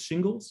prevent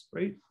shingles,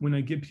 right? When I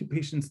give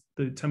patients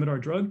the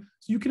Temodar drug.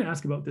 So you can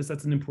ask about this.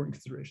 That's an important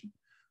consideration.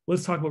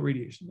 Let's talk about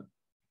radiation then.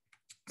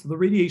 So the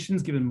radiation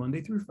is given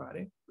Monday through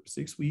Friday for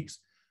 6 weeks.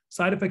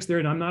 Side effects there,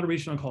 and I'm not a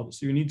radiation oncologist,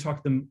 so you need to talk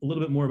to them a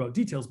little bit more about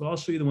details, but I'll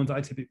show you the ones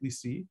I typically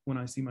see when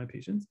I see my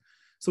patients.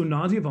 So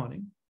nausea,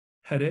 vomiting,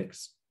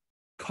 headaches,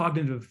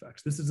 cognitive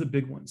effects. This is a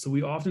big one. So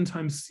we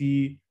oftentimes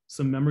see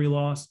some memory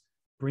loss,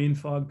 brain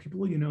fog.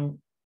 People,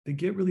 they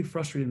get really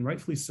frustrated, and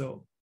rightfully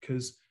so,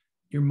 because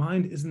your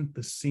mind isn't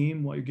the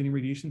same while you're getting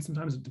radiation.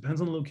 Sometimes it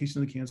depends on the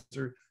location of the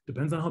cancer,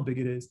 depends on how big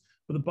it is.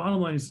 But the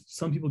bottom line is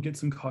some people get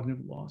some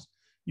cognitive loss.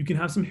 You can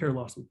have some hair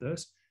loss with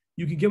this.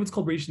 You can get what's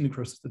called radiation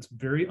necrosis. That's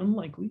very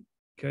unlikely,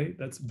 okay?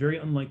 That's very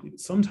unlikely. But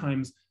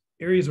sometimes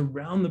areas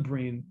around the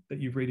brain that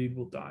you've radiated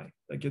will die.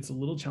 That gets a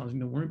little challenging.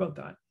 Don't worry about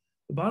that.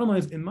 The bottom line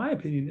is, in my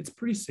opinion, it's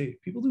pretty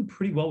safe. People do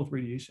pretty well with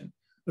radiation.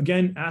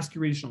 Again, ask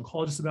your radiation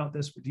oncologist about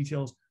this for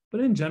details,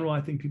 but in general,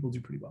 I think people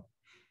do pretty well.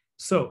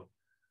 So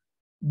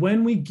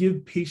when we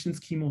give patients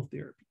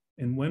chemotherapy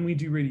and when we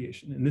do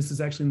radiation, and this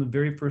is actually in the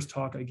very first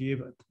talk I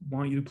gave, I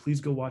want you to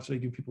please go watch it. I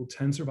give people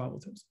 10 survival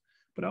tips,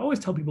 but I always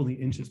tell people the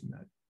inches in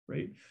that,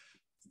 right?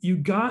 You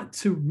got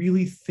to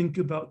really think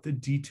about the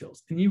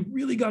details, and you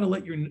really got to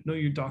let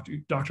your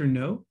doctor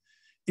know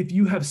if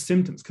you have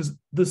symptoms, because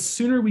the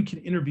sooner we can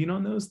intervene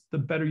on those, the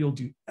better you'll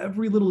do.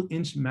 Every little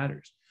inch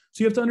matters.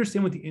 So you have to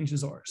understand what the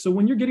inches are. So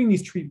when you're getting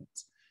these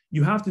treatments,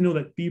 you have to know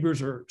that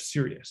fevers are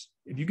serious.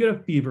 If you get a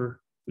fever,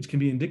 which can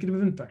be indicative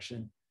of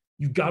infection,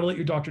 you've got to let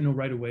your doctor know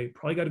right away.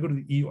 Probably got to go to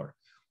the ER,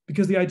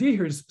 because the idea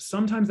here is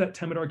sometimes that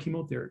Temodar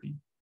chemotherapy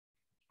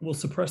will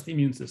suppress the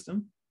immune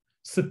system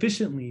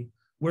sufficiently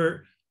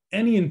where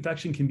any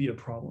infection can be a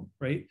problem,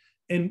 right?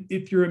 And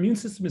if your immune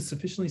system is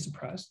sufficiently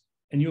suppressed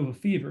and you have a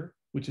fever,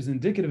 which is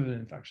indicative of an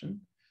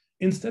infection,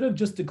 instead of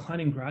just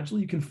declining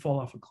gradually, you can fall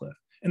off a cliff.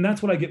 And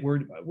that's what I get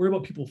worried about. I worry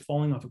about people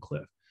falling off a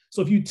cliff.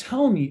 So if you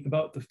tell me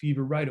about the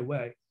fever right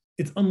away,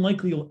 it's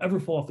unlikely you'll ever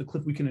fall off the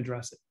cliff. We can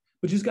address it.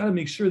 But you just got to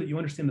make sure that you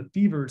understand the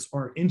fevers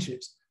are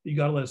inches that you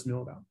got to let us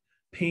know about.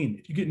 Pain,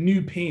 if you get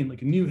new pain,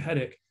 like a new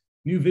headache,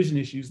 new vision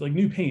issues, like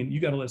new pain, you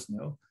got to let us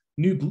know.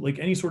 New, like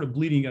any sort of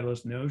bleeding, you got to let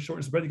us know.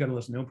 Shortness of breath, you got to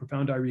let us know.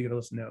 Profound diarrhea, you got to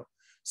let us know.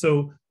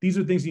 So these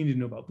are things you need to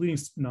know about.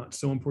 Bleeding's not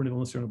so important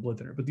unless you're on a blood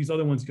thinner, but these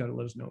other ones you got to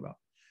let us know about.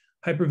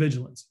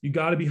 Hypervigilance, you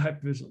got to be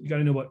hypervigilant. You got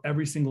to know about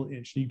every single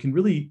inch. You can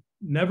really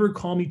never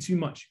call me too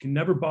much. You can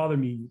never bother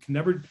me. You can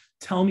never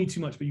tell me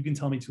too much, but you can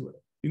tell me too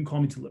little. You can call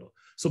me too little.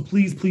 So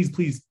please, please,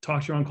 please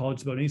talk to your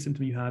oncologist about any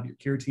symptom you have, your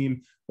care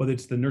team, whether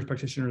it's the nurse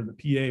practitioner or the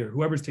PA or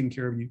whoever's taking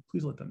care of you,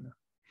 please let them know.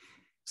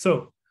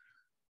 So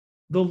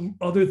the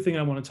other thing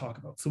I want to talk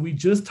about. So we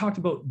just talked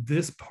about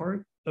this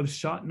part of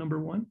shot number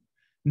one.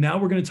 Now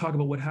we're going to talk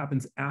about what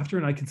happens after,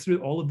 and I consider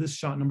all of this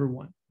shot number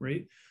one,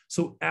 right?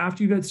 So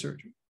after you've had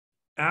surgery,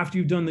 after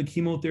you've done the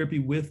chemotherapy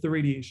with the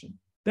radiation,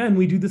 then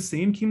we do the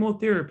same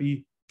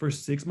chemotherapy for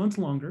 6 months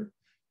longer,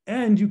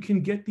 and you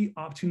can get the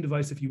Optune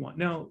device if you want.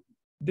 Now,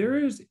 there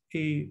is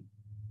a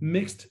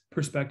mixed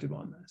perspective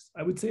on this.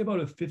 I would say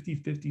about a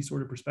 50-50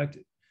 sort of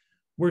perspective,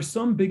 Where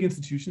some big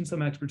institutions,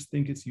 some experts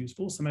think it's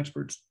useful, some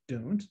experts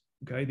don't,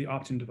 okay? The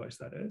Optune device,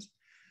 that is.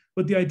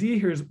 But the idea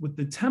here is with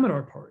the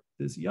Temodar part,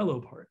 this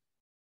yellow part,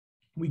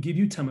 we give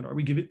you Temodar,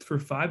 we give it for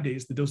 5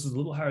 days. The dose is a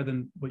little higher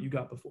than what you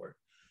got before,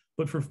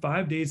 but for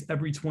 5 days,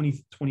 every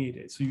 28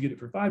 days. So you get it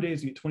for 5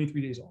 days, you get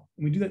 23 days off.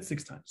 And we do that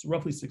 6 times, so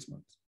roughly 6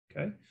 months,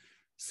 okay?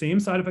 Same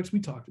side effects we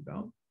talked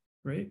about,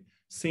 right?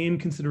 Same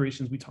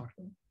considerations we talked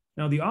about.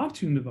 Now the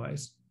Optune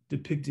device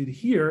depicted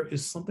here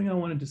is something I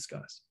want to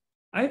discuss.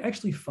 I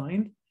actually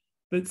find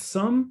that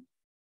some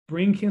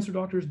brain cancer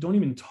doctors don't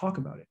even talk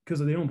about it because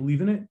they don't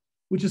believe in it,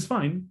 which is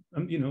fine.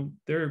 You know,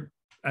 they're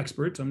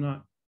experts. I'm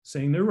not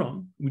saying they're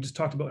wrong. We just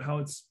talked about how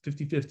it's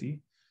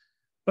 50-50,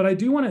 but I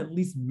do want to at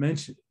least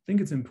mention it. I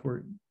think it's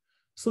important.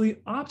 So the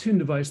Optune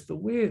device,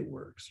 the way it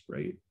works,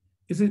 right,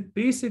 is it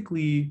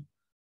basically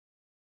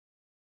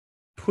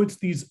puts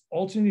these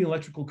alternating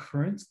electrical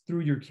currents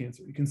through your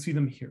cancer. You can see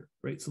them here,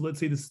 right? So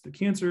let's say this is the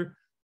cancer,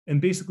 and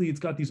basically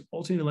it's got these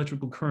alternating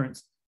electrical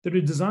currents that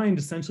are designed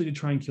essentially to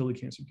try and kill the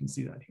cancer. You can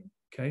see that here,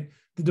 okay?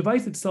 The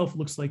device itself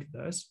looks like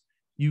this.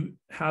 You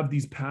have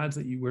these pads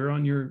that you wear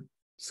on your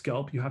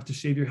scalp. You have to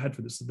shave your head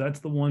for this. So that's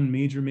the one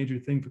major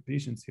thing for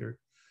patients here.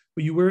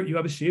 But you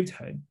have a shaved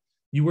head.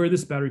 You wear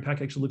this battery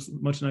pack. Actually looks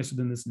much nicer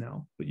than this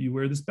now, but you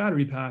wear this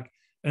battery pack,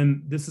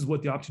 and this is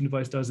what the Optune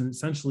device does, and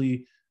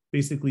essentially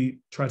basically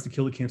tries to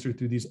kill the cancer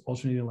through these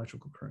alternating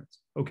electrical currents.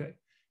 Okay,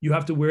 you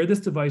have to wear this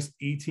device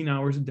 18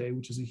 hours a day,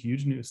 which is a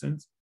huge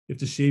nuisance. You have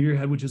to shave your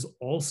head, which is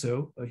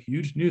also a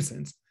huge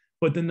nuisance.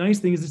 But the nice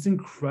thing is it's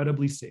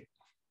incredibly safe.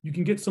 You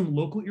can get some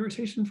local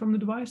irritation from the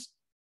device,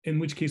 in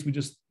which case we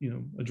just,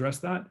 address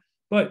that.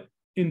 But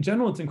in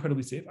general, it's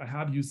incredibly safe. I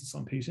have used this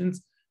on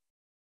patients.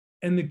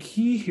 And the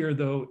key here,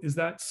 though, is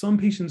that some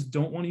patients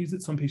don't want to use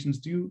it. Some patients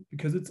do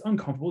because it's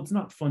uncomfortable. It's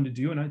not fun to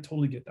do. And I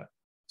totally get that.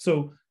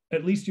 So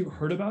at least you've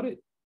heard about it,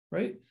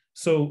 right?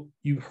 So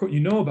you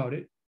know about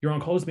it. Your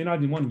oncologist may not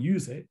even want to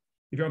use it.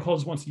 If your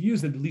oncologist wants to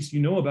use it, at least you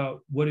know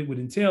about what it would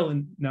entail.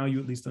 And now you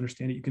at least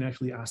understand it. You can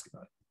actually ask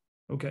about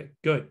it. Okay,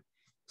 good.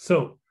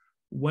 So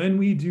when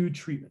we do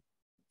treatment,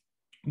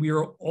 we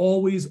are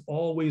always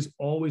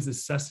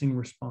assessing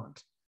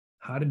response.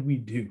 How did we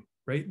do,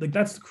 right? Like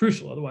that's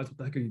crucial. Otherwise, what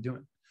the heck are you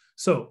doing?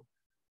 So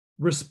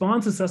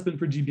response assessment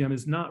for GBM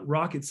is not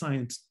rocket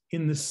science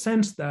in the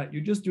sense that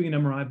you're just doing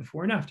an MRI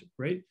before and after,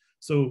 right?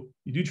 So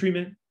you do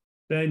treatment,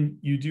 then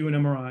you do an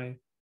MRI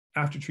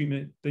after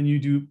treatment, then you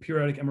do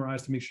periodic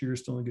MRIs to make sure you're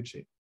still in good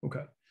shape.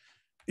 Okay.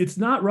 It's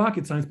not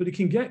rocket science, but it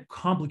can get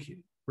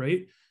complicated,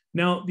 right?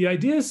 Now, the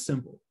idea is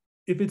simple.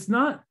 If it's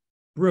not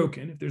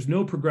broken, if there's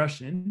no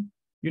progression,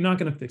 you're not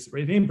going to fix it,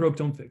 right? If it ain't broke,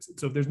 don't fix it.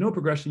 So if there's no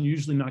progression, you're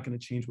usually not going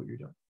to change what you're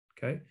doing,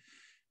 okay?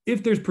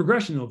 If there's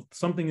progression, though,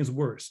 something is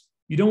worse.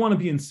 You don't want to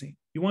be insane.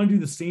 You want to do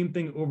the same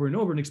thing over and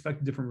over and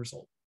expect a different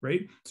result,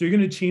 right? So you're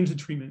going to change the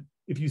treatment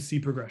if you see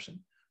progression.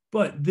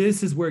 But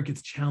this is where it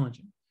gets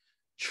challenging.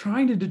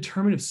 Trying to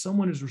determine if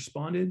someone has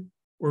responded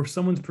or if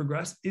someone's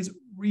progressed is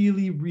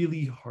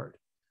really hard.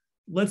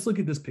 Let's look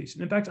at this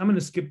patient. In fact, I'm going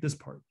to skip this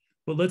part,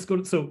 but let's go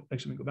to, so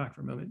actually, let me go back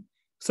for a moment.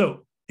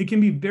 So it can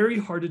be very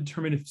hard to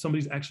determine if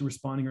somebody's actually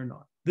responding or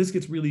not. This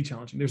gets really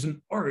challenging. There's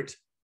an art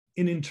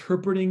in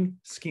interpreting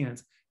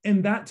scans.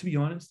 And that, to be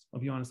honest, I'll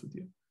be honest with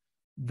you,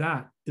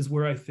 that is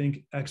where I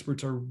think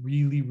experts are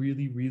really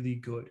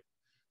good.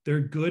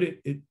 They're good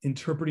at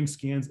interpreting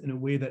scans in a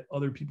way that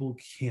other people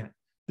can't.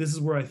 This is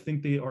where I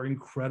think they are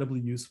incredibly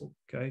useful,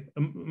 okay?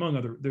 Among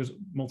other, there's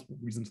multiple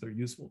reasons they're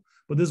useful,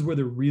 but this is where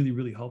they're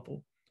really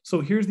helpful.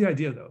 So here's the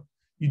idea though.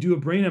 You do a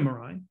brain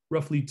MRI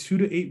roughly 2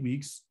 to 8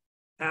 weeks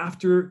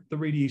after the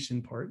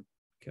radiation part,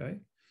 okay?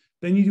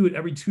 Then you do it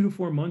every 2 to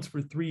 4 months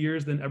for 3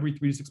 years, then every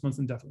 3 to 6 months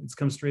indefinitely. This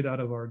comes straight out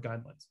of our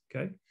guidelines,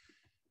 okay?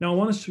 Now I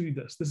want to show you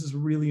this. This is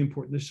really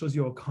important. This shows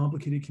you how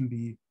complicated it can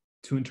be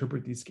to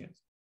interpret these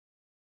scans.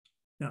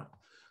 Now,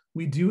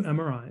 we do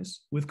MRIs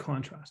with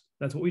contrast.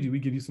 That's what we do. We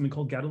give you something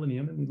called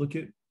gadolinium and we look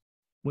at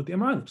what the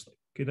MRI looks like.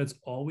 Okay, that's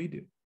all we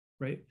do,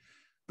 right?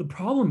 The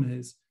problem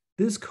is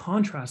this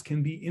contrast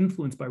can be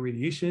influenced by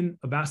radiation,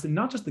 Avastin,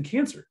 not just the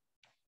cancer.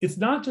 It's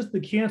not just the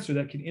cancer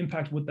that can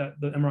impact what the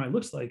MRI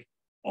looks like.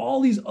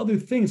 All these other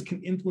things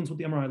can influence what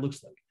the MRI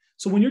looks like.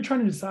 So when you're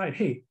trying to decide,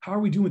 hey, how are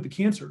we doing with the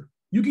cancer?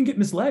 You can get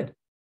misled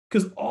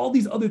because all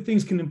these other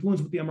things can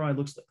influence what the MRI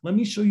looks like. Let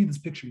me show you this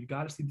picture. You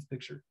got to see this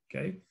picture,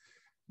 okay?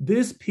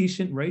 This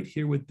patient right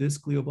here with this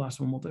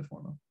glioblastoma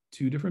multiforme,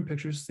 2 different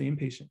pictures, same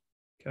patient,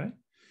 okay?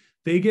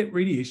 They get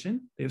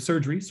radiation, they have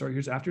surgery, sorry,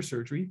 here's after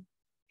surgery.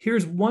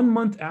 Here's 1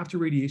 month after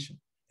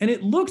radiation. And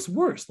it looks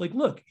worse. Like,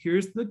 look,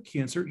 here's the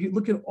cancer.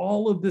 Look at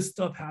all of this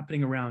stuff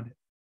happening around it,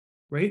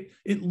 right?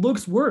 It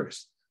looks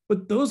worse,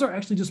 but those are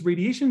actually just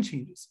radiation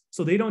changes.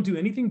 So they don't do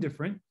anything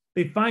different.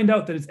 They find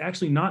out that it's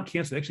actually not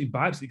cancer, they actually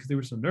biopsy because they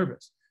were so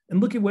nervous.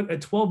 And look at what, at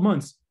 12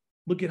 months,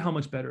 look at how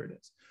much better it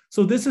is.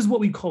 So this is what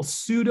we call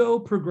pseudo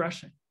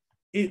progression.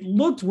 It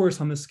looked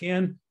worse on the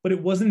scan, but it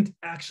wasn't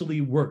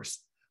actually worse.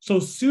 So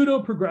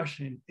pseudo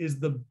progression is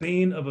the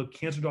bane of a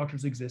cancer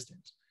doctor's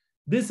existence.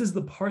 This is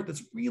the part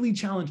that's really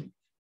challenging.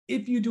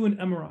 If you do an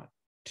MRI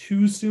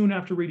too soon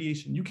after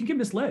radiation, you can get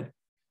misled.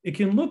 It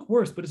can look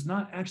worse, but it's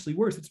not actually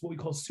worse. It's what we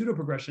call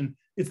pseudoprogression.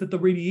 It's that the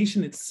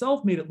radiation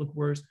itself made it look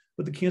worse,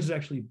 but the cancer is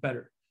actually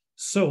better.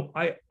 So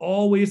I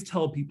always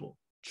tell people,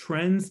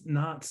 trends,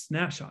 not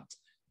snapshots.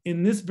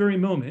 In this very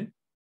moment,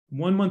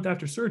 1 month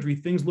after surgery,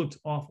 things looked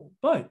awful.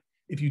 But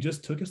if you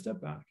just took a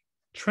step back,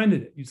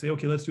 trended it, you say,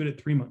 okay, let's do it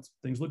at 3 months.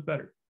 Things look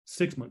better.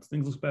 6 months,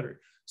 things look better.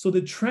 So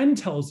the trend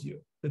tells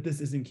you that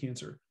this isn't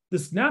cancer. The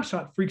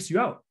snapshot freaks you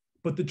out,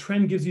 but the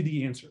trend gives you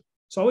the answer.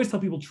 So I always tell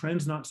people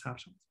trends, not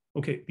snapshots.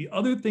 Okay, the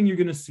other thing you're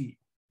going to see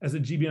as a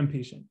GBM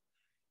patient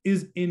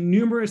is in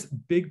numerous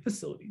big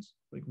facilities,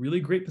 like really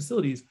great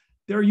facilities,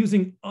 they're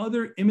using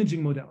other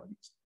imaging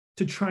modalities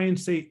to try and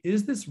say,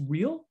 is this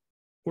real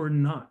or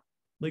not?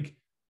 Like,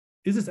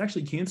 is this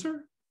actually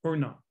cancer or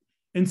not?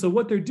 And so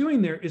what they're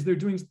doing there is they're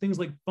doing things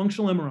like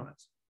functional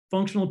MRIs,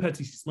 functional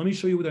PET-CTs. Let me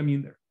show you what I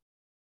mean there.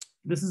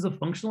 This is a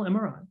functional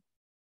MRI,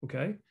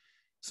 okay?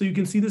 So you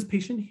can see this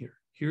patient here.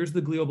 Here's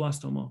the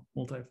glioblastoma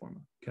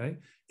multiforme, okay?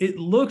 It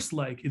looks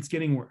like it's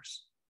getting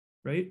worse,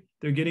 right?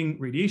 They're getting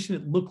radiation.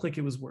 It looked like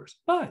it was worse.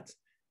 But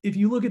if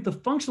you look at the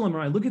functional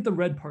MRI, look at the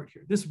red part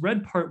here. This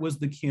red part was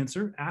the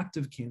cancer,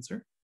 active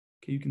cancer.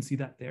 Okay, you can see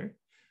that there.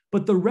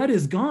 But the red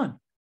is gone.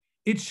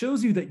 It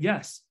shows you that,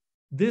 yes,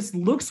 this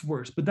looks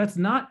worse, but that's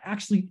not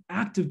actually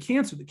active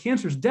cancer. The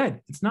cancer is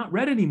dead. It's not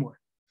red anymore.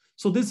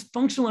 So this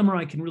functional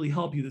MRI can really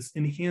help you, this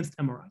enhanced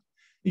MRI.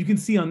 You can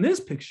see on this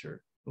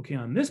picture, okay,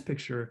 on this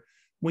picture,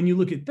 when you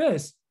look at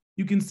this,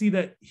 you can see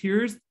that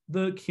here's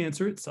the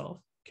cancer itself.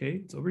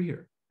 Okay, it's over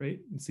here, right?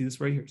 You can see this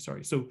right here,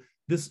 sorry. So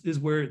this is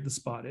where the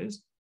spot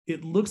is.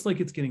 It looks like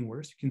it's getting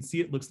worse. You can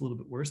see it looks a little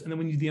bit worse. And then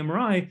when you do the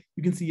MRI,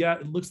 you can see, yeah,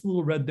 it looks a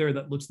little red there.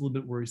 That looks a little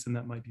bit worrisome.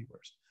 That might be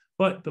worse.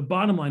 But the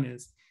bottom line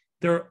is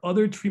there are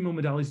other treatment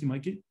modalities you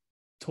might get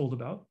told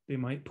about. They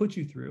might put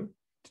you through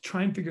to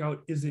try and figure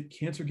out, is it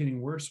cancer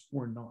getting worse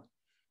or not?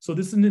 So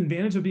this is an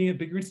advantage of being at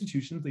bigger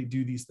institutions. They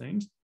do these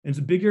things. And it's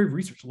a big area of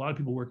research. A lot of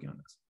people working on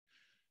this.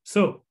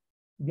 So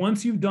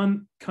once you've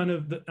done kind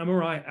of the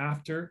MRI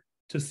after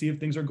to see if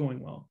things are going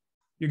well,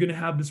 you're going to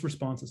have this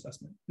response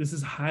assessment. This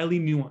is highly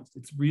nuanced.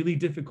 It's really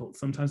difficult.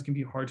 Sometimes it can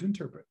be hard to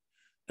interpret.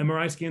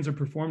 MRI scans are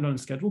performed on a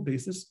scheduled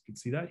basis. You can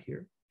see that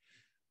here.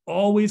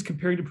 Always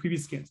comparing to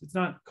previous scans. It's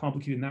not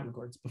complicated in that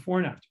regard. It's before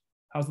and after.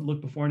 How's it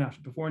look before and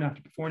after, before and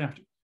after, before and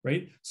after,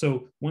 right?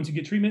 So once you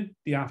get treatment,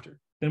 the after.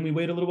 Then we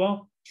wait a little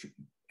while,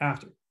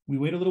 after. We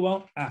wait a little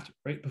while, after,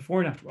 right? Before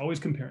and after, always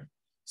comparing.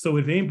 So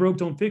if it ain't broke,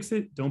 don't fix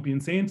it. Don't be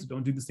insane. So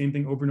don't do the same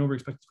thing over and over,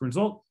 expect a different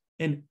result.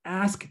 And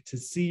ask to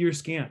see your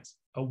scans.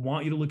 I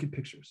want you to look at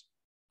pictures.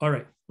 All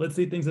right, let's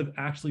say things have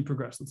actually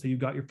progressed. Let's say you've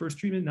got your first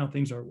treatment, now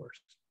things are worse.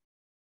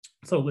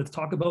 So let's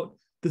talk about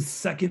the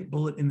second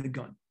bullet in the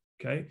gun,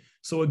 okay?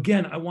 So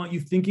again, I want you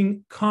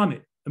thinking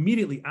COMET.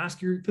 Immediately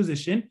ask your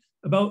physician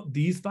about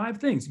these 5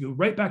 things. You go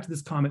right back to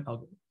this COMET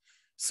algorithm.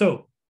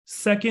 So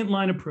second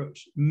line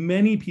approach.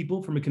 Many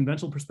people from a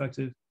conventional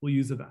perspective will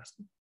use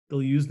Avastin.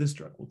 They'll use this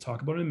drug. We'll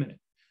talk about it in a minute.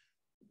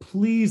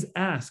 Please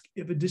ask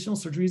if additional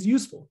surgery is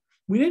useful.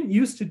 We didn't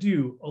used to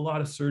do a lot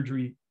of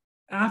surgery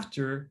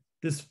after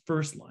this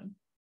first line,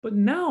 but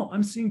now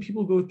I'm seeing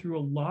people go through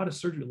a lot of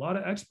surgery. A lot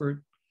of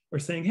experts are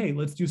saying, hey,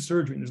 let's do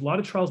surgery. And there's a lot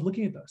of trials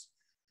looking at this,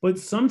 but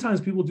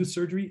sometimes people do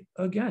surgery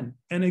again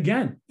and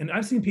again. And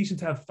I've seen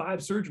patients have 5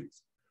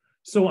 surgeries.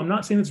 So I'm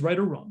not saying it's right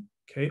or wrong,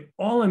 okay?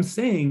 All I'm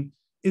saying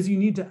is you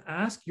need to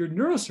ask your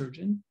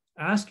neurosurgeon,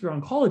 ask your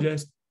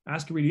oncologist,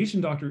 ask your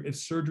radiation doctor if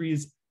surgery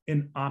is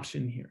an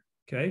option here,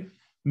 okay?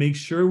 Make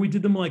sure we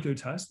did the molecular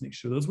test, make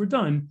sure those were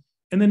done,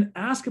 and then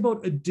ask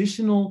about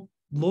additional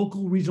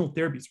local regional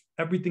therapies,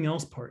 everything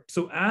else part.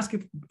 So ask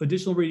if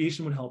additional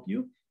radiation would help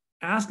you.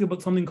 Ask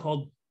about something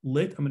called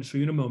LIT. I'm going to show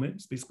you in a moment.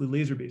 It's basically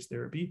laser-based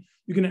therapy.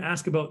 You're going to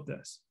ask about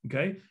this,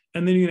 okay?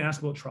 And then you're going to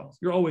ask about trials.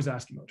 You're always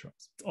asking about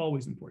trials. It's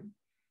always important.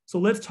 So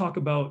let's talk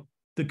about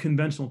the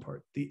conventional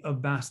part, the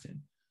Avastin.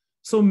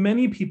 So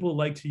many people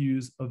like to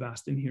use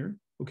Avastin here,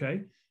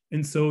 okay?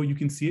 And so you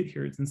can see it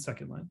here. It's in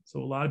second line. So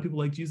a lot of people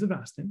like to use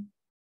Avastin,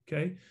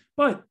 okay?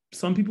 But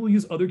some people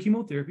use other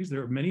chemotherapies.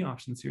 There are many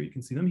options here. You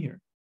can see them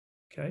here,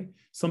 okay?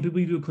 Some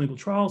people do a clinical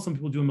trial. Some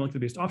people do a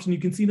molecular-based option. You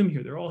can see them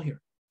here. They're all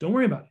here. Don't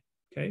worry about it,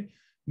 okay?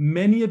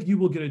 Many of you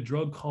will get a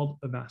drug called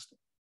Avastin.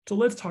 So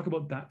let's talk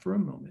about that for a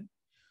moment.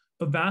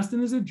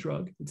 Avastin is a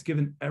drug that's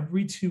given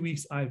every 2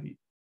 weeks IV.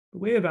 The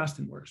way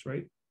Avastin works,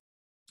 right,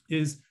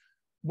 is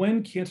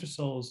when cancer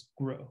cells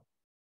grow,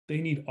 they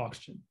need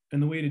oxygen.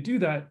 And the way to do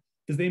that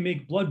is they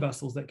make blood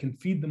vessels that can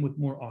feed them with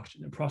more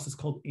oxygen, a process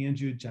called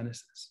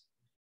angiogenesis.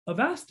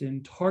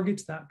 Avastin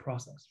targets that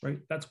process, right?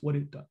 That's what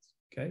it does,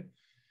 okay?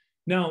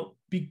 Now,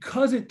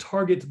 because it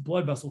targets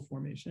blood vessel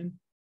formation,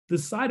 the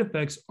side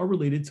effects are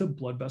related to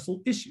blood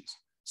vessel issues.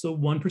 So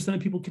 1%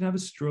 of people can have a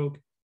stroke,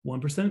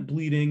 1%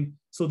 bleeding.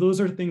 So those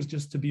are things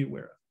just to be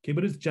aware of, okay?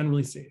 But it's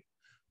generally safe.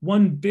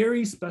 One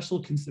very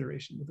special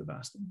consideration with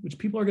Avastin, which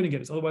people are going to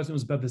get, is otherwise known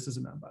as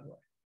bevacizumab, by the way.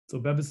 So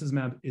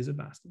bevacizumab is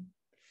Avastin.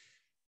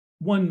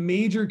 One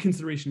major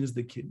consideration is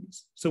the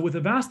kidneys. So with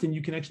Avastin,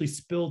 you can actually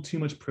spill too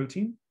much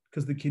protein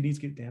because the kidneys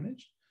get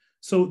damaged.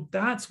 So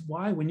that's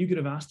why when you get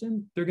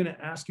Avastin, they're going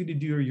to ask you to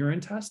do your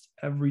urine test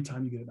every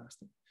time you get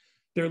Avastin.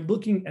 They're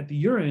looking at the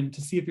urine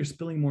to see if you're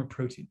spilling more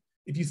protein.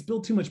 If you spill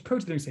too much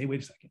protein, they're going to say, hey,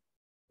 wait a second,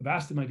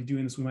 Avastin might be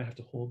doing this. We might have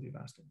to hold the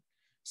Avastin.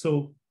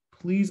 So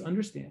please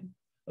understand,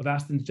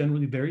 Avastin is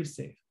generally very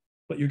safe,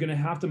 but you're going to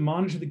have to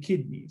monitor the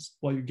kidneys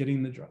while you're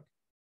getting the drug.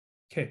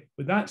 Okay,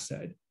 with that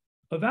said,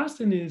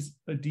 Avastin is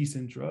a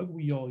decent drug.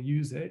 We all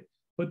use it,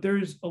 but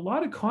there's a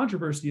lot of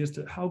controversy as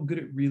to how good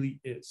it really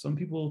is. Some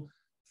people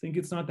think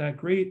it's not that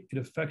great. It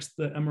affects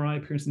the MRI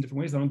appearance in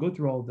different ways. I don't go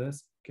through all of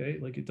this, okay?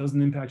 Like it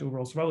doesn't impact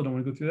overall survival. I don't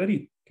want to go through that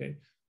either, okay?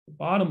 The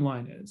bottom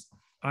line is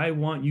I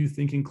want you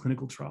thinking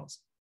clinical trials,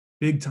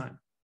 big time.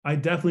 I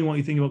definitely want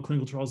you thinking about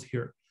clinical trials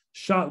here.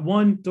 Shot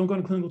 1, don't go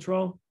on a clinical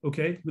trial,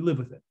 okay? We live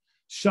with it.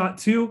 Shot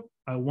 2,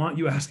 I want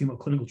you asking about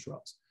clinical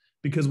trials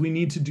because we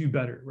need to do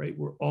better, right?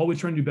 We're always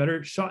trying to do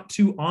better. Shot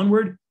 2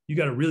 onward, you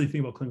got to really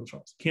think about clinical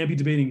trials. Can't be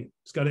debating it.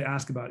 Just got to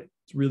ask about it.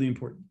 It's really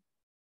important.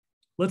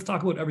 Let's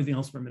talk about everything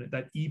else for a minute,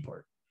 that E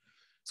part.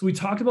 So we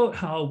talked about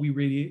how we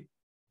radiate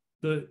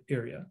the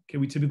area. Okay,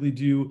 we typically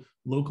do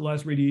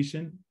localized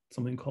radiation,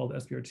 something called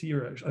SBRT,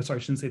 or sorry, I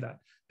shouldn't say that.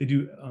 They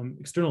do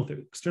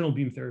external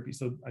beam therapy.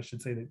 So I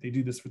should say that they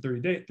do this for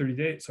 30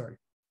 days, sorry.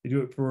 They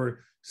do it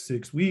for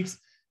 6 weeks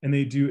and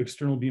they do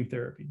external beam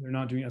therapy. They're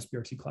not doing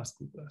SBRT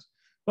classically with us.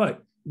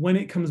 But when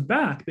it comes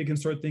back, they can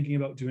start thinking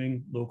about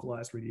doing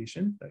localized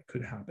radiation. That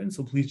could happen.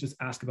 So please just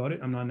ask about it.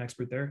 I'm not an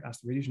expert there.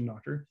 Ask the radiation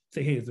doctor.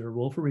 Say, hey, is there a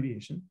role for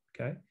radiation?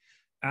 Okay.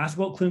 Ask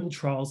about clinical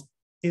trials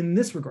in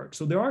this regard.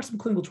 So there are some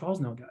clinical trials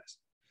now, guys,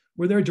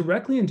 where they're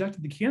directly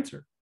injected the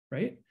cancer,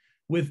 right?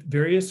 With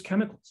various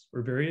chemicals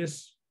or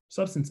various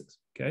substances,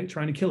 okay,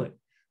 trying to kill it.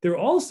 They're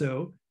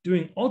also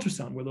doing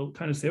ultrasound where they'll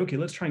kind of say, okay,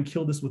 let's try and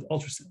kill this with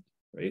ultrasound,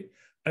 right?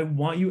 I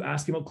want you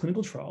asking about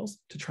clinical trials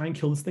to try and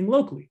kill this thing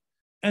locally.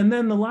 And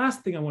then the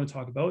last thing I want to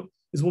talk about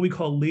is what we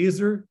call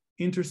laser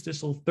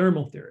interstitial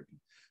thermal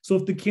therapy. So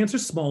if the cancer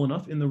is small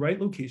enough in the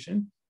right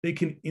location, they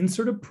can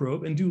insert a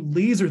probe and do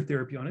laser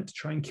therapy on it to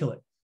try and kill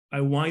it. I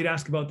want you to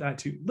ask about that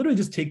too. Literally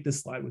just take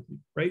this slide with you,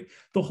 right?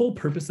 The whole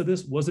purpose of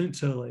this wasn't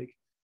to like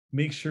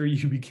make sure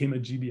you became a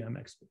GBM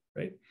expert,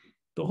 right?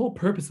 The whole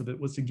purpose of it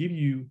was to give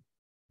you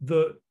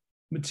the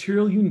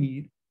material you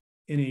need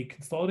in a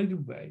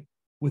consolidated way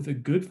with a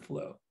good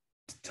flow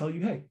to tell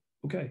you, hey,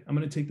 okay, I'm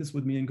going to take this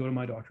with me and go to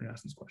my doctor and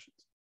ask these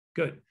questions.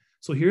 Good.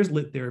 So here's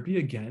lit therapy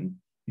again.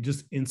 You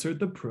just insert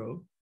the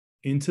probe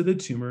into the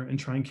tumor and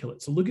try and kill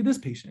it. So look at this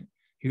patient.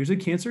 Here's a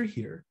cancer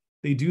here.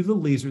 They do the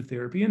laser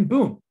therapy and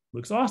boom,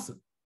 looks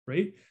awesome,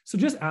 right? So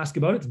just ask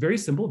about it. It's very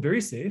simple,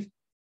 very safe.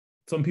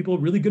 Some people are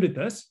really good at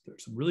this.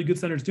 There's some really good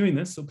centers doing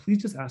this. So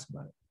please just ask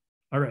about it.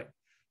 All right.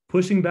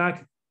 Pushing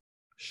back,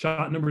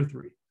 shot number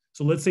 3.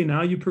 So let's say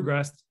now you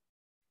progressed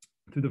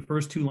through the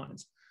first 2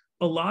 lines.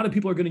 A lot of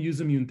people are going to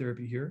use immune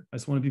therapy here. I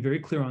just want to be very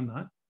clear on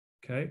that.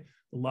 Okay.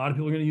 A lot of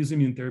people are going to use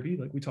immune therapy,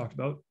 like we talked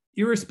about,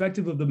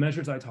 irrespective of the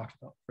measures I talked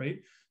about, right?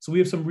 So we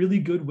have some really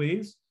good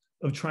ways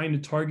of trying to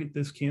target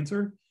this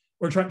cancer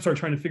or trying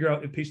to figure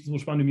out if patients will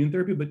respond to immune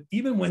therapy. But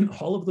even when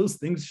all of those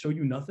things show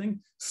you nothing,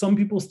 some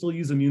people still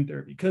use immune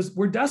therapy because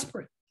we're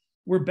desperate.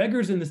 We're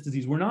beggars in this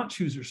disease. We're not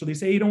choosers. So they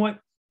say, you know what?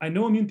 I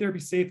know immune therapy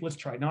is safe. Let's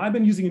try it. Now I've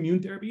been using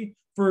immune therapy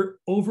for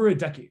over a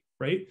decade,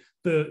 right?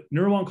 The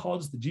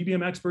neuro-oncologists, the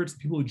GBM experts, the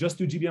people who just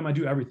do GBM, I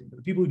do everything. But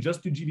the people who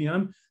just do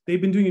GBM,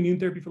 they've been doing immune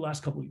therapy for the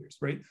last couple of years,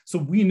 right? So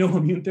we know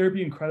immune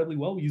therapy incredibly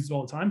well. We use it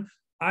all the time.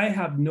 I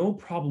have no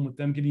problem with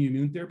them getting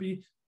immune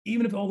therapy,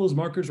 even if all those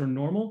markers are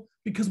normal,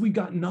 because we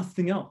got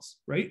nothing else,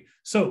 right?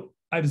 So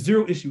I have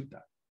zero issue with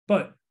that.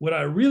 But what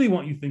I really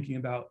want you thinking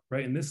about,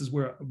 right? And this is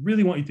where I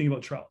really want you thinking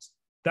about trials.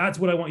 That's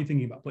what I want you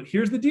thinking about. But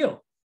here's the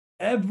deal.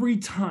 Every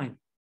time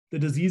the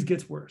disease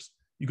gets worse,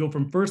 you go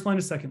from first line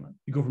to second line.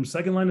 You go from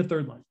second line to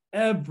third line.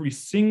 Every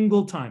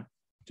single time.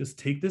 Just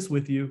take this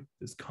with you,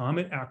 this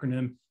COMET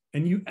acronym,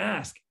 and you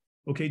ask,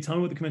 okay, tell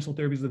me what the conventional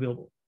therapy is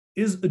available.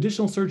 Is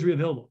additional surgery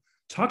available?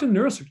 Talk to the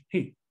neurosurgeon.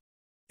 Hey,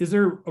 is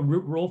there a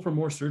role for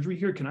more surgery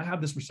here? Can I have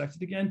this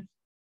resected again?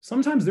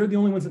 Sometimes they're the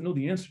only ones that know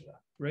the answer to that,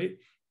 right?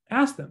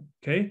 Ask them,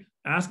 okay?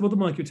 Ask about the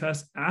molecular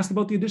test. Ask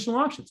about the additional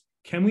options.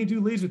 Can we do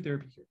laser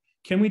therapy here?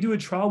 Can we do a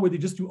trial where they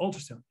just do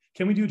ultrasound?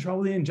 Can we do a trial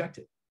where they inject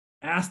it?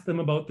 Ask them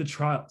about the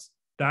trials.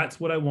 That's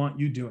what I want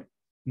you doing.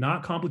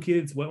 Not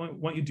complicated. It's what I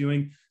want you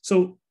doing.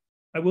 So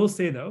I will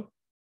say though,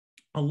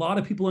 a lot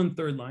of people in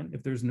third line,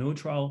 if there's no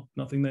trial,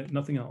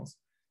 nothing else,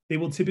 they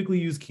will typically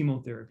use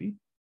chemotherapy,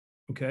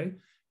 okay?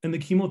 And the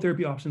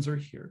chemotherapy options are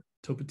here,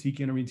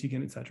 topotecan,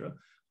 irinotecan, etc.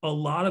 A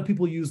lot of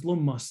people use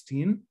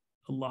lomustine.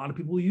 A lot of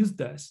people use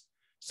this.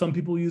 Some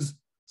people use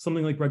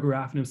something like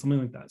regorafenib, something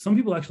like that. Some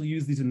people actually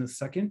use these in the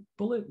second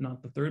bullet,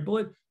 not the third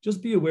bullet.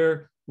 Just be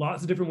aware,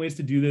 lots of different ways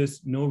to do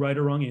this. No right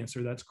or wrong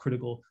answer. That's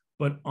critical.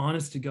 But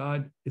honest to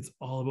God, it's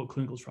all about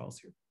clinical trials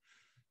here.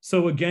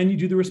 So again, you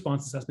do the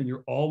response assessment.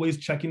 You're always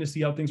checking to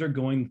see how things are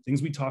going,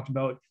 things we talked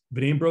about. If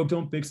it ain't broke,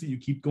 don't fix it. You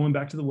keep going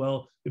back to the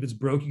well. If it's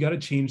broke, you got to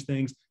change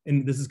things.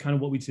 And this is kind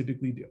of what we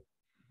typically do.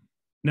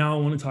 Now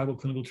I want to talk about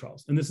clinical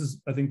trials. And this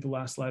is, I think, the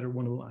last slide or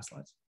one of the last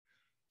slides.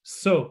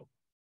 So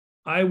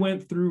I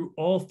went through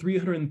all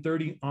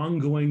 330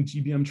 ongoing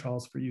GBM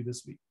trials for you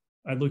this week.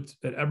 I looked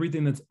at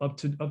everything that's up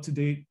to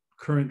date,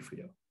 current for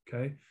you,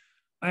 okay?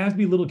 I have to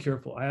be a little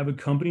careful. I have a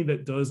company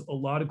that does a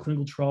lot of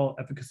clinical trial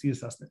efficacy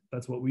assessment.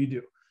 That's what we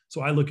do.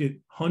 So I look at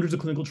hundreds of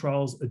clinical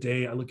trials a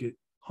day. I look at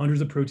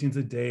hundreds of proteins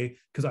a day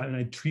because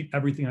I treat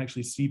everything. I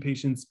actually see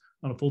patients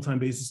on a full-time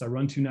basis. I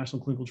run 2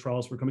 national clinical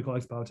trials for a company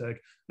called Biotech.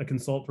 I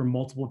consult for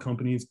multiple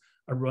companies.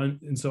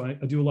 And so I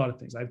do a lot of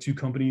things. I have 2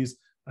 companies.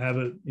 I have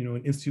an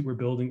institute we're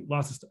building,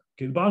 lots of stuff.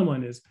 Okay, the bottom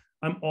line is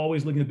I'm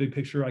always looking at the big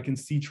picture. I can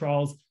see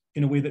trials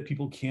in a way that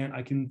people can't.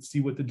 I can see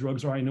what the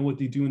drugs are. I know what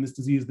they do in this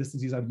disease. This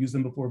disease, I've used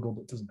them before,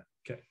 but it doesn't matter.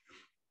 Okay.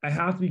 I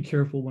have to be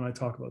careful when I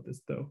talk about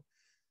this though,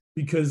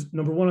 because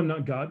number one, I'm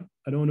not God.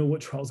 I don't know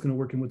what trial is going to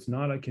work and what's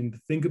not. I can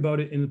think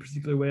about it in a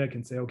particular way. I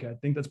can say, okay, I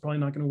think that's probably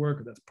not going to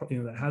work, or that's probably,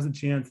 that has a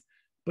chance,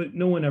 but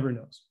no one ever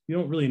knows. You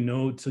don't really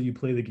know till you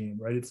play the game,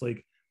 right? It's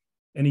like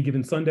any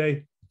given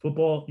Sunday,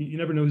 football, you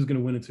never know who's going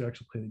to win until you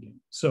actually play the game.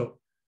 So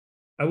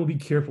I will be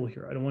careful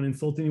here. I don't want to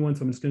insult anyone.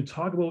 So I'm just going to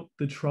talk about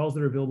the trials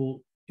that are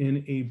available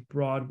in a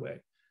broad way.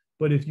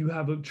 But if you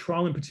have a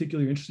trial in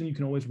particular you're interested in, you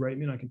can always write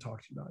me and I can talk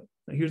to you about it.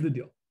 Now, here's the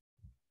deal.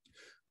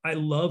 I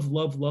love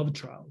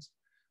trials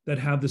that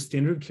have the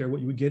standard of care, what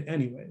you would get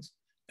anyways,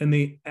 and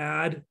they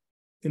add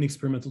an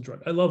experimental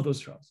drug. I love those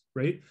trials,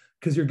 right?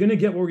 Because you're going to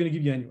get what we're going to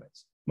give you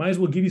anyways. Might as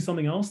well give you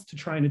something else to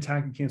try and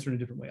attack the cancer in a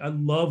different way. I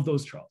love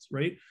those trials,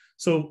 right?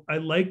 So I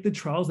like the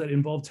trials that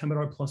involve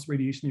 10-hour plus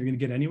radiation you're going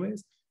to get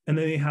anyways, and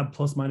then they have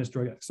plus minus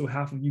drug X. So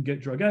half of you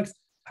get drug X,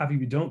 half of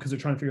you don't because they're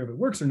trying to figure out if it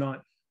works or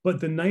not. But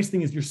the nice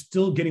thing is you're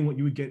still getting what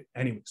you would get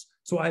anyways.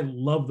 So I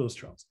love those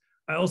trials.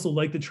 I also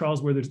like the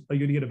trials where you're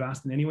going to get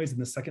Avastin anyways in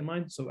the second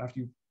line. So after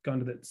you've gone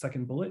to that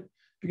second bullet,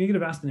 if you're going to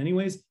get Avastin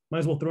anyways, might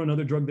as well throw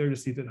another drug there to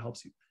see if it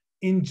helps you.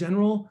 In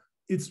general,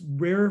 it's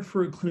rare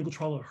for a clinical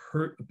trial to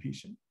hurt a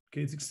patient.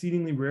 Okay, it's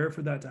exceedingly rare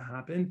for that to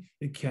happen.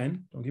 It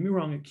can, don't get me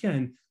wrong, it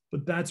can,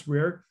 but that's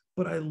rare.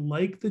 But I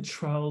like the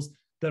trials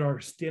that are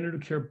standard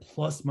of care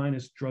plus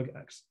minus drug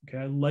X. Okay,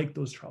 I like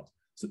those trials.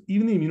 So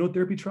even the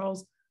immunotherapy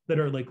trials that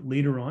are like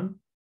later on,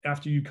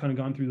 after you've kind of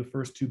gone through the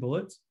first 2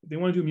 bullets, if they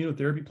want to do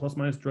immunotherapy plus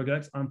minus drug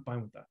X, I'm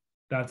fine with that.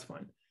 That's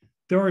fine.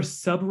 There are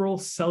several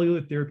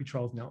cellular therapy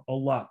trials now, a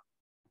lot.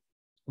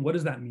 What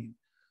does that mean?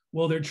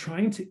 Well, they're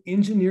trying to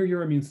engineer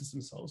your immune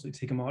system cells. They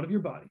take them out of your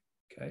body,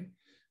 okay?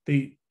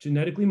 They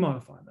genetically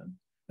modify them,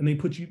 and they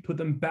put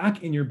them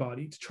back in your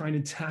body to try and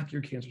attack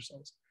your cancer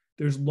cells.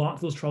 There's lots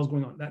of those trials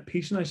going on. That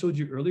patient I showed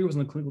you earlier was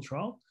in a clinical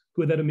trial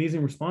who had that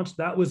amazing response.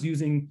 That was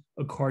using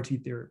a CAR T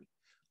therapy.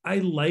 I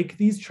like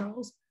these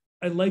trials.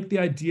 I like the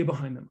idea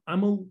behind them.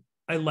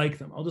 I like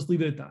them. I'll just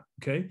leave it at that,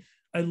 okay?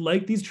 I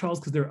like these trials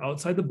because they're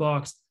outside the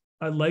box.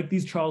 I like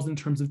these trials in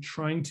terms of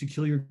trying to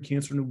kill your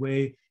cancer in a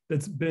way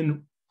that's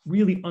been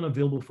really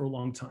unavailable for a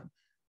long time.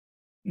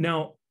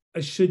 Now, I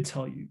should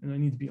tell you, and I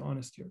need to be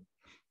honest here,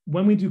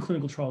 when we do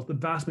clinical trials, the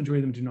vast majority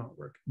of them do not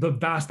work. The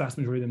vast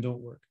majority of them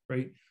don't work,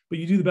 right? But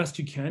you do the best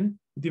you can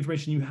with the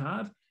information you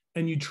have,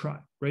 and you try,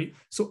 right?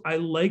 So I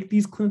like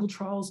these clinical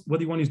trials,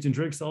 whether you want to use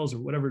dendritic cells or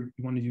whatever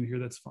you want to do here,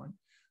 that's fine.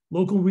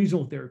 Local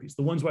regional therapies,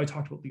 the ones where I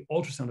talked about, the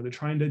ultrasound, they're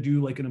trying to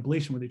do like an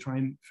ablation where they try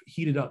and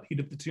heat up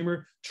the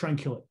tumor, try and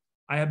kill it.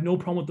 I have no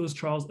problem with those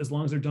trials as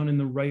long as they're done in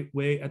the right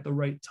way at the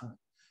right time.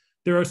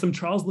 There are some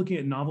trials looking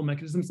at novel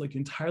mechanisms, like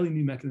entirely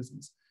new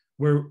mechanisms,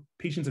 where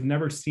patients have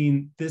never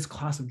seen this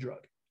class of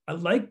drug. I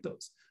like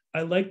those.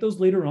 I like those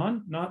later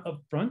on, not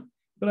up front,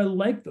 but I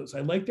like those.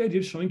 I like the idea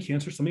of showing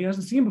cancer somebody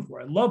hasn't seen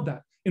before. I love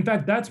that. In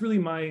fact, that's really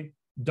my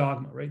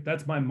dogma, right?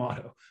 That's my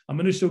motto. I'm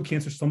going to show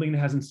cancer something it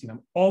hasn't seen.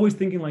 I'm always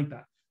thinking like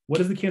that. What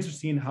has the cancer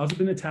seen? How's it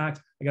been attacked?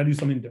 I got to do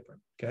something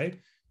different, okay?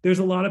 There's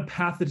a lot of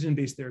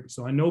pathogen-based therapy.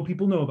 So I know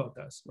people know about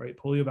this, right?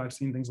 Polio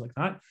vaccine, things like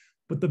that.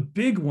 But the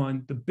big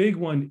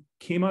one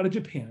came out of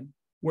Japan,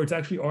 where it's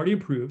actually already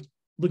approved,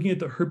 looking at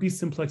the herpes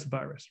simplex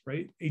virus,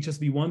 right?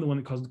 HSV1, the one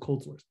that causes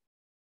cold sores.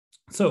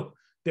 So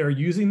they're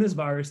using this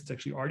virus. It's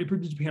actually already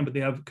approved in Japan, but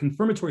they have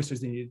confirmatory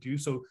studies they need to do.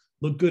 So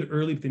look good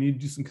early if they need to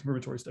do some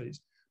confirmatory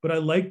studies. But I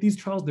like these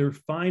trials. They're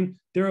fine.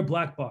 They're a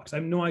black box. I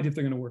have no idea if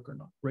they're going to work or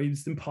not, right?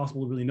 It's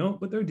impossible to really know,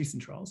 but they're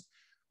decent trials.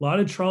 A lot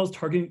of trials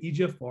targeting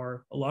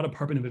EGFR, a lot of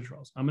PARP inhibitor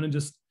trials. I'm going to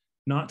just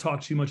not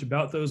talk too much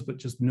about those, but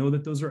just know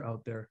that those are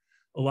out there.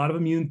 A lot of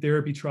immune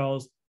therapy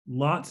trials,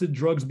 lots of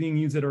drugs being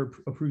used that are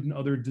approved in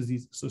other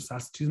diseases. So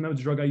sacituzumab is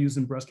a drug I use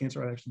in breast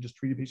cancer. I actually just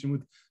treated a patient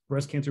with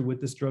breast cancer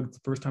with this drug. It's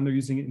the first time they're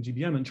using it in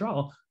GBM in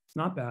trial. It's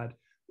not bad.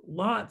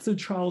 Lots of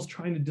trials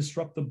trying to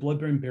disrupt the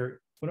blood-brain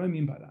barrier. What do I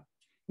mean by that?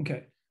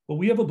 Okay, well,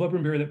 we have a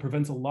blood-brain barrier that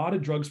prevents a lot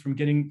of drugs from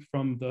getting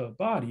from the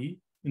body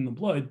in the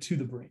blood to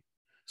the brain.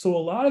 So a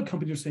lot of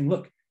companies are saying,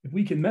 look, if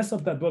we can mess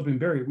up that blood-brain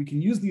barrier, we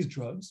can use these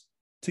drugs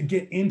to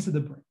get into the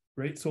brain,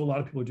 right? So a lot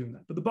of people are doing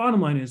that. But the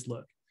bottom line is,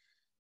 look,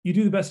 you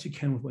do the best you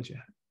can with what you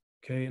have,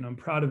 okay? And I'm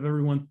proud of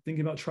everyone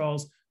thinking about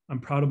trials. I'm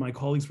proud of my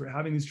colleagues for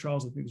having these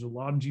trials. I think there's a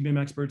lot of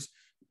GBM experts.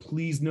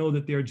 Please know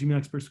that they are GBM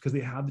experts because they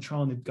have the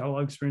trial and they've got a lot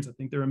of experience. I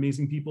think they're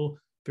amazing people,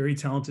 very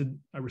talented.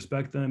 I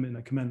respect them and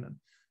I commend them.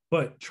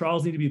 But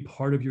trials need to be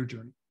part of your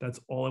journey. That's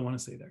all I want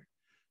to say there.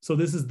 So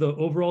this is the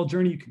overall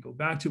journey. You can go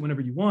back to it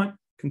whenever you want.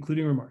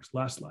 Concluding remarks,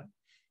 last slide.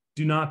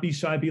 Do not be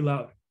shy, be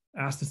loud.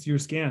 Ask to see your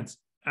scans.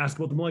 Ask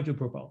about the molecular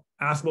profile.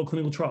 Ask about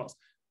clinical trials.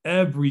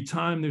 Every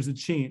time there's a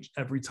change,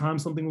 every time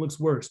something looks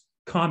worse,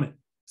 comment,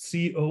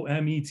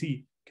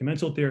 COMET,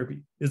 conventional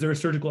therapy. Is there a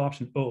surgical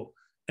option? O.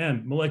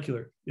 M,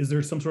 molecular. Is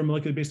there some sort of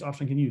molecular-based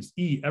option I can use?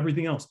 E,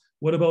 everything else.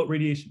 What about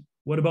radiation?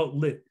 What about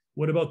lit?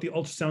 What about the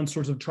ultrasound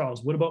sorts of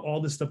trials? What about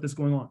all this stuff that's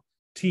going on?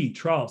 T,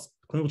 trials,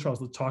 clinical trials.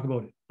 Let's talk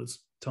about it. Let's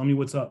tell me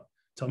what's up.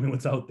 Tell me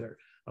what's out there.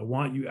 I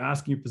want you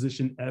asking your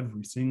physician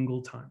every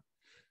single time.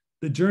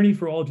 The journey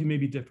for all of you may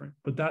be different,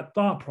 but that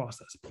thought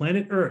process,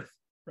 planet Earth,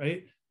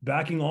 right?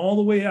 Backing all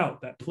the way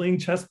out, that playing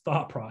chess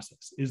thought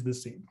process is the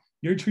same.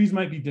 Your trees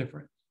might be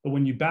different, but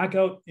when you back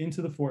out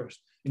into the forest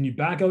and you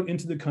back out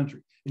into the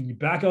country and you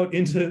back out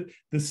into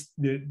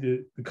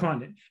the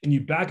continent and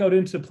you back out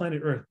into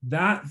planet Earth,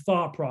 that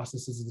thought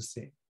process is the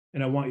same.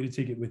 And I want you to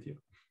take it with you.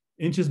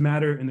 Inches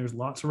matter, and there's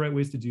lots of right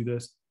ways to do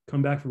this.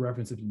 Come back for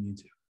reference if you need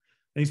to.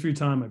 Thanks for your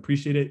time. I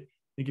appreciate it.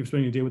 Thank you for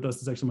spending your day with us.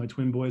 This is actually my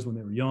twin boys when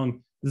they were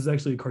young. This is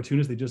actually a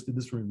cartoonist. They just did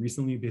this for me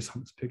recently based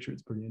on this picture.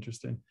 It's pretty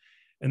interesting.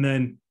 And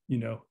then,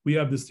 we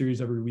have this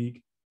series every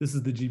week. This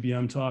is the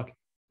GBM talk.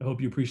 I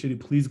hope you appreciate it.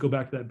 Please go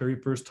back to that very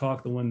first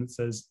talk, the one that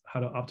says how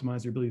to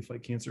optimize your ability to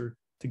fight cancer,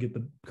 to get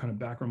the kind of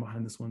background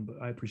behind this one.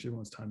 But I appreciate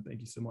everyone's time.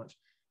 Thank you so much.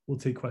 We'll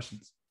take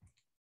questions.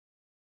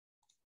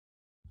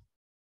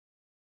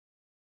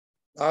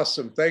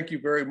 Awesome. Thank you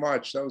very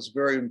much. That was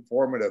very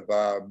informative.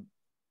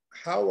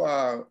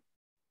 How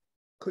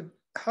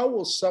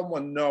will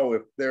someone know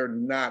if they're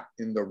not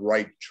in the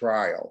right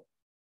trial?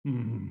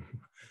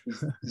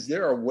 Is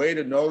there a way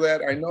to know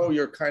that? I know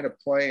you're kind of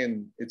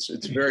playing, it's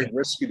very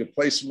risky to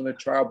place them in a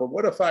trial, but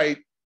what if I'm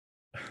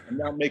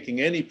not making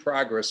any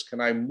progress?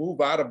 Can I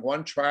move out of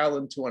one trial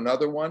into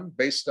another one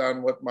based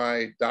on what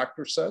my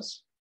doctor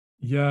says?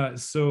 Yeah,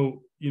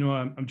 so,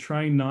 I'm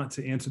trying not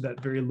to answer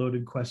that very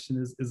loaded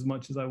question as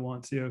much as I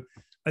want to.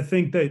 I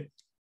think that,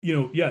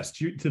 yes,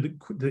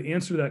 the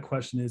answer to that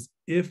question is,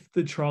 if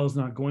the trial is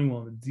not going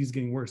well and the disease is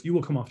getting worse, you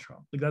will come off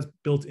trial. Like, that's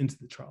built into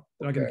the trial.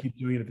 They're not going to keep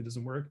doing it if it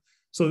doesn't work.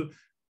 So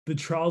the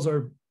trials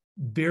are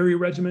very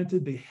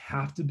regimented. They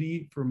have to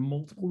be for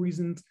multiple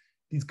reasons.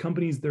 These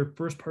companies, their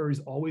first priority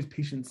is always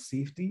patient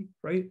safety,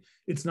 right?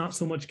 It's not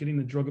so much getting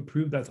the drug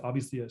approved. That's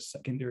obviously a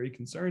secondary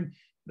concern.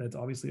 That's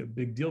obviously a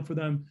big deal for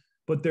them.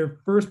 But their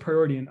first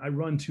priority, and I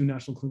run 2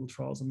 national clinical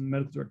trials, I'm the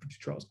medical director for 2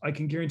 trials. I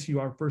can guarantee you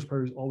our first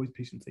priority is always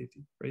patient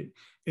safety, right?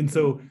 And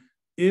so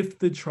if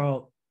the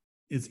trial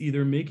is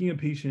either making a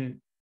patient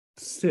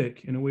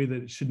sick in a way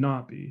that it should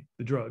not be,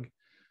 the drug,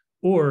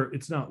 or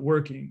it's not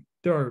working,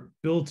 there are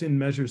built-in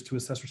measures to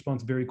assess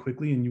response very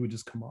quickly, and you would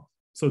just come off.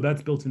 So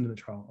that's built into the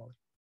trial.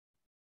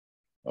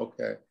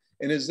 Okay.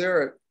 And is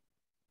there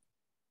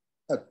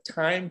a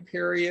time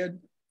period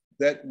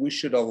that we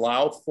should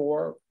allow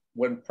for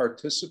when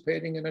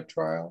participating in a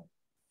trial?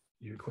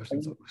 Your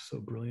question's so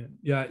brilliant.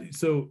 Yeah,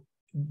 so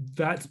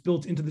that's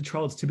built into the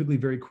trial. It's typically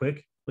very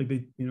quick. Like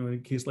they, in a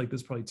case like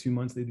this, probably 2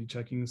 months, they'd be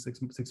checking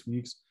 6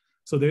 weeks.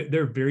 So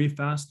they're very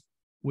fast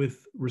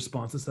with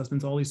response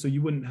assessments, Ollie. So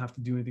you wouldn't have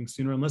to do anything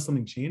sooner unless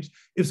something changed.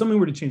 If something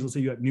were to change, let's say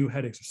you have new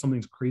headaches or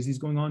something crazy is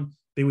going on,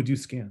 they would do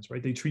scans,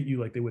 right? They treat you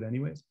like they would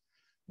anyways.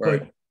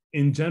 Right. But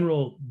in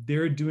general,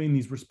 they're doing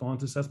these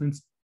response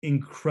assessments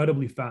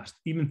incredibly fast,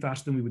 even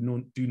faster than we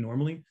would do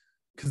normally,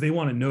 because they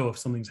want to know if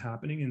something's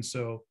happening. And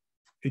so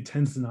it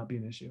tends to not be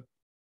an issue.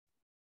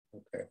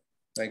 Okay.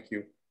 Thank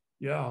you.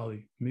 Yeah,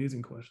 Ollie,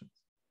 amazing questions.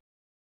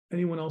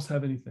 Anyone else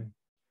have anything?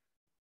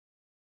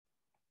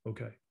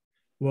 Okay.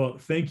 Well,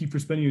 thank you for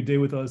spending your day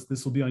with us.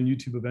 This will be on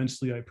YouTube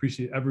eventually. I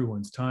appreciate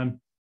everyone's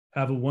time.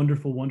 Have a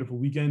wonderful, wonderful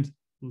weekend.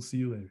 We'll see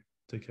you later.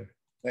 Take care.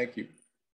 Thank you.